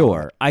kind of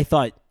Sure. I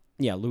thought,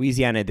 yeah,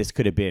 Louisiana, this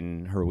could have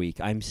been her week.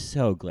 I'm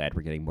so glad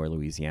we're getting more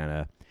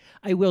Louisiana.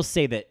 I will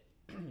say that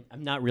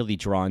I'm not really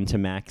drawn to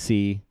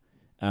Maxie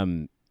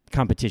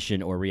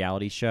competition or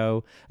reality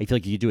show. I feel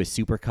like you could do a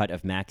supercut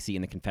of Maxie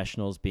in the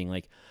confessionals being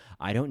like,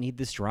 I don't need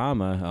this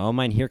drama. Oh,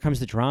 mine, here comes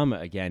the drama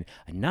again.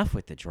 Enough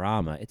with the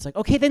drama. It's like,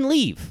 okay, then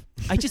leave.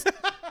 I just,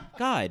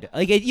 God.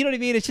 Like, you know what I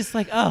mean? It's just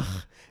like,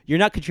 ugh. You're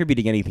not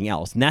contributing anything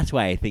else, and that's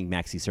why I think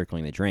Maxie's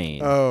circling the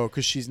drain. Oh,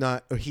 because she's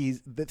not.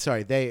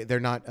 They're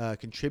not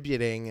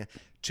contributing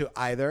to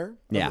either.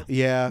 Yeah.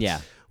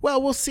 Yeah.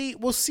 Well, we'll see.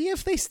 We'll see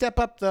if they step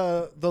up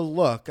the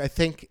look. I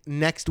think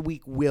next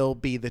week will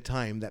be the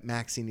time that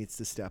Maxie needs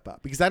to step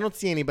up because I don't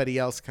see anybody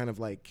else kind of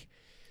like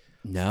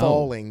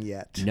falling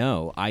yet.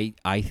 No,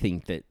 I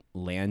think that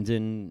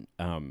Landon,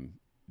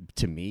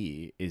 to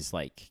me, is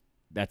like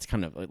that's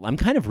kind of. I'm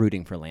kind of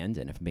rooting for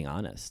Landon, if I'm being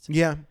honest.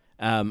 Yeah.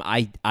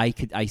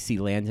 I see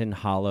Landon,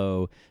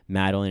 Hollow,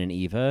 Madeline, and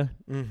Eva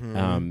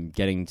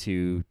getting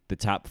to the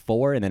top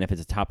 4, and then if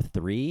it's a top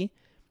 3,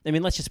 I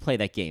mean, let's just play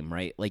that game,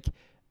 right? Like,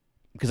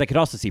 because I could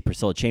also see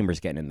Priscilla Chambers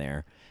getting in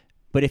there,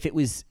 but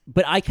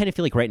I kind of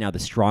feel like right now the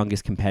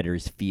strongest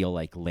competitors feel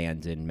like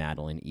Landon,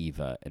 Madeline,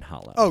 Eva, and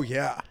Hollow. Oh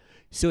yeah.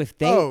 So if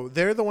they,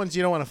 they're the ones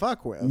you don't want to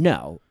fuck with.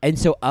 No, and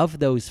so of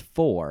those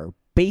 4,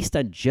 based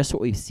on just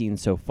what we've seen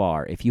so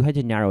far, if you had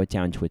to narrow it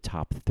down to a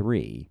top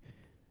 3.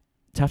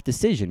 Tough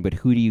decision, but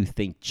who do you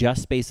think,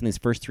 just based on his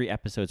first 3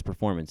 episodes'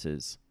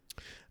 performances?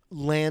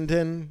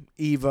 Landon,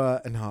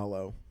 Eva, and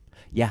Hollow.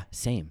 Yeah,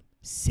 same.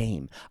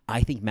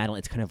 I think Madeline,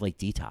 it's kind of like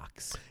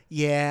Detox.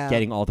 Yeah.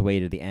 Getting all the way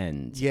to the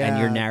end. Yeah. And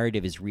your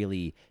narrative is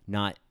really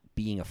not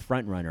being a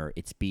front runner,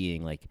 it's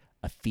being like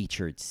a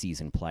featured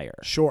season player.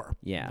 Sure.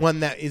 Yeah. One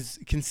that is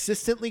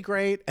consistently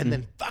great and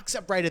then fucks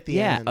up right at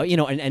the end.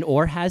 Yeah. And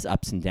or has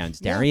ups and downs.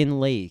 Darian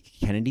Lake,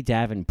 Kennedy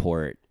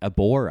Davenport,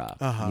 Abora,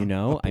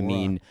 Abora. I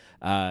mean,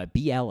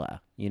 Biella,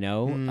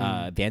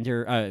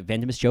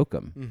 Vandermus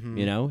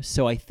Jokum,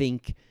 So I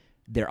think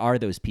there are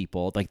those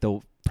people, like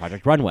the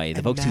Project Runway,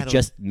 the folks who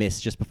just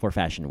missed just before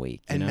Fashion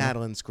Week. And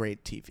Madeline's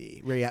great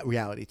TV,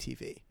 reality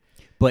TV.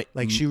 But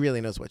like she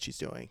really knows what she's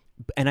doing.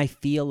 And I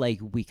feel like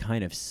we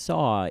kind of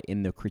saw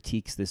in the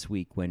critiques this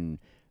week when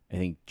I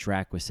think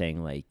Drac was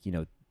saying like,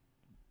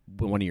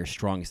 one of your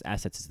strongest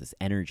assets is this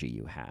energy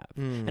you have.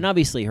 And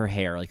obviously her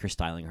hair, like her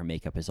styling, her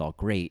makeup is all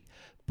great.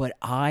 But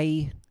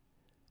I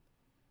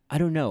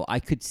don't know. I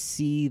could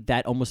see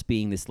that almost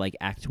being this like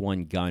Act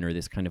 1 gun or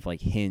this kind of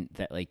like hint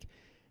that like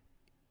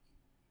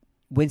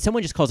when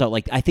someone just calls out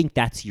like, I think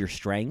that's your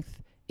strength,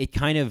 it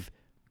kind of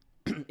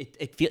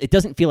it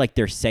doesn't feel like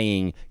they're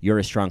saying you're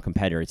a strong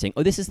competitor. It's saying,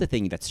 oh, this is the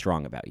thing that's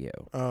strong about you.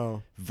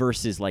 Oh.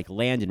 Versus like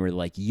Landon, where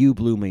like you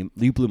blew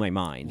my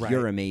mind. Right.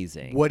 You're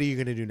amazing. What are you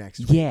gonna do next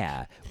week?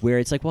 Yeah, where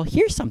it's like, well,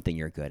 here's something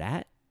you're good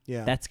at.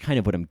 Yeah. That's kind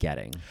of what I'm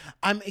getting.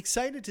 I'm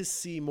excited to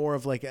see more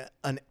of like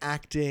an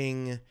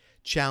acting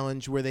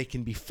challenge where they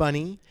can be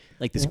funny.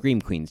 Like the Scream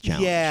Queens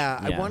challenge. Yeah,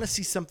 I want to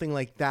see something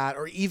like that,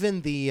 or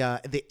even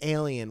the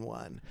alien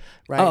one,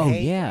 right? Oh,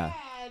 Hey, yeah.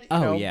 Dad, you Oh,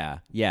 know? yeah.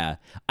 Yeah.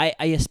 I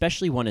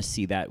especially want to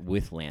see that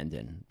with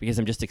Landon because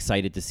I'm just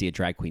excited to see a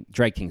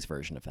Drag Kings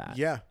version of that.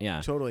 Yeah,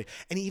 Yeah. totally.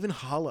 And even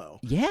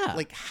Hollow. Yeah.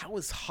 Like, how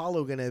is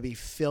Hollow going to be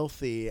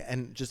filthy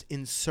and just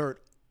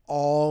insert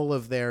all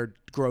of their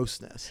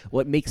grossness?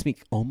 What makes me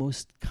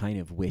almost kind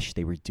of wish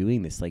they were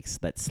doing this, like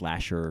that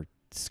slasher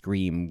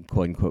Scream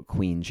quote unquote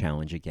queen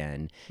challenge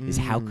again, is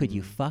how could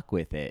you fuck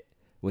with it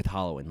with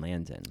Hollow and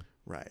Landon?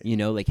 Right. You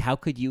know, like how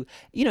could you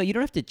don't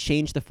have to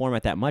change the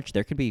format that much.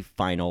 There could be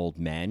fine old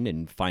men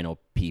and fine old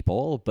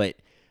people, but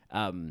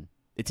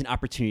it's an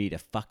opportunity to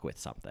fuck with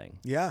something.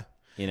 Yeah.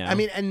 You know? I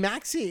mean, and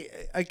Maxie,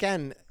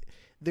 again,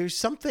 there's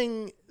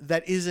something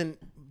that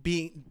isn't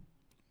being,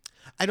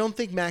 I don't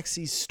think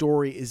Maxie's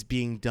story is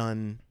being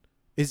done,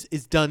 is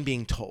done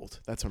being told.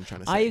 That's what I'm trying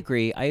to say. I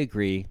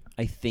agree.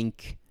 I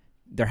think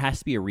there has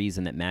to be a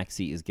reason that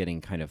Maxie is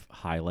getting kind of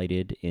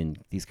highlighted in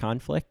these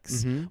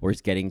conflicts, or is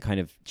getting kind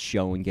of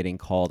shown, getting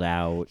called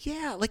out.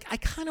 Yeah, like I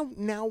kind of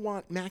now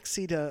want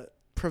Maxie to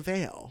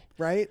prevail,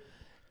 right?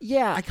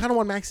 Yeah. I kind of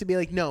want Maxie to be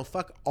like, no,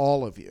 fuck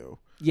all of you.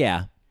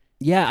 Yeah.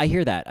 Yeah, I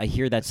hear that. I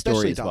hear that Especially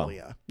story as well.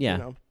 Dahlia, Yeah. you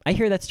know? I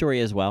hear that story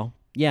as well.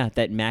 Yeah,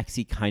 that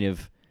Maxie kind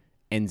of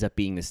ends up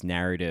being this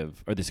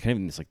narrative, or this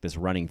kind of this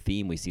running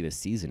theme we see this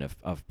season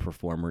of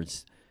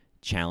performers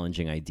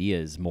challenging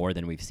ideas more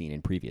than we've seen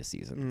in previous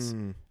seasons.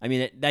 I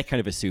mean, that kind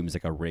of assumes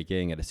like a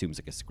rigging, it assumes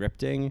like a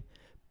scripting,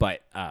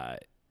 but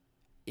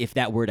if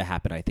that were to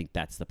happen, I think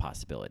that's the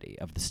possibility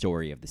of the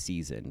story of the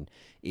season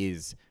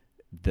is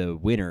the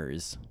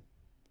winners,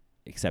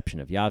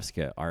 exception of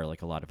Yavska, are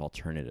like a lot of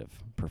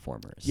alternative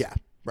performers. Yeah,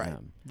 right.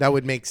 That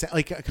would make sense.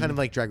 Like kind of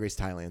like Drag Race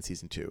Thailand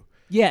season 2.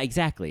 Yeah,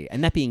 exactly.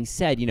 And that being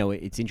said,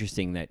 it's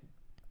interesting that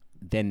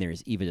then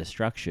there's Eva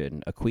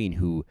Destruction, a queen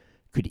who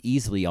could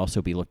easily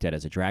also be looked at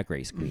as a Drag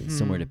Race queen,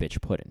 similar to Bitch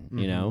Puddin',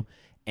 you know?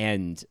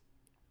 And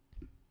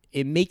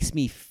it makes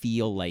me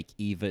feel like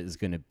Eva is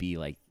going to be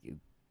like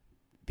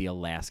the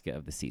Alaska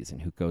of the season,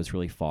 who goes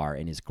really far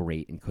and is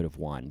great and could have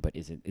won, but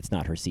it's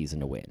not her season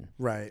to win.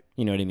 Right.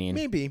 You know what I mean?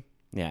 Maybe.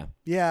 Yeah.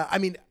 Yeah, I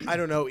mean, I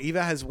don't know.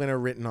 Eva has winner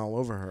written all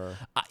over her.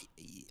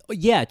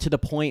 Yeah, to the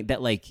point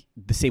that like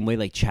the same way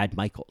like Chad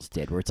Michaels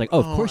did, where it's like, oh,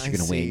 of course you're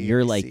going to win.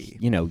 You're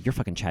like, you're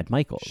fucking Chad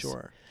Michaels.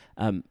 Sure.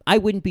 I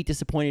wouldn't be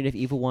disappointed if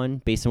Eva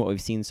won based on what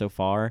we've seen so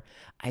far.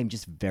 I'm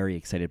just very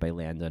excited by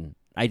Landon.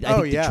 I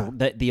think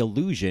the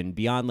illusion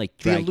beyond like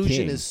Drag The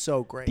illusion King, is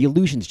so great. The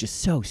illusion's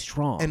just so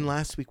strong. And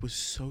last week was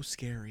so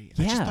scary.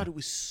 Yeah. I just thought it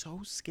was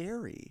so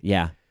scary.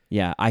 Yeah.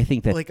 I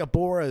think that Like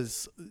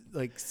Abora's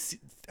like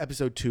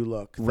episode 2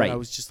 look. That Right. I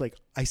was just like,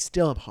 I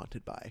still am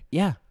haunted by.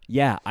 Yeah.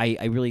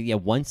 I really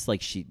once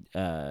like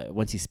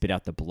once he spit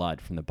out the blood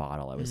from the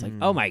bottle, I was like,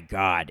 oh my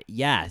god,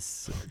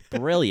 yes,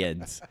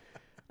 brilliant.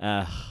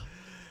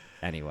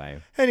 Anyway,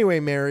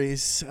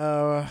 Marys,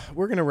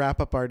 we're going to wrap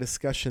up our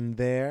discussion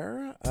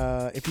there.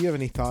 If you have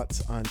any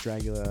thoughts on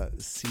Dragula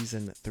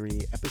Season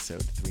 3,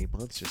 Episode 3,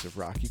 Monsters of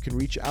Rock, you can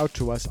reach out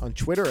to us on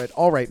Twitter at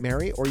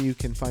AllRightMary, or you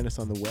can find us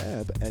on the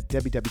web at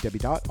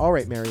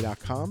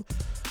www.allrightmary.com,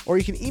 or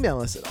you can email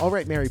us at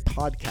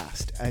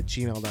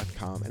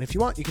allrightmarypodcast@gmail.com. And if you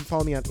want, you can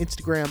follow me on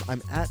Instagram.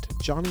 I'm at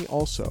Johnny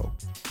Also.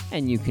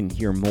 and you can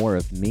hear more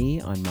of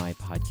me on my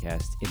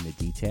podcast, In the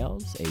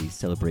Details, a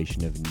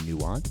celebration of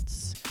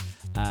nuance.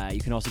 You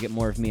can also get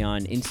more of me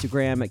on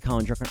Instagram at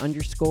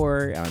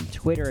ColinDrucker_, on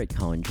Twitter at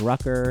Colin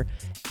Drucker,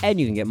 and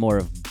you can get more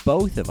of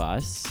both of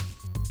us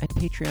at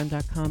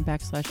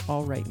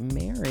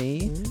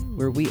patreon.com/allrightmary,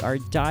 where we are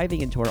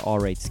diving into our All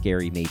Right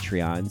Scary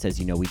Matreons. As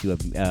you know, we do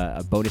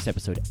a bonus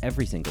episode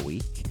every single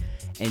week.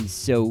 And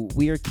so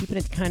we are keeping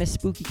it kind of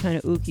spooky, kind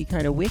of ooky,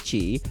 kind of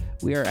witchy.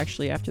 We are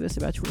actually, after this,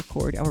 about to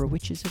record our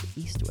Witches of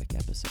Eastwick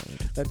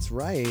episode. That's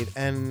right.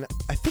 And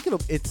I think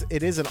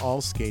it is an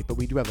all skate, but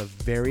we do have a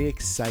very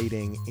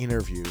exciting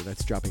interview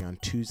that's dropping on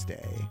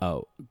Tuesday.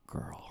 Oh,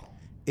 girl.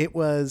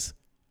 This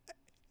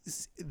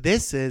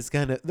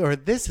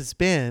has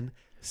been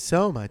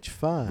so much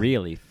fun.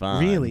 Really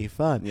fun. Really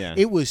fun. Yeah.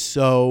 It was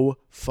so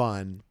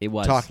fun. It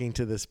was. Talking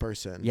to this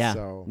person. Yeah.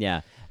 So.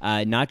 Yeah.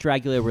 Not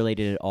Dragula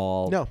related at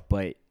all. No.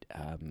 But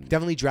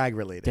definitely drag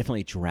related.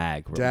 definitely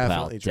drag.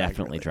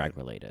 Definitely drag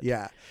related.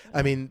 Yeah.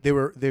 I mean, they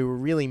were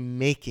really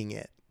making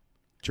it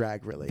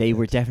drag related. They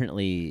were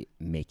definitely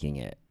making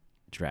it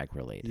drag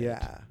related.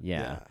 Yeah.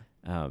 Yeah.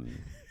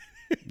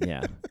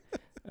 Yeah.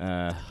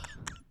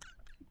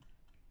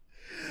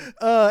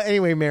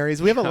 Anyway,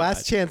 Marys, we have a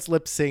last chance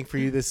lip sync for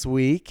you this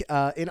week.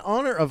 In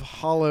honor of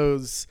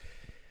Hollow's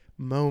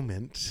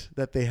moment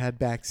that they had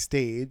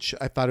backstage,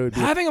 I thought it would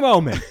be Having a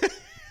moment.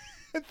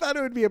 I thought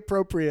it would be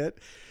appropriate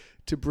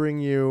to bring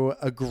you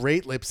a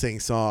great lip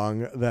sync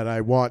song that I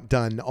want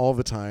done all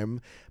the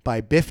time by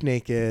Biff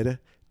Naked,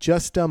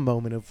 Just a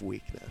Moment of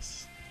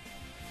Weakness.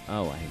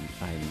 Oh,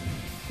 I'm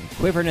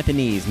quivering at the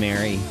knees,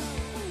 Mary.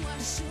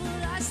 What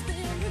should I say?